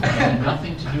 Had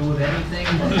nothing to do with anything.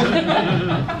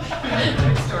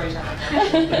 Good story time.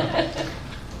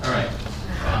 All right.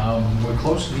 We're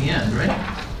close to the end, right?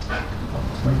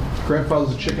 My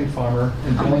grandfather's a chicken farmer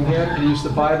in Bellingham, and he used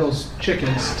to buy those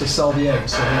chickens to sell the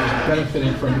eggs. So he was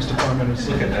benefiting from Mr. Parmenter's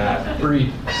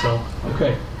breed. So,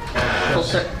 okay. Full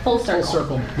circle. Full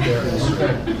circle there.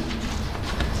 Okay.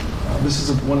 This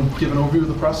is one give an overview of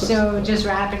the process. So just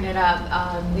wrapping it up,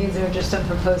 these are just some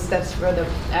proposed steps for the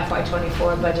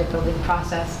FY24 budget building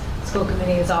process. School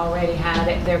committee has already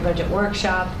had their budget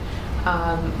workshop.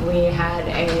 We had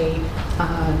a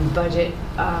budget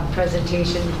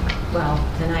presentation,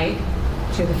 tonight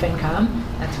to the FinCom.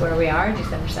 That's where we are,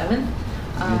 December 7th.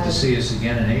 Good to see us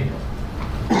again in April.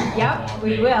 Yep,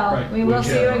 we will. Right. We will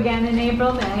see you again in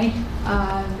April, May.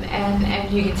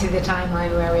 And you can see the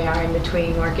timeline where we are in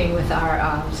between working with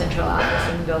our central office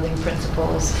and building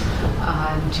principals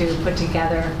to put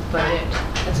together budget,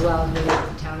 as well as with the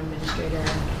town administrator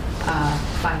and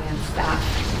finance staff.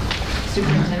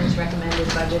 Superintendent's recommended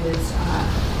budget is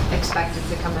expected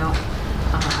to come out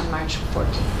on March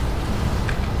 14th.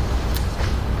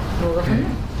 We'll go from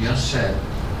there. Just said,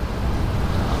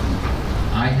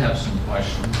 I have some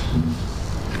questions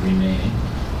remaining.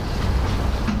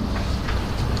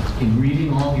 In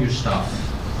reading all your stuff,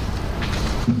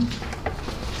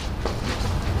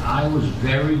 I was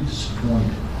very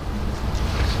disappointed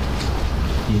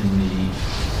in the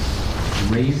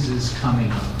raises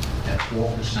coming up at 4%,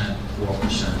 4%,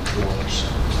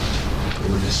 4%. They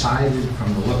were decided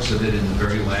from the looks of it in the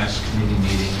very last committee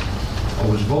meeting,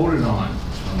 or was voted on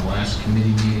the last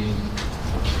committee meeting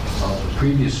of the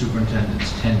previous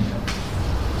superintendent's tenure.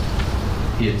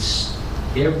 It's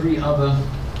every other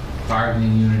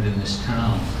bargaining unit in this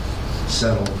town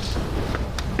settled,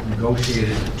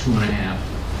 negotiated at 2.5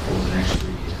 over the next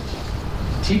 3 years.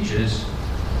 Teachers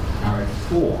are at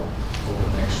 4 over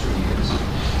the next 3 years.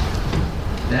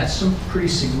 That's a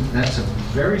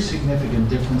very significant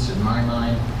difference in my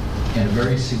mind, and a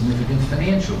very significant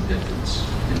financial difference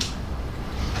in my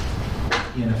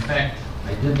mind. In effect,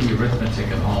 I did the arithmetic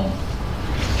at home.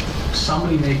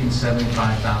 Somebody making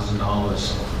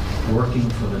 $75,000 working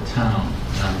for the town,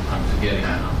 I'm forgetting the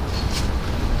numbers,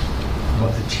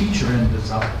 what the teacher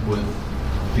ends up with,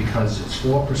 because it's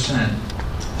 4%,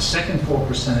 the second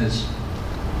 4% is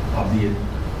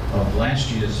of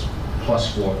last year's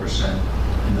plus 4%,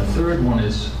 and the third one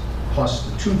is plus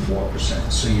the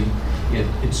 4%. So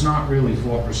it's not really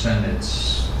 4%,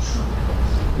 it's,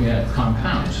 it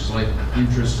compounds. It's like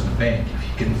interest in a bank, if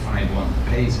you can find one that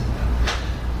pays it.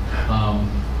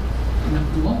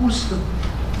 What was the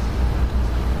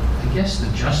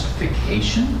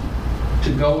justification to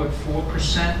go at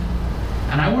 4%?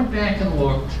 And I went back and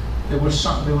looked. There was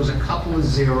a couple of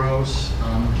zeros.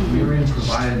 Miriam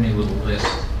provided me with a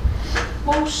list.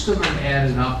 Most of them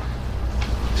added up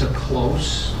to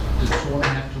close to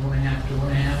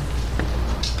 2.5.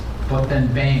 But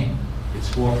then bang, it's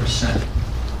 4%.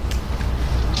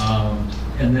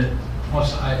 And then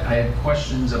plus I had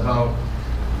questions about.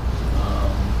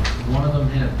 One of them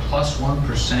had plus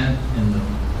 1% in the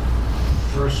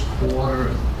first quarter.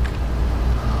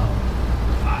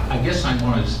 I guess I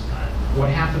want to, what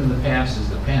happened in the past is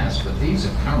the past, but these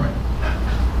are current.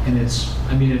 And it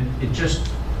just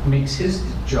makes his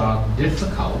job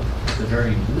difficult at the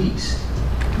very least,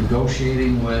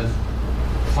 negotiating with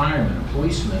firemen and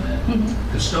policemen and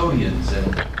custodians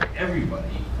and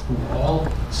everybody who all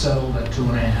settled at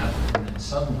 2.5 and then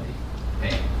suddenly,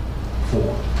 bang, 4.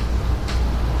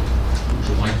 Would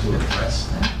you like to address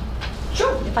that?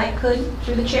 Sure, if I could,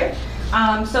 through the chair.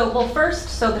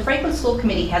 First, the Franklin School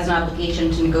Committee has an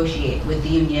obligation to negotiate with the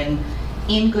union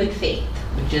in good faith,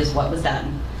 which is what was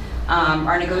done.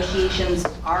 Our negotiations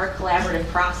are a collaborative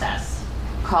process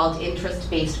called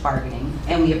interest-based bargaining,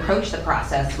 and we approach the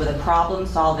process with a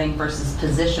problem-solving versus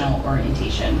positional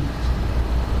orientation.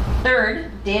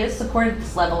 Third, data supported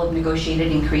this level of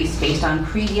negotiated increase based on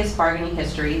previous bargaining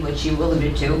history, which you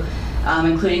alluded to,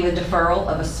 including the deferral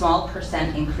of a small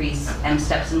 % increase and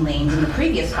steps and lanes in the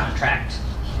previous contract.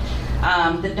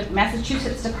 The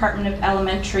Massachusetts Department of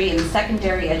Elementary and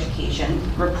Secondary Education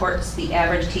reports the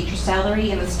average teacher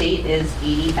salary in the state is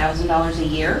 $80,000 a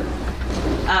year.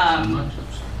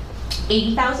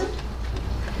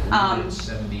 $80,000?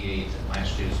 78 in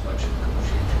last year's budget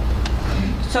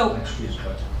negotiation. Last year's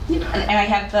budget. And I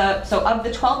have of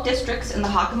the 12 districts in the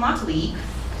Hockomock League,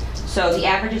 so the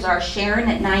averages are Sharon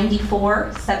at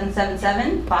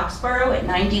 94,777, Foxborough at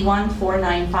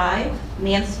 91,495,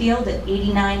 Mansfield at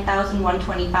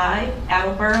 89,125,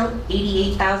 Attleboro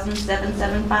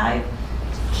 88,775,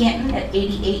 Canton at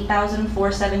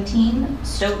 88,417,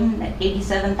 Stoughton at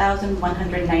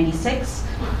 87,196,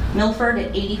 Milford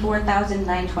at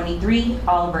 84,923,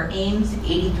 Oliver Ames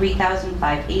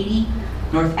 83,580,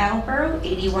 North Attleboro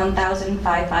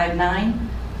 81,559,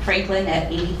 Franklin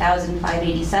at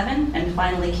 80,587, and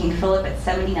finally King Philip at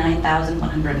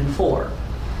 79,104.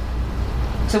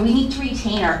 So we need to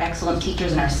retain our excellent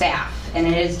teachers and our staff, and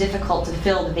it is difficult to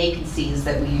fill the vacancies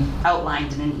that we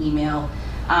outlined in an email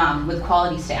with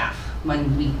quality staff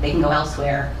when they can go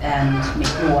elsewhere and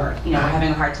make more. We're having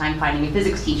a hard time finding a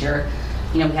physics teacher.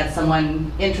 We had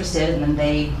someone interested and then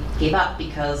they gave up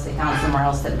because they found somewhere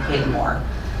else that paid more.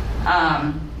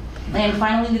 And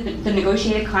finally, the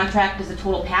negotiated contract is a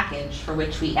total package for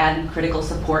which we added critical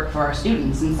support for our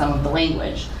students in some of the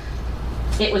language.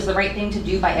 It was the right thing to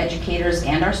do by educators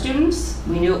and our students.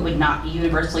 We knew it would not be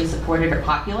universally supported or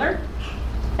popular.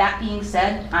 That being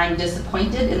said, I'm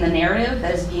disappointed in the narrative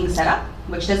that is being set up,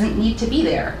 which doesn't need to be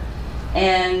there.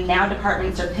 And now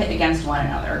departments are pit against one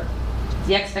another.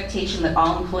 The expectation that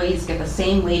all employees get the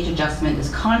same wage adjustment is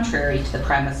contrary to the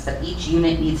premise that each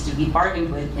unit needs to be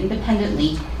bargained with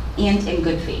independently and in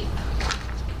good faith.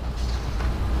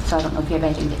 So I don't know if you have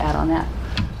anything to add on that.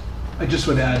 I just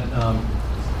would add,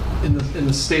 in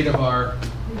the state of our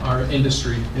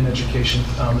industry in education,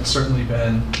 it's certainly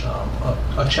been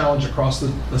a challenge across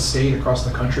the state, across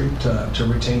the country to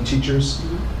retain teachers.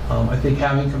 I think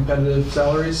having competitive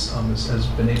salaries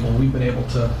we've been able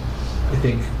to, I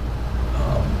think,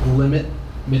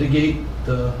 mitigate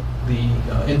the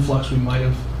influx we might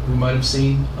have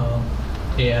seen,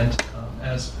 and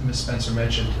as Ms. Spencer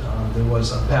mentioned, there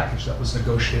was a package that was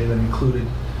negotiated that included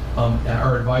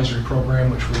our advisory program,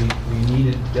 which we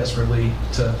needed desperately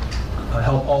to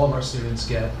help all of our students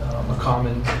get a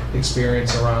common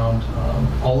experience around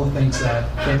all the things that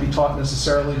can't be taught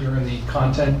necessarily during the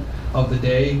content of the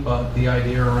day, but the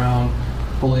idea around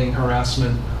bullying,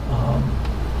 harassment,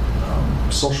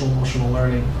 social emotional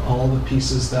learning, all the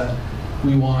pieces that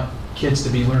we want kids to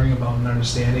be learning about and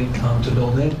understanding to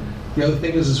build in. The other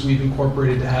thing is we've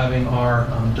incorporated having our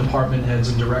department heads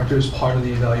and directors part of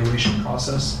the evaluation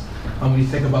process. When you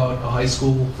think about a high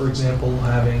school, for example,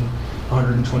 having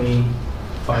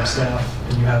 125 staff,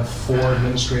 and you have 4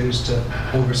 administrators to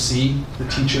oversee the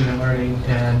teaching and learning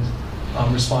and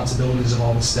responsibilities of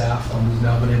all the staff. We've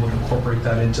now been able to incorporate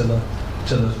that into the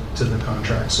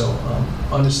contract. So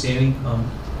understanding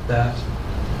that,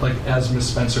 like as Ms.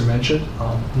 Spencer mentioned,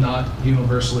 not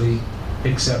universally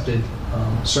accepted,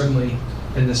 certainly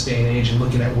in this day and age, and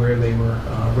looking at where they were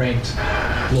ranked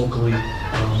locally,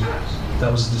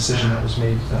 that was a decision that was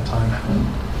made at that time.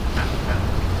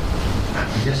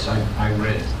 I guess I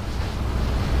read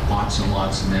lots and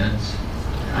lots of minutes.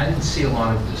 I didn't see a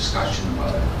lot of discussion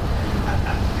about it.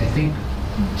 I think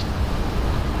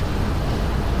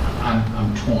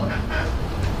I'm torn.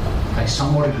 I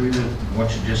somewhat agree with what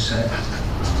you just said.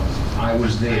 I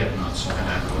was there not so long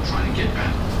ago trying to get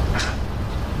people.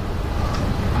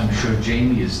 I'm sure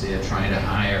Jamie is there trying to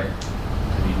hire. I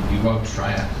mean, you go out to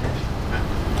try to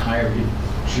hire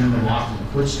Jim McLaughlin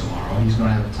quits tomorrow. He's going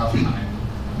to have a tough time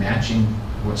matching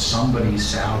what somebody's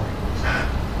salary is.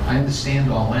 I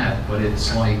understand all that, but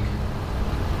it's like,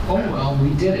 oh well,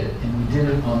 we did it, and we did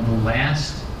it on the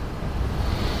last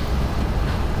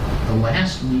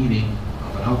meeting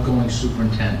of an outgoing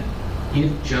superintendent.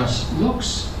 It just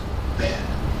looks bad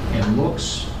and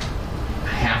looks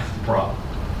half the problem.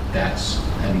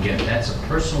 And again, that's a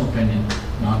personal opinion,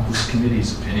 not this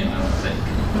committee's opinion, I don't think.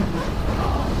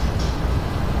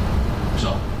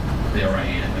 So there I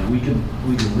am, and we can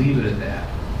leave it at that,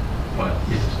 but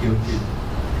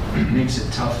it makes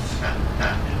it tough.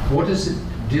 What is it?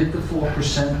 Did the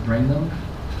 4% bring them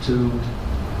to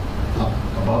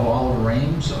above all of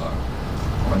Ames or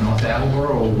North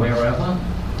Attleboro or wherever?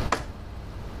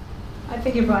 I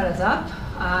think you brought us up.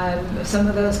 Some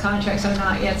of those contracts are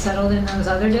not yet settled in those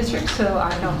other districts, so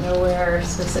I don't know where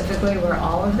specifically where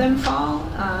all of them fall.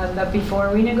 But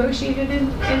before we negotiated in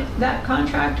that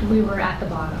contract, we were at the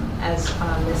bottom, as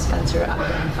Ms. Spencer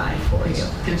identified for you.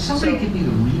 Can somebody give me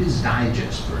the Reader's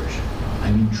Digest version?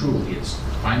 I mean, truly, it's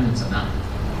 5 minutes a night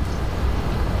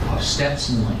of steps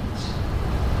and lanes.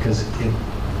 Because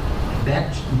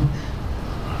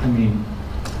I mean,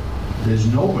 there's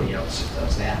nobody else that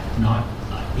does that, not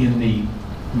in the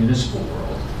municipal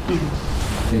world.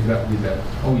 We've got,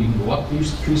 oh, you can go up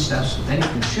these 3 steps, but then you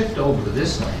can shift over to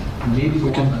this lane, and maybe go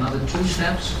up another 2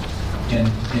 steps, and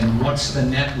what's the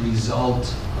net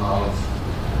result of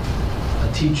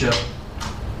a teacher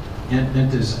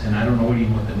enters, and I don't know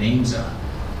even what the names are.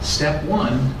 Step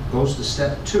 1 goes to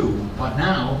step 2, but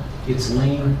now it's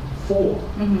lane 4.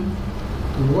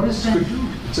 What does that do?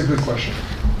 It's a good question.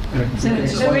 So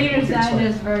the Reader's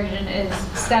Digest version is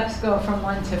steps go from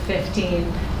 1 to 15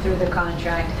 through the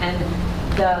contract, and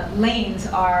the lanes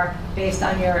are based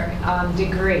on your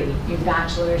degree, your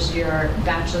bachelor's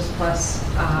plus,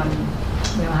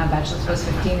 we don't have bachelor's plus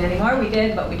 15 anymore. We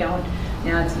did, but we don't.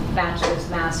 Now it's bachelor's,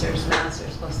 master's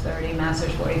plus 30,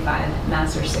 master's 45,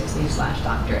 master's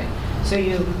 60/doctorate. So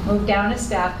you move down a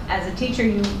step. As a teacher,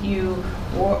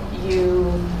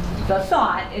 the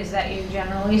thought is that you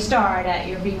generally start at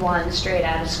your B1 straight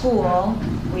out of school.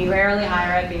 We rarely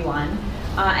hire at B1.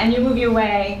 And you move your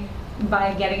way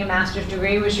by getting a master's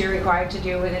degree, which you're required to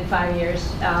do within 5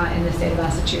 years in the state of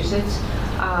Massachusetts,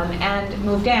 and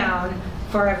move down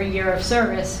for every year of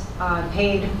service,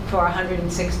 paid for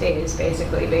 106 days,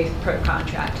 basically, per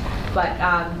contract. But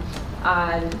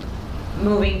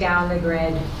moving down the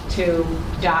grid to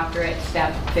doctorate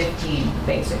step 15,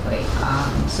 basically.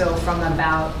 So from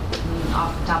about,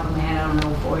 off the top of my head, I don't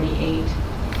know,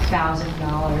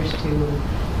 $48,000 to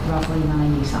roughly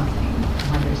 90-something,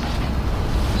 100-something.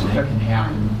 So that can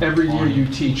happen. Every year you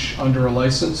teach under a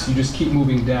license, you just keep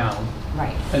moving down.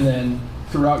 Right. And then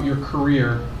throughout your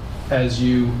career, as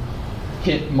you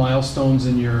hit milestones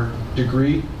in your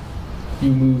degree,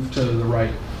 you move to the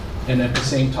right. And at the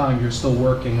same time, you're still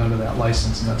working under that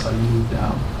license, and that's how you move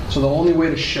down. So the only way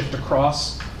to shift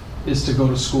across is to go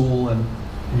to school, and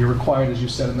you're required, as you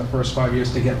said, in the first 5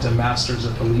 years to get to master's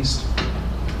at the least.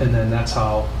 And then that's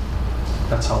how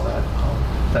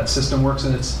that system works,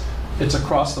 and it's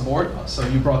across the board. So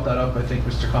you brought that up, I think,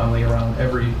 Mr. Conley, around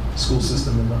every school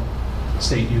system in the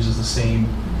state uses the same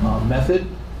method.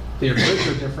 Their grids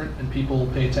are different, and people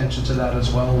pay attention to that as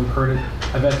well. We've heard it.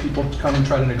 I've had people come and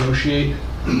try to negotiate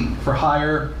for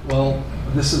hire. Well,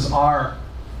 this is our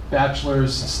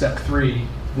bachelor's step 3.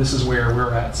 This is where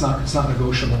we're at. It's not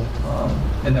negotiable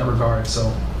in that regard.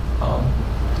 So,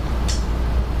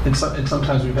 and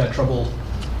sometimes we've had trouble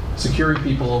securing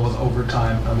people over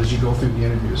time as you go through the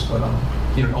interviews. But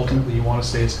ultimately, you want to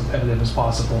stay as competitive as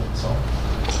possible. So.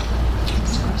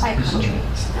 By country.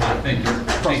 Thank you.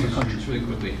 Thank you, just really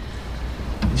quickly.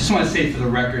 I just want to say for the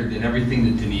record that everything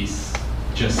that Denise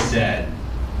just said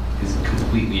is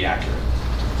completely accurate.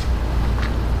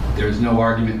 There is no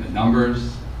argument in the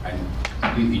numbers. I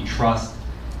completely trust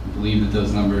and believe that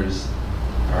those numbers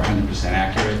are 100%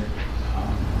 accurate.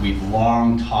 We've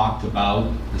long talked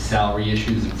about the salary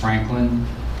issues in Franklin.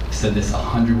 I've said this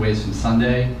 100 ways from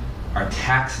Sunday. Our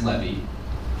tax levy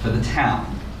for the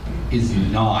town is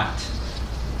not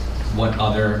what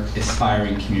other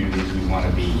aspiring communities we want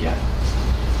to be yet.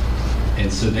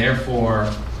 And so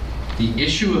therefore, the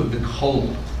issue of the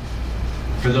COLA,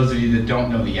 for those of you that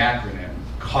don't know the acronym,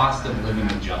 cost of living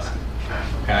adjustment,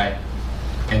 okay?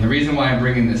 And the reason why I'm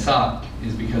bringing this up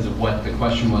is because of what the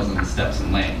question was on the steps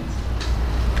and lanes.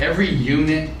 Every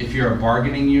unit, if you're a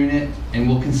bargaining unit, and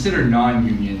we'll consider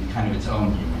non-union kind of its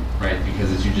own unit, right?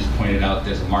 Because as you just pointed out,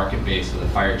 there's a market base with a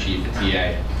fire chief, a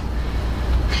TA.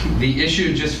 The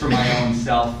issue, just for my own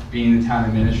self, being the town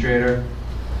administrator,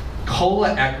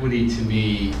 COLA equity to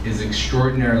me is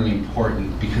extraordinarily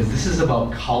important because this is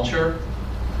about culture.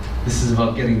 This is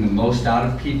about getting the most out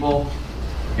of people.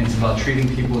 And it's about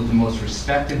treating people with the most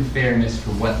respect and fairness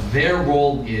for what their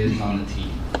role is on the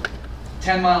team.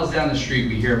 10 miles down the street,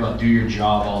 we hear about do your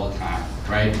job all the time,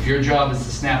 right? If your job is to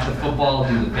snap the football,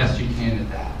 do the best you can at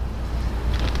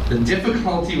that. The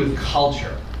difficulty with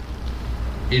culture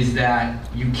is that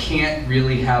you can't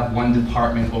really have one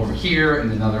department over here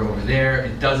and another over there.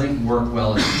 It doesn't work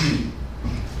well as a team.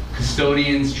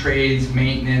 Custodians, trades,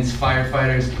 maintenance,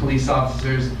 firefighters, police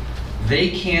officers, they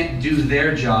can't do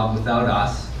their job without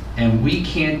us, and we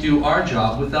can't do our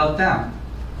job without them.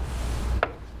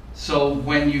 So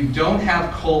when you don't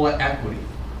have COLA equity,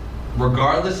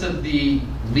 regardless of the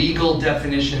legal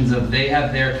definitions of they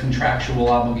have their contractual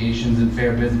obligations and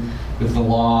fair business with the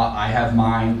law, I have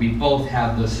mine, we both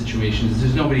have those situations.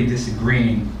 There's nobody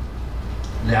disagreeing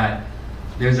that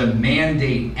there's a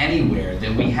mandate anywhere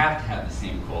that we have to have the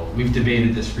same COLA. We've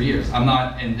debated this for years. I'm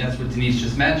not, and that's what Denise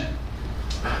just mentioned.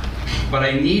 But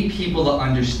I need people to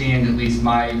understand at least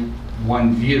my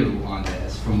one view on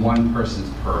this from one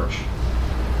person's perch.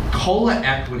 COLA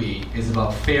equity is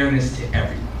about fairness to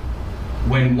everyone.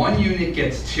 When one unit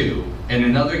gets 2 and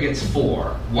another gets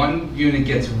 4, one unit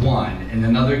gets 1 and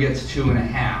another gets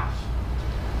 2.5,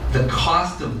 the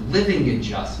cost of living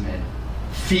adjustment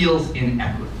feels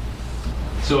inequitable.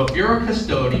 So if you're a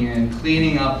custodian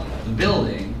cleaning up the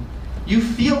building, you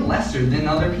feel lesser than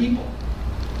other people.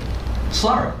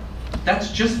 Sorry,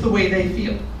 that's just the way they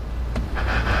feel.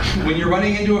 When you're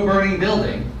running into a burning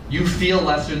building, you feel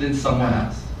lesser than someone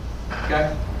else,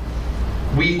 okay?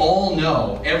 We all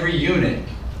know, every unit,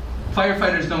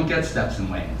 firefighters don't get steps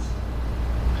and lanes,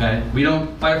 okay?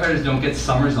 Firefighters don't get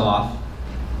summers off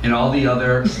and all the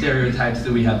other stereotypes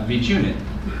that we have of each unit.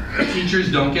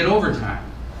 Teachers don't get overtime,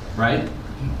 right?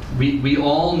 We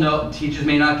all know teachers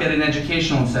may not get an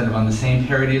educational incentive on the same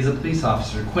parity as a police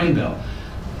officer, Quinn Bill.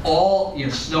 All,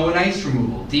 snow and ice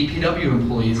removal, DPW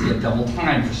employees get double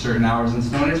time for certain hours in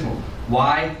snow and ice removal.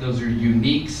 Why? Those are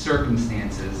unique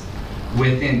circumstances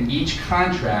within each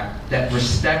contract that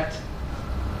respect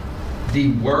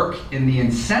the work and the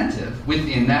incentive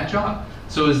within that job.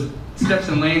 So as steps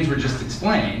and lanes were just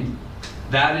explained,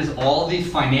 that is all the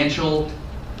financial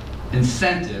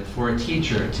incentive for a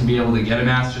teacher to be able to get a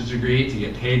master's degree, to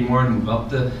get paid more, to move up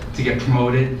to get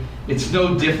promoted. It's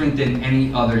no different than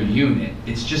any other unit.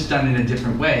 It's just done in a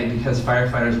different way because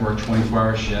firefighters work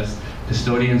 24-hour shifts,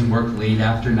 custodians work late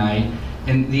after night,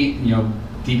 and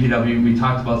DPW, we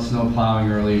talked about snow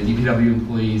plowing earlier, DPW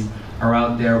employees are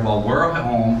out there while we're at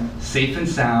home, safe and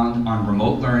sound, on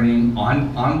remote learning,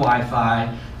 on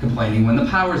Wi-Fi, complaining when the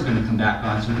power is going to come back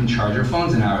on so we can charge our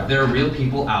phones an hour. There are real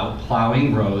people out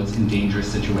plowing roads in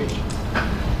dangerous situations.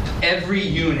 Every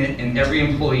unit and every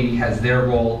employee has their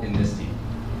role in this team.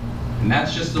 And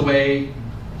that's just the way,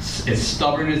 as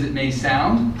stubborn as it may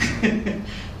sound,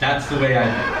 that's the way I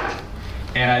think.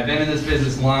 And I've been in this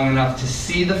business long enough to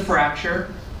see the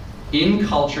fracture in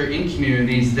culture, in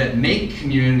communities that make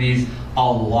communities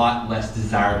a lot less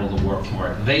desirable to work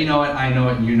for. They know it, I know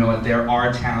it, and you know it. There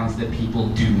are towns that people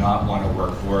do not want to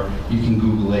work for. You can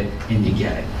Google it and you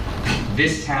get it.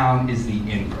 This town is the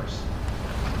inverse.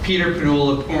 Peter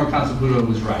Padula, former Council Padula,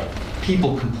 was right.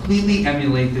 People completely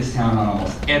emulate this town on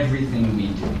almost everything we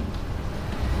do.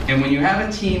 And when you have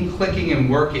a team clicking and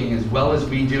working as well as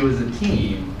we do as a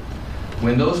team,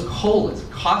 when those COLAs,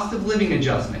 cost of living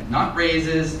adjustment, not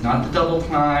raises, not the double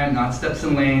time, not steps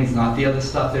and lanes, not the other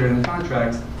stuff that are in the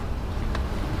contracts,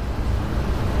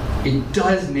 it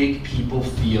does make people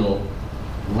feel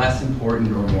less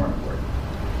important or more important.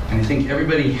 And I think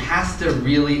everybody has to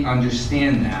really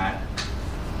understand that,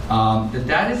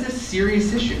 that is a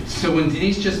serious issue. So when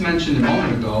Denise just mentioned a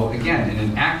moment ago, again, in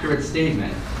an accurate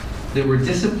statement, that we're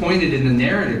disappointed in the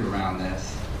narrative around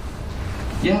this,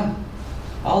 yeah,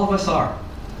 all of us are.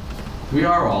 We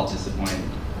are all disappointed.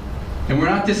 And we're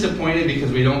not disappointed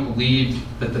because we don't believe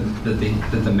that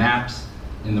the maps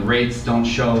and the rates don't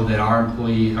show that our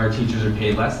teachers are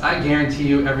paid less. I guarantee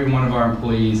you every one of our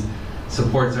employees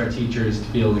supports our teachers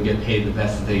to be able to get paid the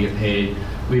best that they get paid.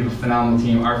 We have a phenomenal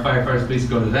team. Our firefighters, please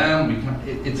go to them.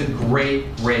 It's a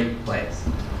great, great place.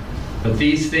 But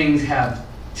these things have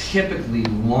typically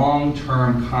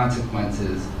long-term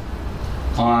consequences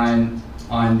on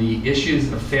the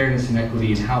issues of fairness and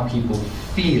equity and how people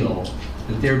feel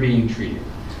that they're being treated.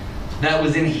 That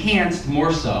was enhanced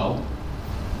more so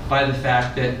by the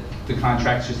fact that the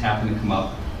contracts just happened to come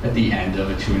up at the end of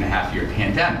a 2.5-year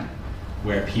pandemic,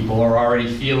 where people are already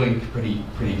feeling pretty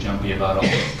jumpy about all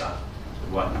this stuff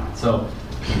and whatnot. So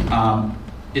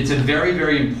it's a very,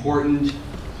 very important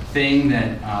thing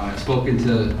that I've spoken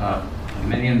to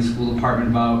many in the school department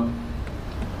about.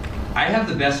 I have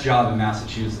the best job in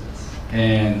Massachusetts.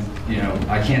 And, you know,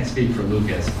 I can't speak for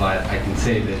Lucas, but I can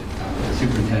say that the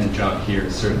superintendent job here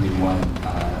is certainly one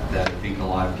that I think a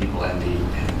lot of people envy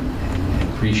and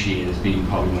appreciate as being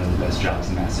probably one of the best jobs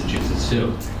in Massachusetts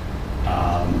too.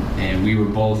 And we were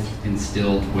both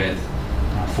instilled with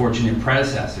fortunate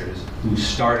predecessors who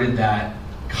started that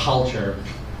culture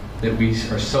that we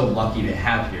are so lucky to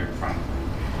have here in Franklin.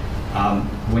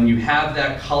 When you have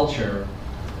that culture,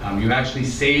 you actually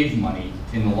save money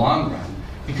in the long run,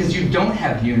 because you don't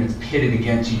have units pitted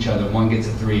against each other. One gets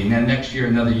a 3, and then next year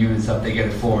another unit's up, they get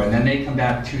a 4, and then they come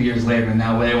back 2 years later and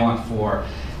now they want 4.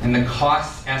 And the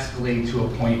costs escalate to a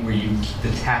point where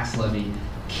the tax levy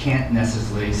can't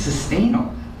necessarily sustain all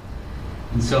that.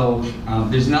 And so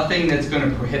there's nothing that's going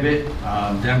to prohibit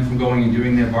them from going and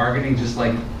doing their bargaining, just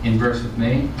like inverse with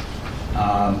me.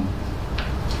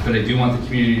 But I do want the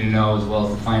community to know, as well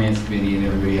as the finance committee and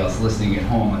everybody else listening at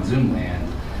home on Zoom land,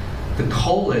 the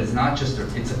COLA is not just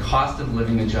it's a cost of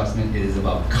living adjustment. It is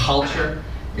about culture.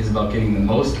 It is about getting the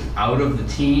most out of the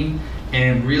team,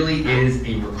 and it really is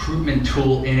a recruitment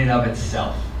tool in and of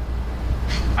itself.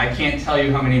 I can't tell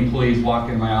you how many employees walk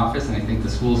in my office, and I think the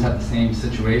schools have the same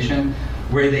situation,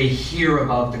 where they hear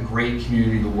about the great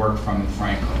community to work from in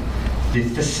Franklin, the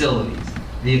facilities,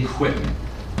 the equipment,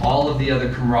 all of the other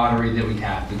camaraderie that we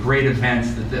have, the great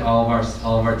events that all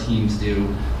of our teams do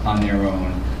on their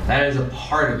own. That is a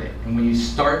part of it. And when you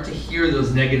start to hear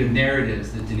those negative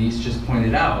narratives that Denise just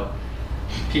pointed out,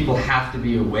 people have to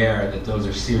be aware that those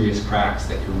are serious cracks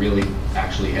that could really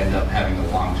actually end up having a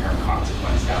long-term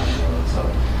consequence down the road. So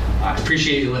I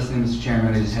appreciate you listening, Mr.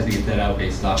 Chairman. I just had to get that out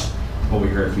based off what we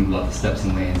heard from both the Steps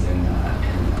and Lanes and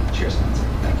Chair Spencer.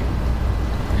 Thank you.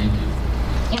 Thank you.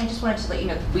 And I just wanted to let you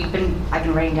know, I've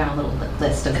been writing down a little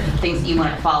list of things that you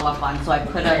want to follow up on. So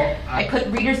I put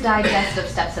Reader's Digest of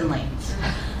Steps and Lanes.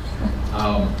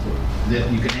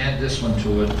 You can add this one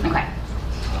to it. Okay.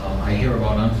 I hear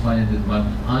about unfunded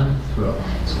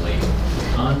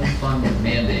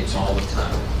mandates all the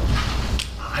time.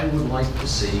 I would like to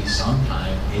see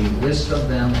sometime a list of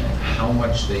them and how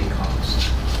much they cost.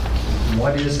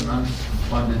 What is an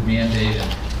unfunded mandate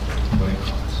and what it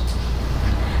costs?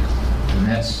 And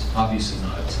that's obviously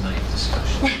not a tonight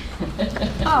discussion.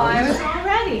 Oh, I was all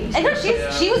ready. I know,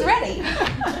 she was ready.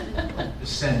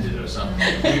 Send it or something.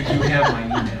 You have my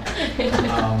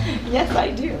email. Yes,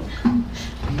 I do.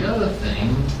 The other thing,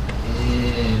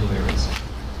 where is it?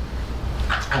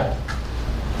 Oh.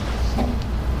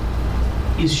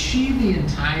 Is she the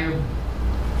entire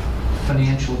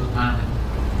financial department?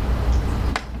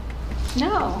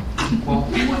 No. Well,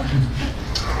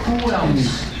 who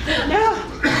else? No.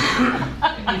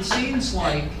 It seems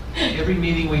like every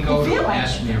meeting we go to,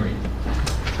 ask Mary,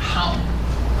 how,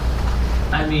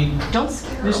 I mean, Don't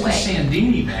scare her Mr. away.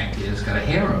 Sandini back there's got a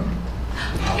harem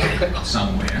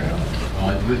somewhere. I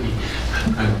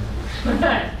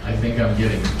think I'm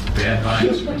getting bad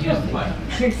vibes from him, but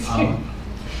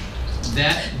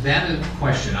that is a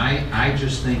question. I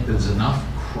just think there's enough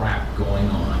crap going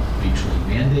on between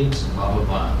mandates and blah, blah,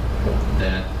 blah,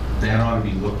 that ought to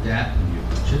be looked at in your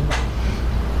budget.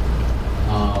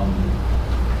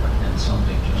 And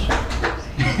something just...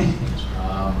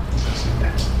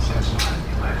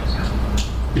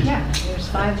 Yeah, there's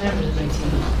 5 members of my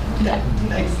team. Yeah.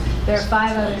 There are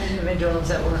 5 other individuals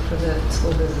that work for the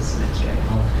school business administrator. Okay,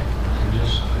 I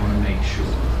just want to make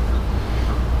sure.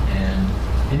 And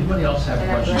anybody else have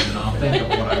questions, and I'll think of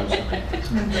what I was going to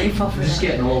ask. I'm grateful for Just that.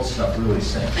 getting old stuff really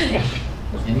stinks.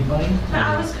 Anybody?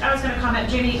 I was going to comment,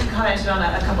 Jamie commented on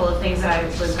a couple of things that I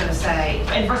was going to say.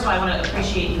 And first of all, I want to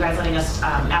appreciate you guys letting us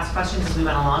ask questions as we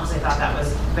went along, because I thought that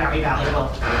was very valuable,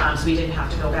 so we didn't have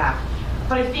to go back.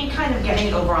 But I think kind of getting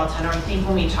an overall tenor, I think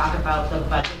when we talk about the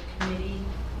budget committee,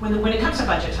 when it comes to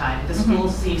budget time, the school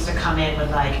seems to come in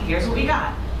with like, here's what we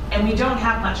got. And we don't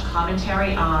have much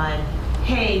commentary on,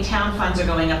 hey, town funds are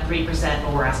going up 3%,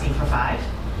 but we're asking for 5%.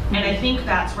 And I think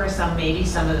that's where maybe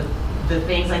some of the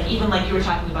things, like even like you were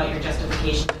talking about your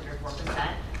justifications of your 4%.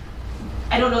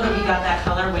 I don't know that we got that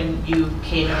color when you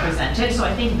came and presented, so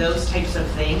I think those types of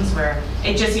things where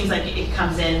it just seems like it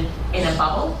comes in a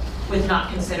bubble with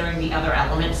not considering the other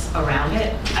elements around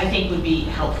it, I think would be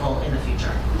helpful in the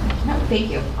future. No,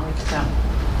 thank you. I'll write that down.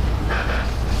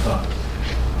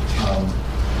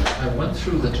 I went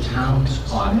through the town's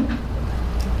audit,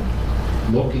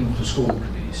 looking for school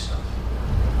committee stuff.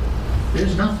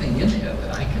 There's nothing in there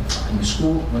that I can find. The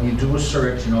school, when you do a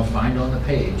search, find on the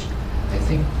page, I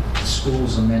think the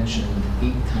schools are mentioned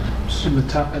 8 times. In the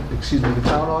town, the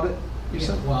town audit, you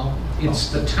said? Well, it's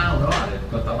the town audit,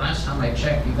 but the last time I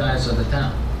checked, you guys are the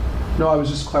town. No, I was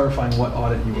just clarifying what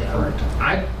audit you were referring to.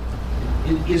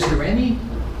 Is there any,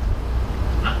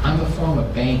 I'm a former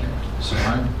banker, so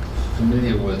I'm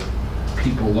familiar with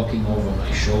people looking over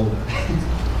my shoulder.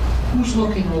 Who's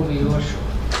looking over your shoulder?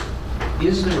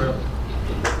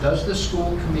 Does the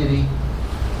school committee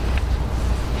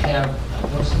have,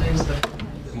 what's the name of the?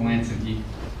 Melanson Heath.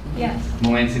 Yes,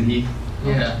 Melanson Heath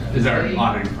Yeah. is our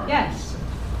auditing firm. yes.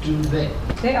 Do they?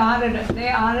 They audit There's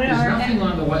our. nothing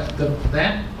on the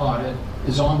that audit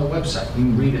is on the website. You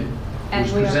can read it. It And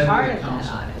was we are presented part at of that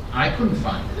council. audit. I couldn't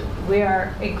find it. We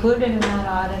are included in that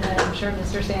audit, and I'm sure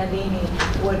Mr. Sandini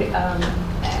would So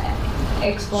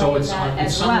explain it's that it's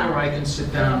as somewhere well. I can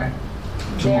sit down There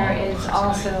tomorrow. is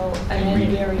also an and read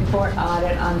it. end-of-year report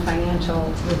audit on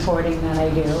financial reporting that I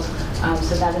do.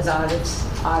 So that is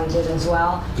audited as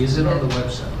well. Is it on the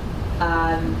website?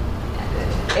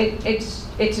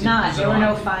 It's not, Is it there were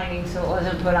no on? findings, so it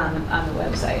wasn't put on the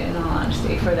website, in all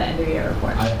honesty, for the end-of-year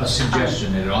report. A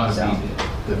suggestion, it ought to So, be there.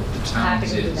 The Happy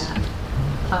town's to do is. that.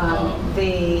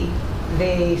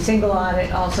 The single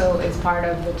audit also is part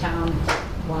of the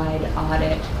town-wide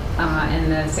audit,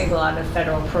 and the single audit of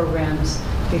federal programs,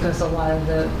 because a lot of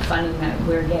the funding that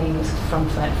we're getting is from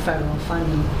federal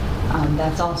funding.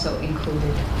 That's also included.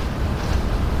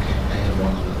 Okay, I have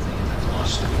one other thing and I've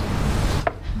lost it.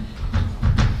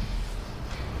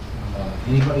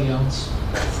 Anybody else?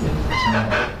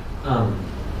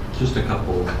 Just a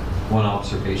couple, one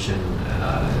observation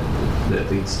that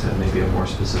leads to maybe a more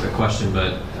specific question,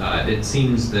 but it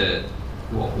seems that,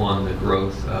 well, one, the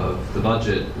growth of the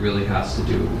budget really has to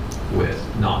do with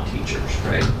not teachers,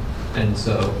 right? And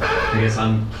so I guess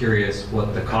I'm curious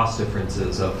what the cost difference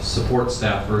is of support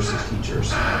staff versus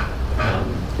teachers.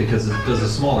 Because does a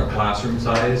smaller classroom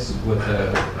size with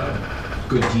a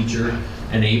good teacher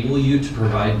enable you to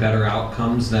provide better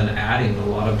outcomes than adding a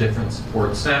lot of different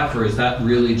support staff? Or is that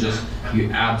really just you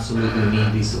absolutely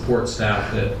need these support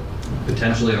staff that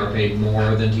potentially are paid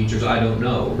more than teachers? I don't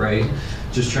know, right?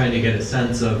 Just trying to get a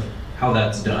sense of how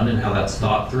that's done and how that's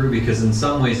thought through, because in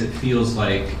some ways it feels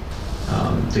like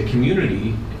the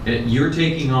community, you're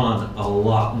taking on a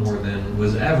lot more than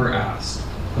was ever asked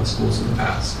of schools in the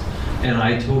past. And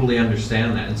I totally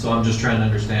understand that. And so I'm just trying to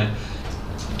understand,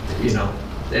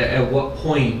 at what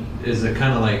point is it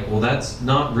kind of like, well, that's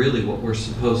not really what we're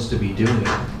supposed to be doing.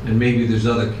 And maybe there's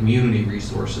other community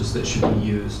resources that should be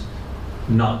used,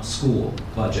 not school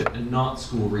budget and not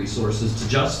school resources to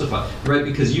justify, right?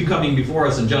 Because you coming before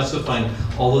us and justifying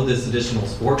all of this additional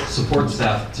support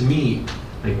staff, to me,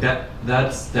 like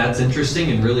that's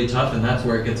interesting and really tough, and that's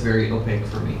where it gets very opaque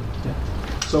for me. Yeah.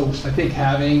 So I think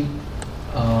having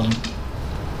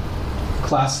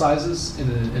class sizes in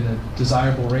a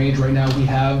desirable range. Right now, we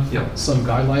have Yep. some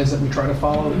guidelines that we try to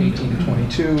follow, 18 to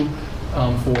 22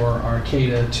 for our K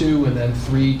to 2, and then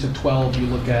 3 to 12, you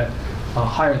look at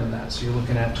higher than that. So you're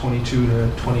looking at 22 to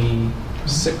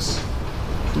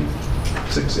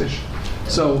 26-ish.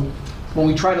 So when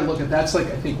we try to look at, that's like,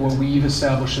 I think, what we've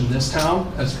established in this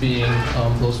town as being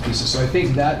those pieces. So I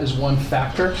think that is one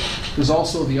factor. There's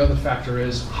also the other factor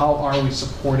is, how are we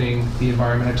supporting the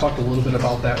environment? I talked a little bit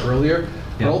about that earlier.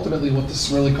 But Yeah. ultimately, what this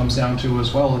really comes down to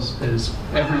as well is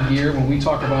every year, when we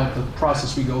talk about the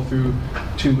process we go through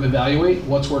to evaluate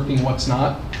what's working, what's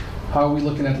not, how are we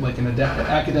looking at like an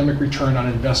academic return on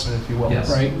investment, if you will, Yes.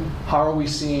 right? How are we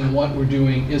seeing what we're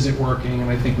doing? Is it working? And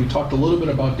I think we talked a little bit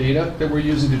about data that we're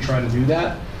using to try to do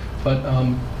that. But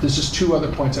there's just two other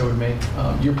points I would make.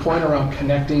 Your point around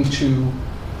connecting to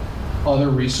other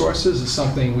resources is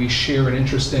something we share an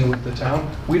interest in with the town.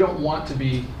 We don't want to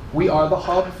be, we are the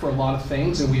hub for a lot of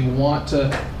things, and we want to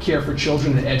care for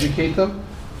children and educate them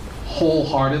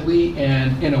wholeheartedly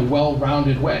and in a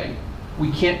well-rounded way. We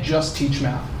can't just teach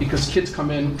math, because kids come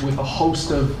in with a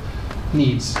host of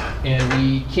needs, and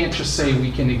we can't just say we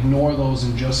can ignore those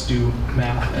and just do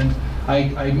math. And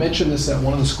I mentioned this at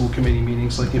one of the school committee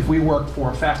meetings, like if we work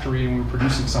for a factory and we're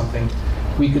producing something,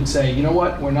 we could say, you know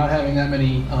what, we're not having that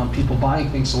many people buying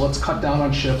things, so let's cut down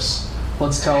on shifts.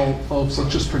 Let's tell folks,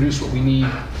 let's just produce what we need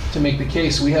to make the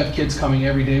case. We have kids coming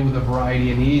every day with a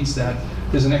variety of needs that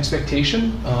there's an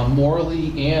expectation,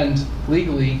 morally and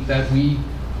legally, that we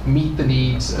meet the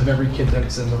needs of every kid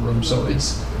that's in the room. So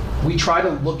we try to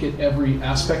look at every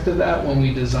aspect of that when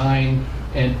we design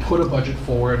and put a budget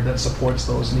forward that supports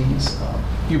those needs.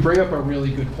 You bring up a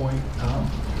really good point.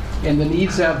 And the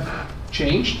needs have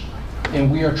changed,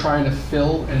 and we are trying to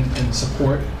fill and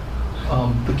support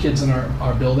the kids in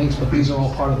our buildings, but these are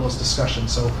all part of those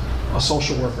discussions. So a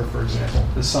social worker, for example,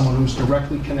 is someone who's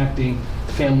directly connecting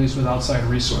families with outside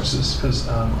resources, because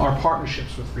our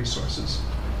partnerships with resources.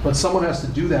 But someone has to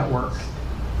do that work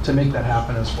to make that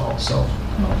happen as well. So.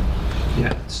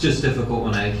 Yeah, it's just difficult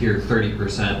when I hear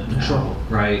 30% now, Sure.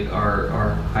 right,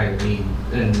 are higher need,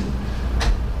 and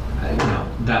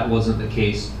that wasn't the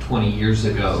case 20 years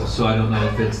ago. So I don't know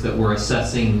if it's that we're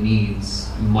assessing needs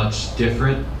much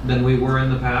different than we were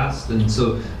in the past. And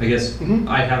so I guess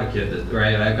I have a kid that,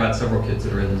 right, I've got several kids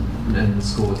that are in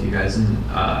school with you guys, and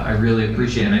I really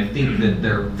appreciate it. And I think that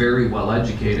they're very well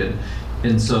educated,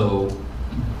 and so.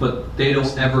 But they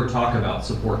don't ever talk about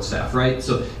support staff, right?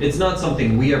 So it's not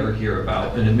something we ever hear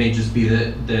about, and it may just be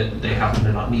that they happen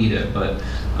to not need it. But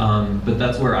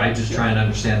that's where I just try and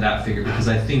understand that figure, because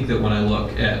I think that when I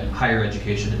look at higher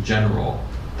education in general,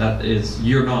 that is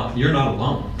you're not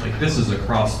alone. Like, this is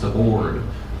across the board,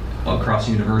 across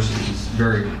universities,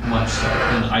 very much so.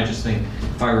 And I just think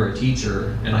if I were a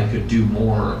teacher and I could do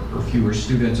more or fewer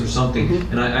students or something,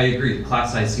 and I agree, the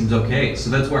class size seems okay.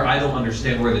 So that's where I don't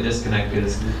understand where the disconnect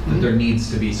is, that there needs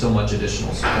to be so much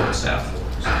additional support staff.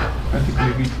 I think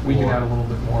maybe we can add a little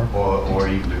bit more. Or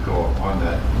even to go on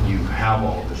that, you have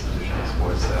all this additional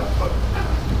support staff, but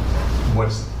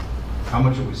how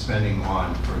much are we spending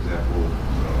on, for example,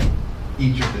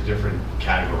 each of the different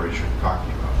categories you're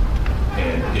talking about?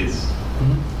 And is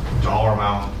dollar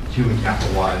amount, human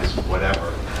capital wise,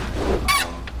 whatever,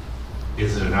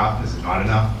 is it enough? Is it not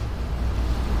enough?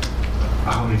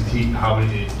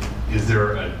 Is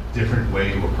there a different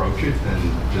way to approach it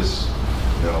than just,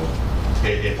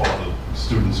 if all the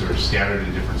students are scattered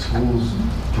in different schools,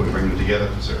 do we bring them together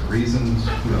for certain reasons?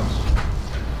 Who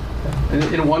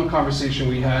knows? In one conversation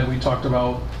we had, we talked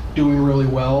about doing really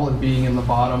well and being in the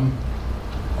bottom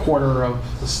quarter of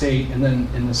the state, and then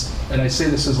and I say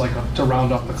this as like to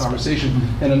round up the conversation.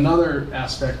 And another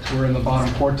aspect, we're in the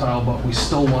bottom quartile, but we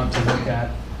still want to look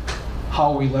at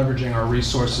how are we leveraging our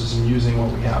resources and using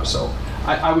what we have. So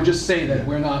I would just say that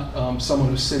we're not someone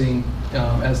who's sitting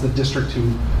as the district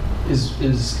who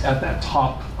is at that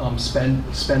top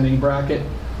spending bracket.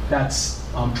 That's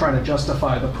trying to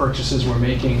justify the purchases we're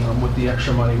making with the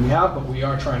extra money we have, but we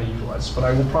are trying to utilize. But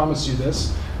I will promise you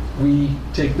this. We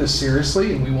take this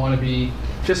seriously, and we want to be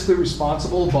fiscally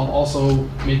responsible, but also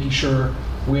making sure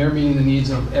we are meeting the needs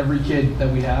of every kid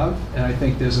that we have. And I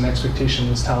think there's an expectation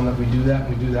in this town that we do that,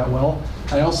 and we do that well.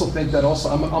 I also think that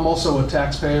I'm also a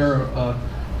taxpayer, a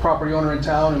property owner in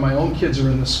town, and my own kids are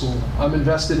in the school. I'm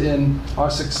invested in our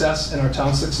success and our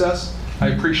town's success. I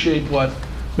appreciate what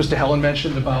Mr. Helen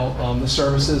mentioned about the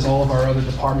services all of our other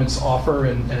departments offer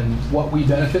and what we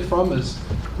benefit from as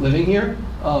living here.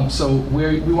 So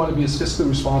we want to be as fiscally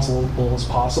responsible as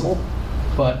possible,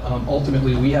 but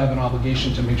ultimately we have an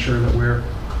obligation to make sure that we're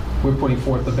putting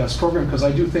forth the best program, because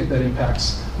I do think that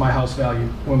impacts my house value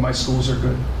when my schools are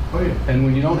good. Oh, yeah. And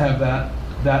when you don't have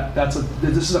that,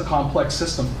 this is a complex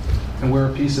system, and we're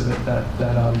a piece of it.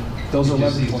 Those are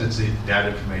leverage points. That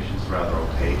information is rather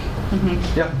opaque.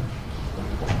 Yeah.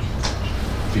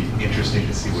 Be interesting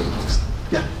to see what it looks like.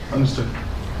 Yeah, understood.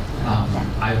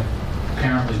 I've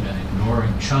apparently been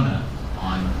ignoring Chuna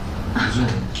on Zoom.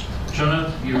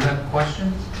 Chuna, you have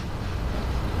questions?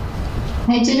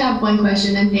 I did have one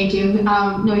question, and thank you.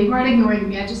 No, you weren't ignoring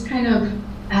me. I just kind of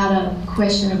had a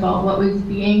question about what was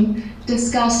being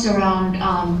discussed around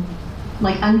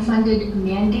like unfunded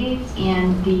mandates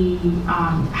and the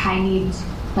high needs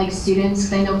like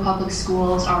students. I know public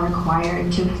schools are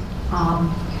required to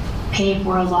pay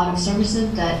for a lot of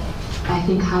services that I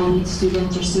think high needs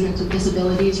students or students with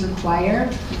disabilities require.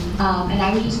 And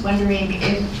I was just wondering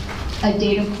if a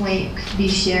data point could be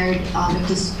shared, if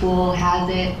the school has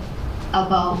it,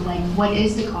 about like what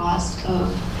is the cost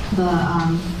of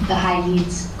the high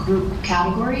needs group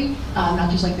category,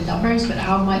 not just like the numbers, but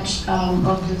how much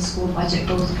of the school budget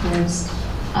goes towards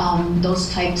those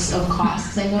types of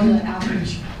costs. I know the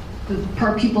average, the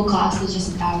per pupil cost is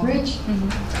just an average,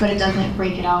 but it doesn't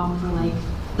break it out for like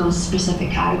those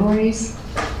specific categories.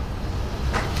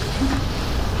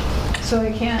 So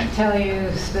I can't tell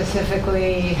you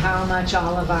specifically how much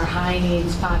all of our high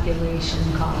needs population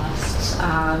costs.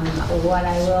 What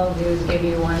I will do is give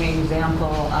you one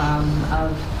example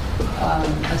of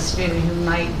a student who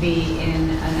might be in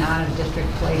an out-of-district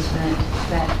placement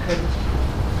that could.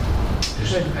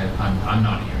 I'm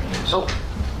not hearing you. So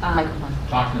Microphone.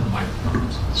 talk to the microphone.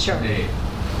 Sure. Hey,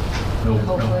 no,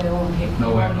 Hopefully it won't hear,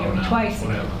 no won't echo hear me now, twice.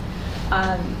 whatever.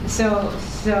 I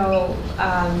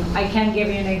can give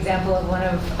you an example of one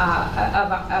of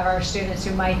our students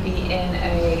who might be in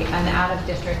an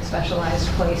out-of-district specialized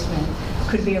placement.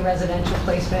 Could be a residential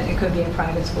placement, it could be a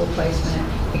private school placement,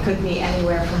 it could be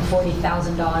anywhere from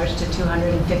 $40,000 to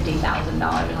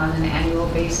 $250,000 on an annual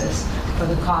basis for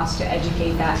the cost to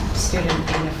educate that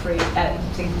student in a free,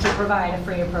 to provide a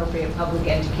free appropriate public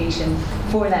education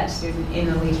for that student in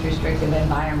the least restrictive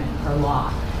environment per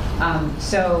law.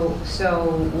 So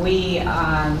we,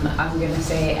 I'm going to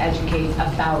say, educate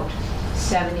about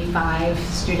 75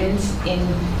 students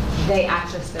they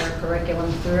access their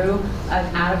curriculum through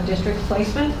an out-of-district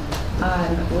placement,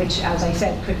 which, as I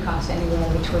said, could cost anywhere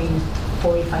between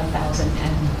 $45,000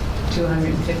 and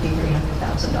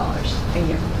 $350,000 a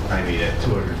year. I mean, at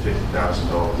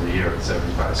 $250,000 a year at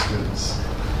 75 students.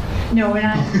 No, we're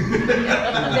not.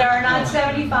 There are not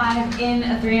 75 in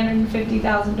a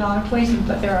 $350,000 placement,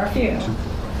 but there are a few.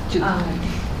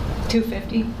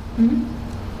 250. Mm-hmm.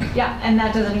 Yeah, and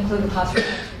that doesn't include the cost of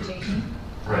transportation.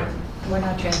 Right. We're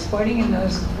not transporting in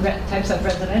those types of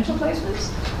residential placements,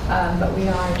 but we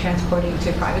are transporting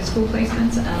to private school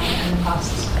placements, and the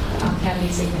costs can be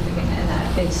significant, and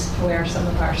that is where some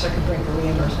of our circuit breaker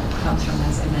reimbursement comes from,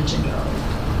 as I mentioned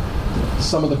earlier.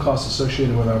 Some of the costs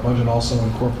associated with our budget also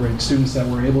incorporate students that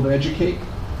we're able to educate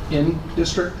in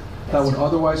district that would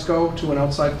otherwise go to an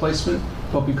outside placement,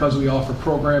 but because we offer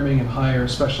programming and hire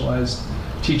specialized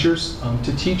teachers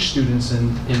to teach students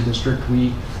in district,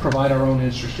 we provide our own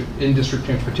in-district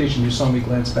transportation. You saw me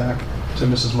glance back to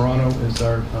Mrs. Morano as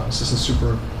our assistant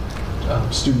super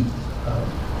student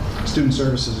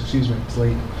services, excuse me, it's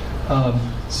late.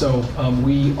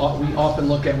 We often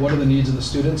look at what are the needs of the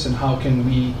students and how can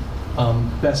we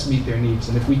best meet their needs.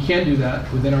 And if we can do that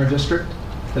within our district,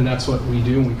 then that's what we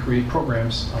do, and we create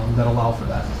programs that allow for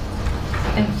that.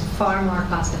 And it's a far more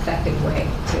cost-effective way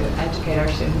to educate our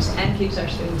students and keeps our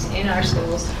students in our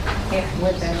schools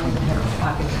with their neighborhood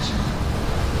population.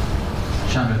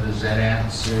 Shonda, does that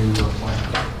answer your point?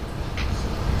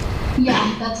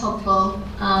 Yeah, that's helpful.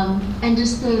 And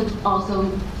just to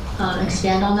also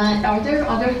expand on that, are there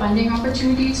other funding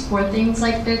opportunities for things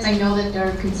like this? I know that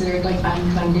they're considered like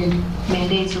unfunded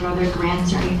mandates or other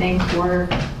grants or anything for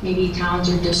maybe towns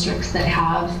or districts that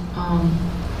have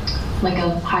like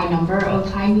a high number of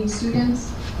high-need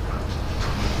students?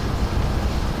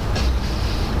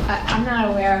 I'm not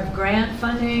aware of grant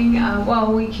funding.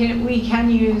 Well, we can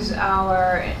use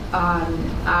our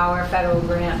federal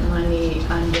grant money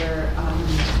under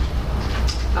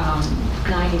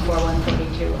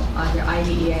 94-132 under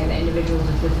IDEA, the Individuals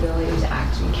with Disabilities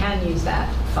Act. We can use that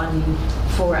funding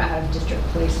for out-of-district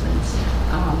placements.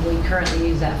 We currently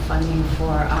use that funding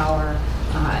for our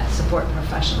support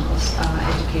professionals,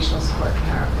 educational support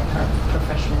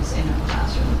professionals in our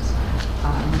classrooms.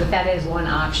 But that is one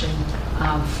option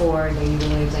for the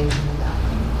utilization of that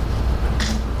money.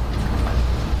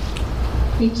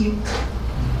 Thank you.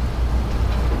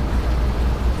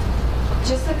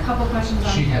 Just a couple questions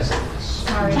on. She has a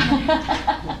Sorry. A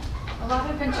lot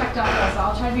have been checked off, so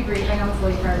I'll try to be brief. I know it's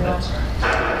late for everyone.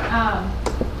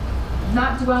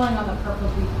 Not dwelling on the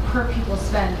per pupil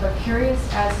spend, but curious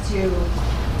as to,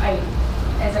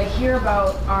 as I hear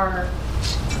about our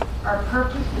per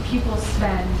pupil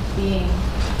spend being,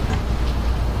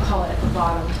 call it at the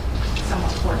bottom,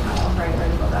 somewhat quartile,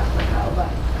 right above that quartile,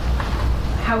 but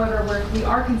however, we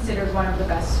are considered one of the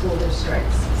best school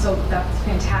districts, so that's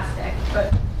fantastic.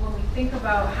 But when we think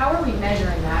about how are we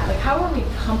measuring that, like how are we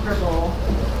comfortable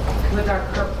with our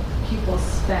per pupil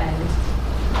spend?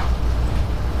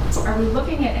 Are we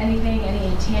looking at anything, any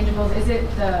intangibles? Is it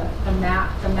the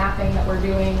mapping that we're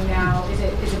doing now? Is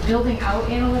it building out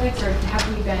analytics, or have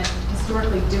we been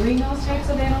historically doing those types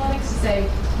of analytics to say,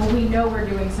 well, we know we're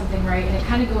doing something right? And it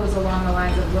kind of goes along the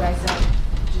lines of what I said,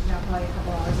 which is now probably a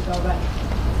couple hours ago, but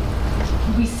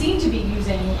we seem to be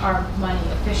using our money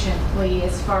efficiently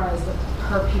as far as the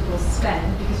per pupil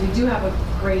spend, because we do have a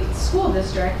great school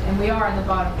district and we are in the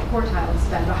bottom quartile of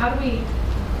spend. But how do we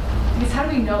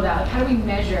know that? Like, how do we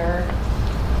measure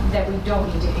that we don't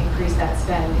need to increase that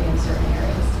spend in certain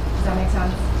areas? Does that make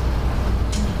sense?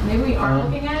 Maybe we are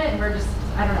looking at it and we're just,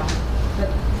 I don't know, but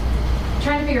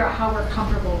trying to figure out how we're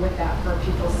comfortable with that per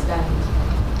pupil spend.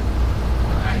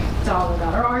 it's all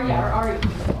about, or are you?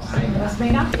 Some of us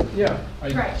may not be. Yeah.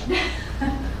 Right.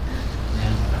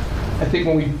 I think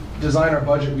when we design our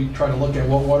budget, we try to look at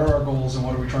what are our goals and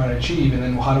what are we trying to achieve, and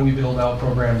then how do we build out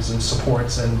programs and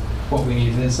supports and what we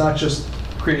need. And it's not just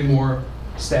creating more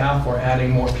staff or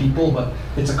adding more people, but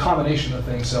it's a combination of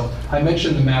things. So I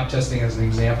mentioned the MAP testing as an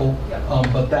example,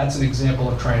 but that's an example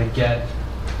of trying to get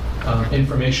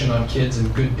information on kids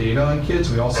and good data on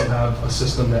kids. We also have a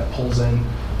system that pulls in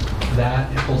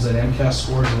that, it pulls in MCAS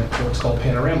scores and what's called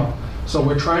Panorama. So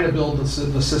we're trying to build the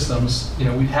systems. You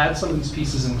know, we've had some of these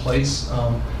pieces in place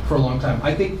for a long time.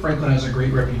 I think Franklin has a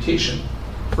great reputation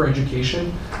for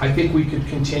education. I think we could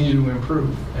continue to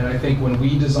improve. And I think when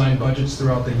we design budgets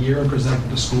throughout the year and present to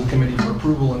the school committee for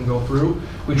approval and go through,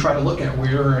 we try to look at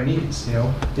where are our needs. You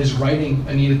know, is writing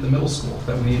a need at the middle school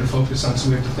that we need to focus on? So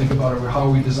we have to think about how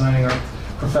are we designing our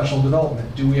professional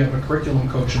development? Do we have a curriculum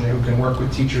coach in there who can work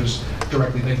with teachers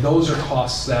directly? Like, those are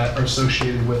costs that are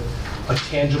associated with a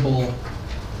tangible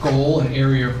goal, an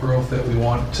area of growth that we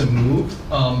want to move.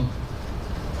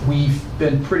 We've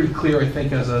been pretty clear, I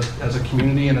think, as a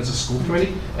community and as a school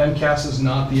committee, MCAS is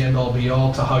not the end-all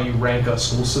be-all to how you rank a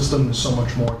school system. There's so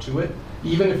much more to it.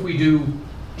 Even if we do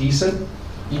decent,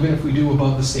 even if we do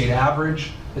above the state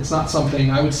average, it's not something,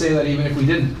 I would say that even if we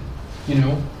didn't, you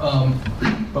know,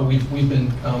 but we've been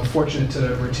fortunate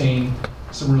to retain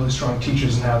some really strong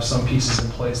teachers and have some pieces in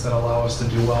place that allow us to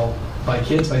do well by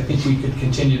kids. But I think we could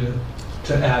continue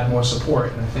to add more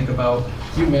support. And I think about,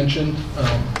 you mentioned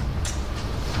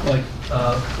like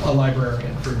a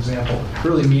librarian, for example,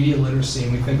 really media literacy,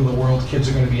 and we think of the world kids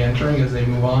are going to be entering as they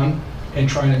move on, and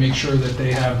trying to make sure that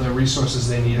they have the resources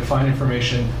they need to find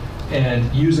information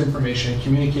and use information and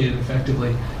communicate it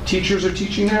effectively. Teachers are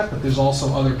teaching that, but there's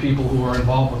also other people who are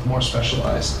involved with more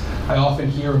specialized. I often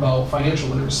hear about financial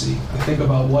literacy. I think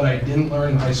about what I didn't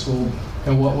learn in high school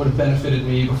and what would have benefited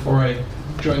me before I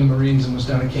joined the Marines and was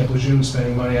down at Camp Lejeune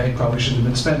spending money I probably shouldn't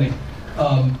have been spending.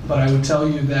 But I would tell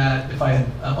you that if I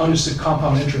had understood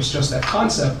compound interest, just that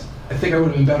concept, I think I would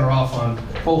have been better off on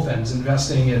both ends,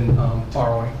 investing and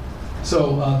borrowing.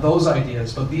 So those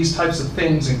ideas, but these types of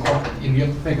things, you have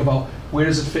to think about where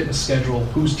does it fit in a schedule,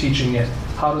 who's teaching it,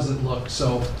 how does it look.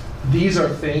 So these are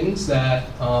things that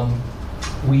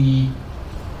we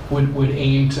would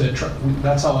aim to try.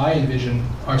 That's how I envision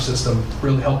our system,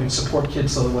 really helping support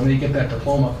kids so that when they get that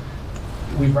diploma,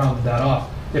 we've rounded that off.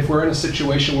 If we're in a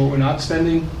situation where we're not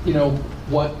spending, you know,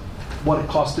 what it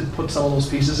costs to put some of those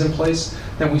pieces in place,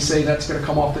 then we say that's going to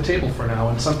come off the table for now.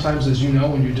 And sometimes, as you know,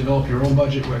 when you develop your own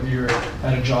budget, whether you're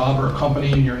at a job or a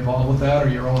company and you're involved with that, or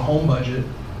your own home budget,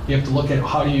 you have to look at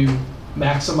how do you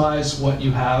maximize what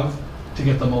you have to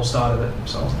get the most out of it.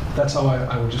 So that's how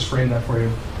I would just frame that for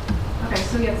you. Okay,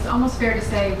 so yeah, it's almost fair to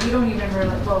say we don't even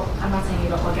really, well, I'm not saying you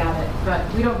don't look at it,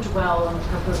 but we don't dwell on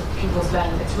per pupil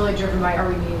spend. It's really driven by, are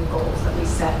we meeting the goals that we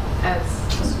set as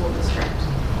a school district?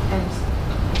 And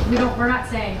we're not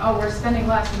saying, oh, we're spending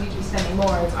less, we need to be spending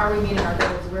more. It's, are we meeting our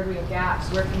goals? Where do we have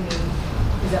gaps? Where can we,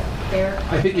 is that fair?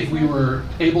 I think if we were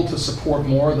able to support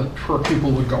more, the per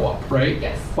pupil would go up, right?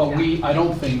 Yes. But yeah. I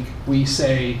don't think we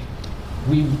say,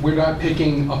 we're not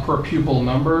picking a per pupil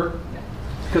number,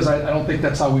 because I don't think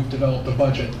that's how we've developed the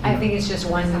budget. I think it's just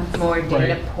one more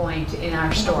data point in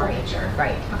our story.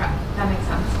 Right. Okay, that makes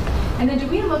sense. And then do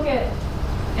we look at,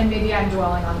 and maybe I'm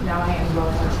dwelling on, now I am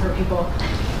dwelling on per pupil.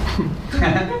 Do we look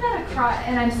at that across,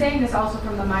 and I'm saying this also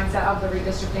from the mindset of the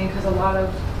redistricting, because a lot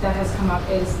of that has come up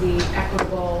is the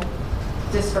equitable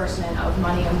disbursement of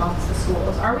money amongst the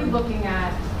schools. Are we looking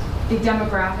at the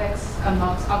demographics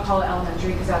amongst, I'll call it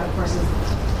elementary, because that of course is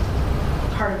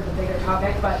part of the bigger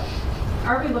topic, but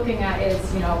are we looking at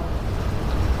is, you know,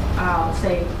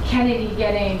 say Kennedy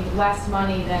getting less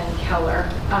money than Keller?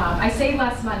 I say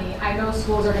less money. I know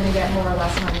schools are going to get more or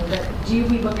less money, but do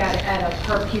we look at it at a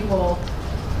per pupil?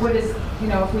 What is, you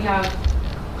know, if we have,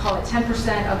 call it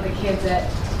 10% of the kids at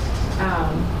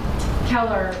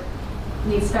Keller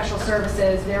need special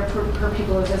services, their per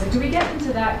pupil is this. Do we get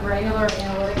into that granular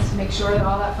analytics to make sure that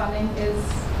all that funding is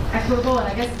equitable? And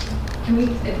I guess, can we,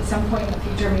 at some point in the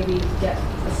future, maybe get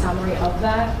a summary of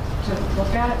that to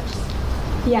look at?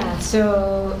 Yeah,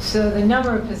 so the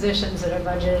number of positions that are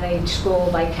budgeted at each school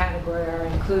by category are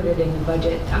included in the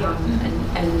budget,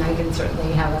 and I can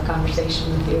certainly have a conversation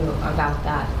with you about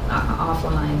that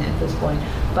offline at this point.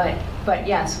 But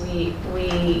yes, we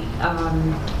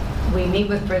meet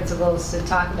with principals to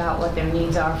talk about what their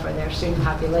needs are for their student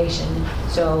population.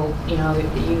 So, you know,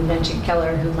 you mentioned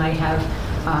Keller, who might have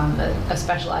a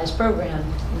specialized program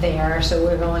there, so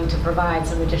we're going to provide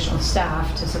some additional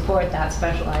staff to support that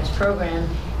specialized program.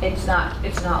 It's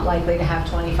not likely to have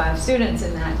 25 students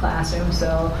in that classroom,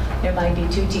 so there might be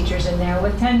 2 teachers in there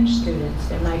with 10 students.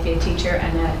 There might be a teacher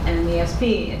and an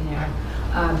ESP in there.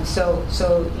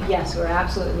 So yes, we're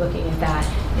absolutely looking at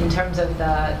that. In terms of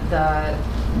the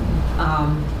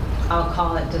I'll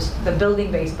call it just the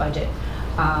building-based budget,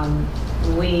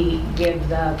 we give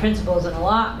the principals an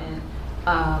allotment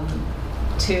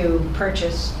to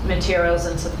purchase materials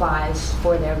and supplies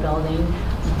for their building,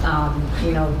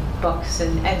 books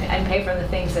and pay for the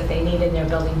things that they need in their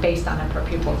building based on a per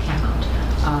pupil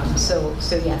count. So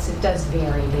yes, it does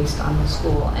vary based on the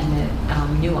school and the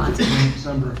nuances. The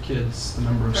number of kids, the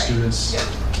number of Right. students. Yeah.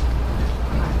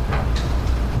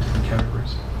 Different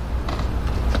categories.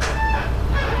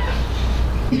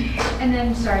 And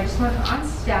then, sorry, just one, on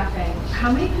staffing,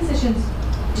 how many positions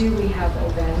do we have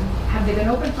open? Have they been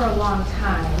open for a long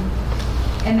time?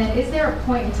 And then is there a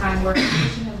point in time where a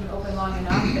position has been open long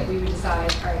enough that we would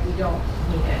decide, all right, we don't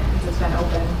need it because it's been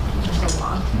open for so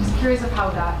long? I'm just curious of how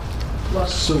that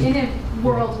looks So- in a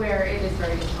world where it is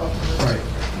very difficult to move. Right.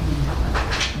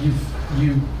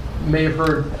 You may have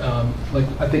heard,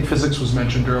 I think physics was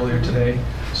mentioned earlier today.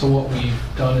 So what we've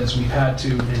done is we've had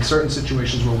to, in certain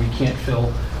situations where we can't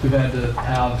fill, we've had to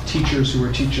have teachers who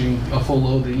are teaching a full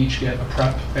load. They each get a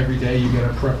prep every day. You get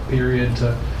a prep period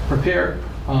to prepare.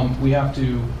 We have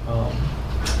to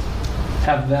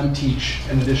have them teach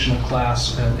an additional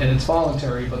class, and it's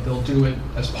voluntary, but they'll do it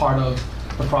as part of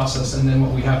the process. And then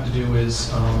what we have to do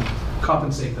is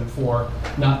compensate them for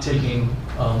not taking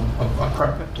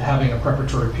having a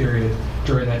preparatory period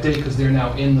during that day, because they're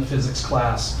now in the physics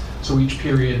class. So each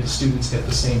period, the students get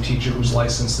the same teacher who's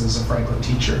licensed as a Franklin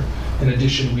teacher. In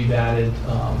addition, we've added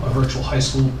a virtual high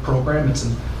school program.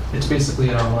 It's basically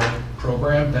an online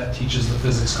program that teaches the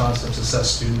physics concepts,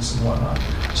 assess students and whatnot.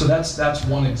 So that's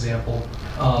one example.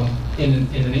 In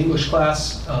an English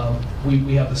class,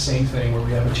 we have the same thing where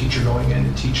we have a teacher going in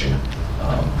and teaching,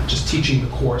 just teaching the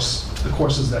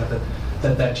courses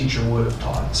that teacher would have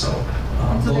taught. So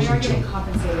So those they are are getting two.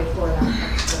 compensated for that.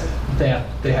 That's good. They have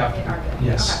They are to. getting,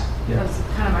 Yes. okay. Yeah. That was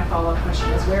kind of my follow-up question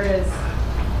is where does,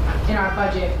 in our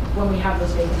budget, when we have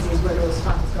those vacancies, where do those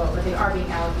funds go? But they are being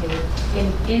allocated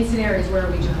in scenarios where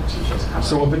we do have teachers covering.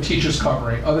 So if a teacher's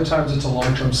covering, other times it's a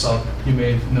long-term sub. You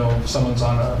may know if someone's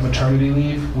on a maternity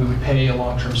leave, we would pay a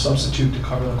long-term substitute to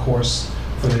cover the course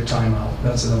for their time out.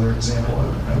 That's another example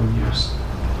I would use.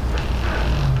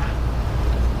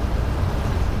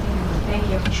 Thank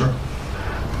you. Sure.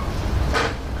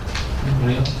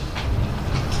 Anybody else?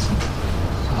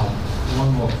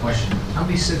 One more question. How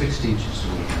many civics teachers do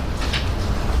we have?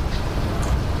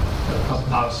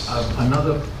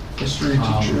 Another History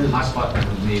teacher. hot button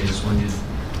with me is when you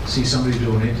see somebody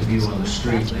do an interview on the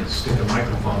street and they stick a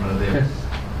microphone to their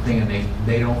thing and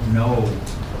they don't know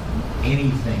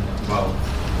anything about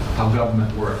how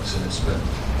government works, and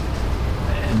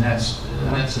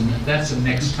that's a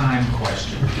next time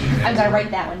question. I'm gonna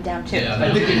write that one down too. Yeah,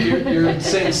 I think if you're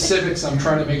saying civics, I'm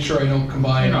trying to make sure I don't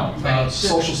combine No,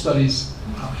 social studies.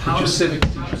 How Just does civics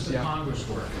how teachers, does the yeah. Congress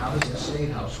work? How does the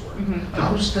State House work? Mhm.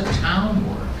 How does the town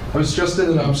work? I was just in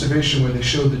an observation where they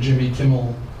showed the Jimmy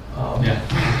Kimmel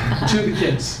to the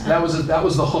kids. That was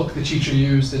the hook the teacher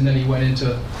used, and then he went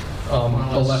into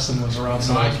the lesson was around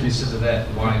some So I of those pieces. consider that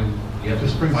why you have to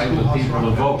fight with people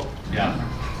to vote. Yeah.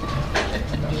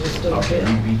 Okay,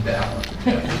 you beat that one.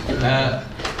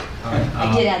 All right,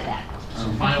 I did add that.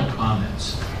 Some final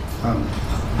comments.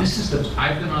 This is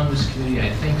I've been on this committee,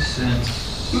 I think, since,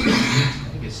 I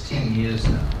think it's 10 years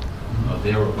now, or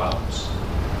thereabouts.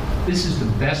 This is the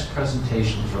best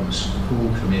presentation from a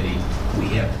school committee we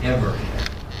have ever had.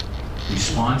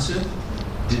 Responsive,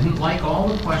 didn't like all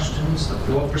the questions, the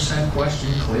 4%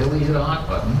 question clearly hit a hot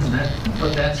button,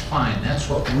 but that's fine, that's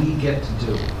what we get to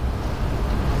do.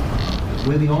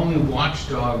 We're the only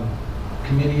watchdog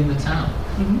committee in the town.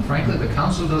 Frankly, the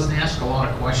council doesn't ask a lot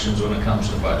of questions when it comes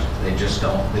to budget. They just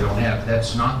don't. They don't have,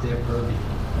 that's not their purview.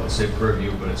 Well, it's their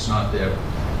purview, but it's not their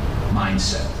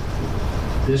mindset.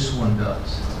 This one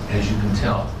does. As you can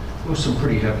tell, there were some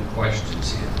pretty heavy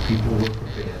questions here. People were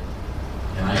prepared,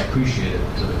 and I appreciate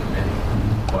it to the committee.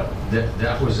 But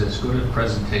that was as good a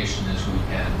presentation as we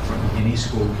had from any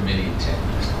school committee in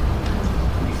 10 years.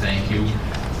 We thank you.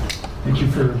 Thank you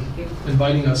for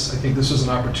inviting us. I think this was an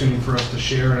opportunity for us to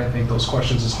share, and I think those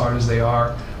questions, as hard as they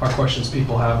are questions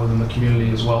people have within the community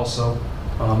as well. So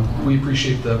We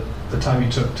appreciate the time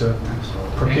you took to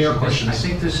prepare Actually, questions. I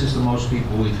think this is the most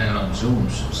people we've had on Zoom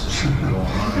since this has been going on. I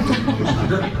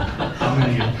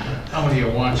don't know how many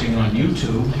are watching on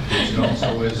YouTube, which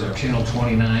also is Channel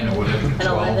 29 or whatever.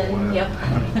 12, whatever. Yep.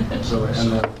 So,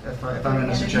 if I may,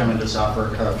 Mr. Chairman, just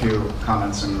offer a few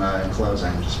comments in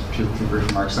closing, just a few brief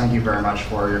remarks. Thank you very much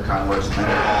for your kind words, and thank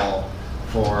you all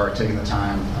for taking the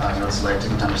time, I know it's late,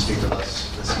 taking the time to speak with us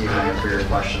this evening and for your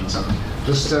questions. And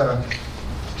just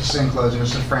in closing,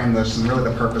 just to frame this, and really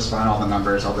the purpose behind all the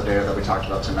numbers, all the data that we talked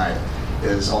about tonight,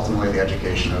 is ultimately the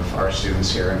education of our students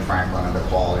here in Franklin and the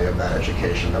quality of that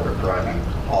education that we're providing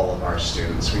all of our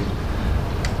students. We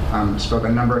spoke a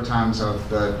number of times of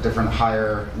the different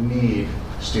higher need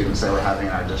students that we're having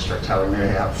in our district, how we may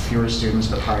have fewer students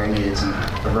but higher needs in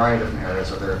a variety of different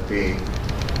areas, whether it be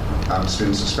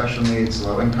students with special needs,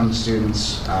 low-income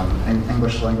students,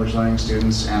 English language learning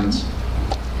students, and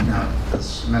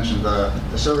as mentioned, the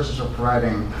services we're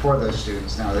providing for those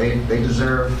students. Now, they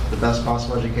deserve the best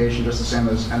possible education just the same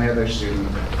as any other student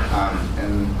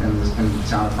in the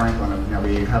town of Franklin, and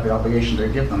we have the obligation to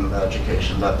give them that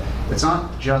education. But it's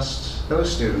not just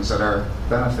those students that are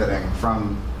benefiting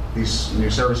from these new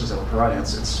services that we're providing.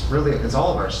 It's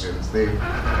all of our students. The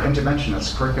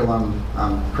interventionists, curriculum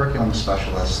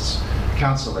specialists,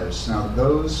 counselors. Now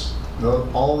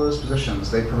all of those positions,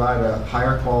 they provide a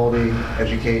higher quality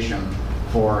education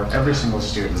for every single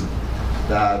student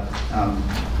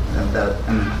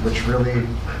which really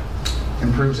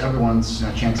improves everyone's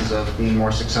chances of being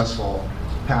more successful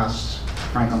past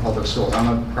Franklin Public Schools. I'm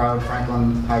a proud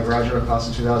Franklin High graduate class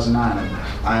of 2009, and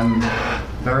I'm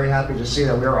very happy to see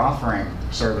that we are offering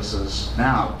services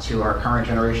now to our current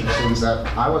generation of students that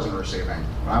I wasn't receiving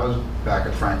when I was back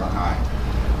at Franklin High.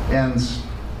 And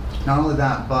not only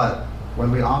that, but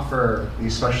when we offer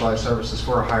these specialized services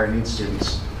for our higher needs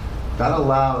students, that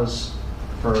allows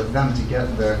for them to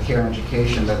get the care and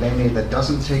education that they need, that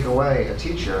doesn't take away a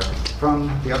teacher from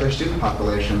the other student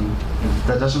population,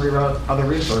 that doesn't reroute other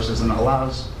resources, and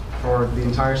allows for the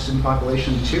entire student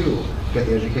population to get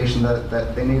the education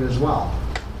that they need as well.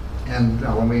 And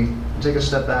when we take a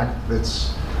step back,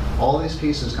 it's all these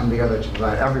pieces come together to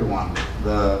provide everyone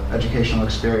the educational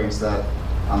experience that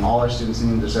all our students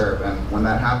need and deserve. And when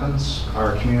that happens,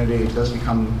 our community does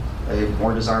become a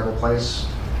more desirable place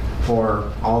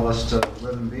for all of us to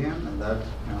live and be in, and that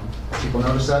people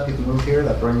notice that, people move here,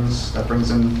 that brings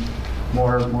in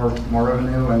more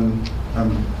revenue and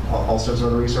all sorts of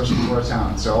other resources to our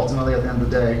town. So ultimately, at the end of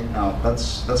the day,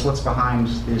 that's what's behind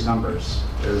these numbers,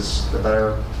 is the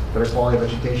better quality of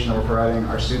education that we're providing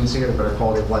our students here, the better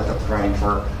quality of life that we're providing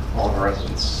for all of our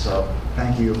residents. So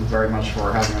thank you very much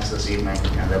for having us this evening,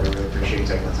 and I really appreciate you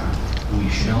taking the time. We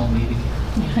shall meet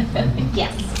again.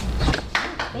 Yes.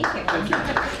 Thank you.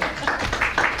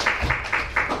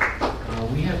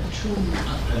 We have 2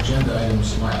 agenda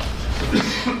items left.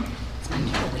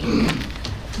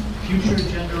 Future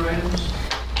agenda items?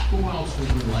 Who else would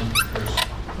you like first?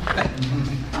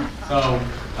 So,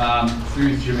 through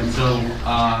you, Chairman, so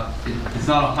it's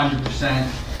not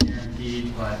 100% guaranteed,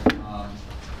 but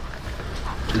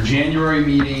the January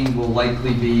meeting will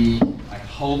likely be, I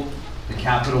hope, the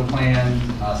capital plan,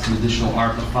 some additional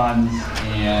ARPA funds,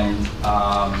 and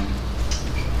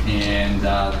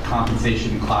the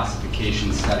compensation and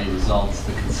classification study results.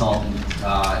 The consultant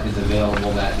is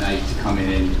available that night to come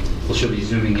in. Well, she'll be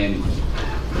zooming in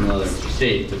from another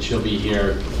state, but she'll be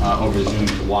here over Zoom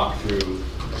to walk through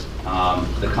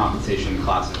the compensation and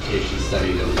classification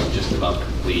study that was just about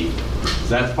complete. So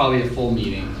that's probably a full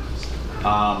meeting.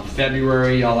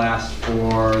 February, I'll ask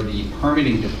for the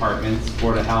permitting departments,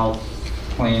 Board of Health,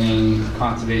 Planning,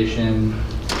 Conservation,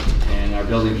 and our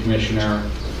building commissioner,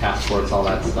 passports, all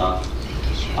that stuff.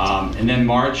 And then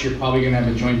March, you're probably going to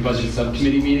have a joint budget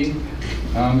subcommittee meeting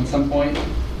at some point.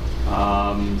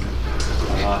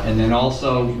 And then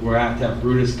also, we're going to have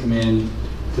Brutus come in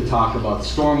to talk about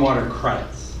stormwater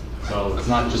credits. So it's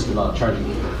not just about charging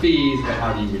people fees, but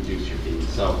how do you reduce your fees.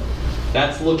 So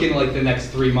that's looking like the next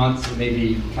 3 months,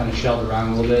 maybe kind of shelled around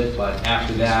a little bit, but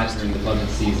after that, during the budget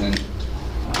season,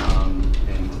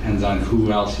 and depends on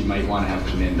who else you might want to have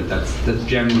come in, but that's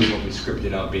generally what we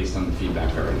scripted out based on the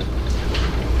feedback already.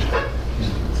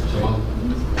 So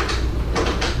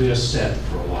they're set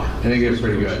for a while. I think they're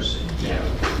pretty good. Yeah, I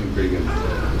think pretty good.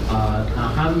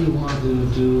 Now, how do you want to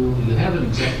do, you have an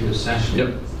executive session.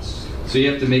 Yep. So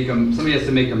you have to make somebody has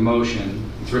to make a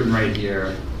motion, it's written right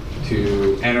here,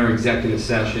 to enter executive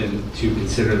session to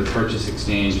consider the purchase,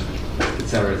 exchange, et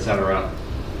cetera, and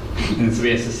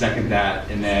somebody has to second that,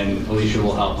 and then Alicia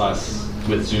will help us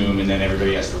with Zoom, and then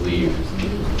everybody has to leave,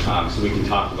 so we can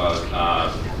talk about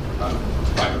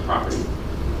private property.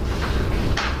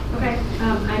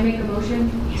 motion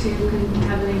to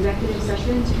have an executive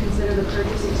session to consider the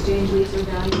purchase, exchange, lease, or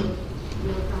value of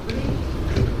real property.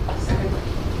 Second.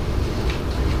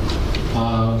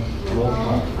 Roll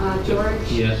call.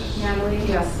 George? Yes. Natalie?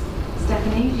 Yes.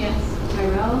 Stephanie? Yes.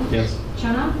 Tyrell? Yes.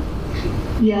 Chana?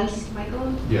 Yes.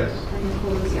 Michael? Yes. And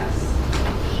Nicole is yes.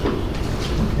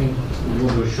 Okay, we'll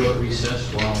go to a short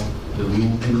recess while the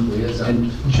room clears up.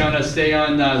 And Shona, stay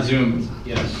on Zoom.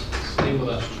 Yes, stay with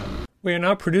us, John. We are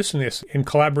now producing this in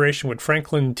collaboration with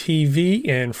Franklin TV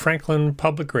and Franklin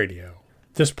Public Radio.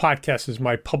 This podcast is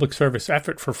my public service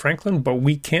effort for Franklin, but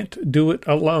we can't do it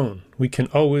alone. We can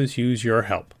always use your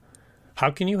help.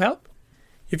 How can you help?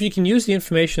 If you can use the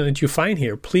information that you find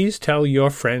here, please tell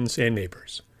your friends and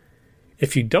neighbors.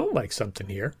 If you don't like something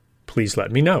here, please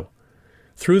let me know.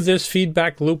 Through this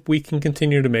feedback loop, we can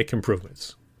continue to make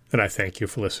improvements. And I thank you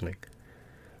for listening.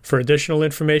 For additional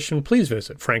information, please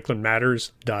visit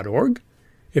franklinmatters.org.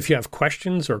 If you have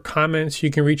questions or comments, you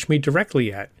can reach me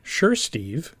directly at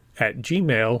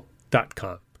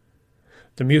suresteve@gmail.com.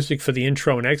 The music for the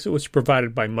intro and exit was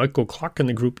provided by Michael Clark and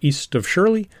the group East of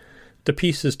Shirley. The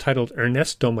piece is titled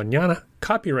Ernesto Mañana,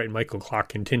 copyright Michael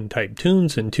Clark and Tintype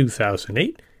Tunes in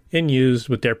 2008, and used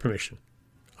with their permission.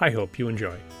 I hope you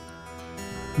enjoy.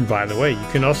 And by the way, you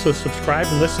can also subscribe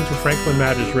and listen to Franklin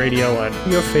Matters Radio on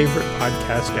your favorite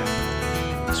podcast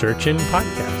app. Search in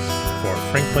podcasts for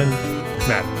Franklin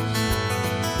Matters.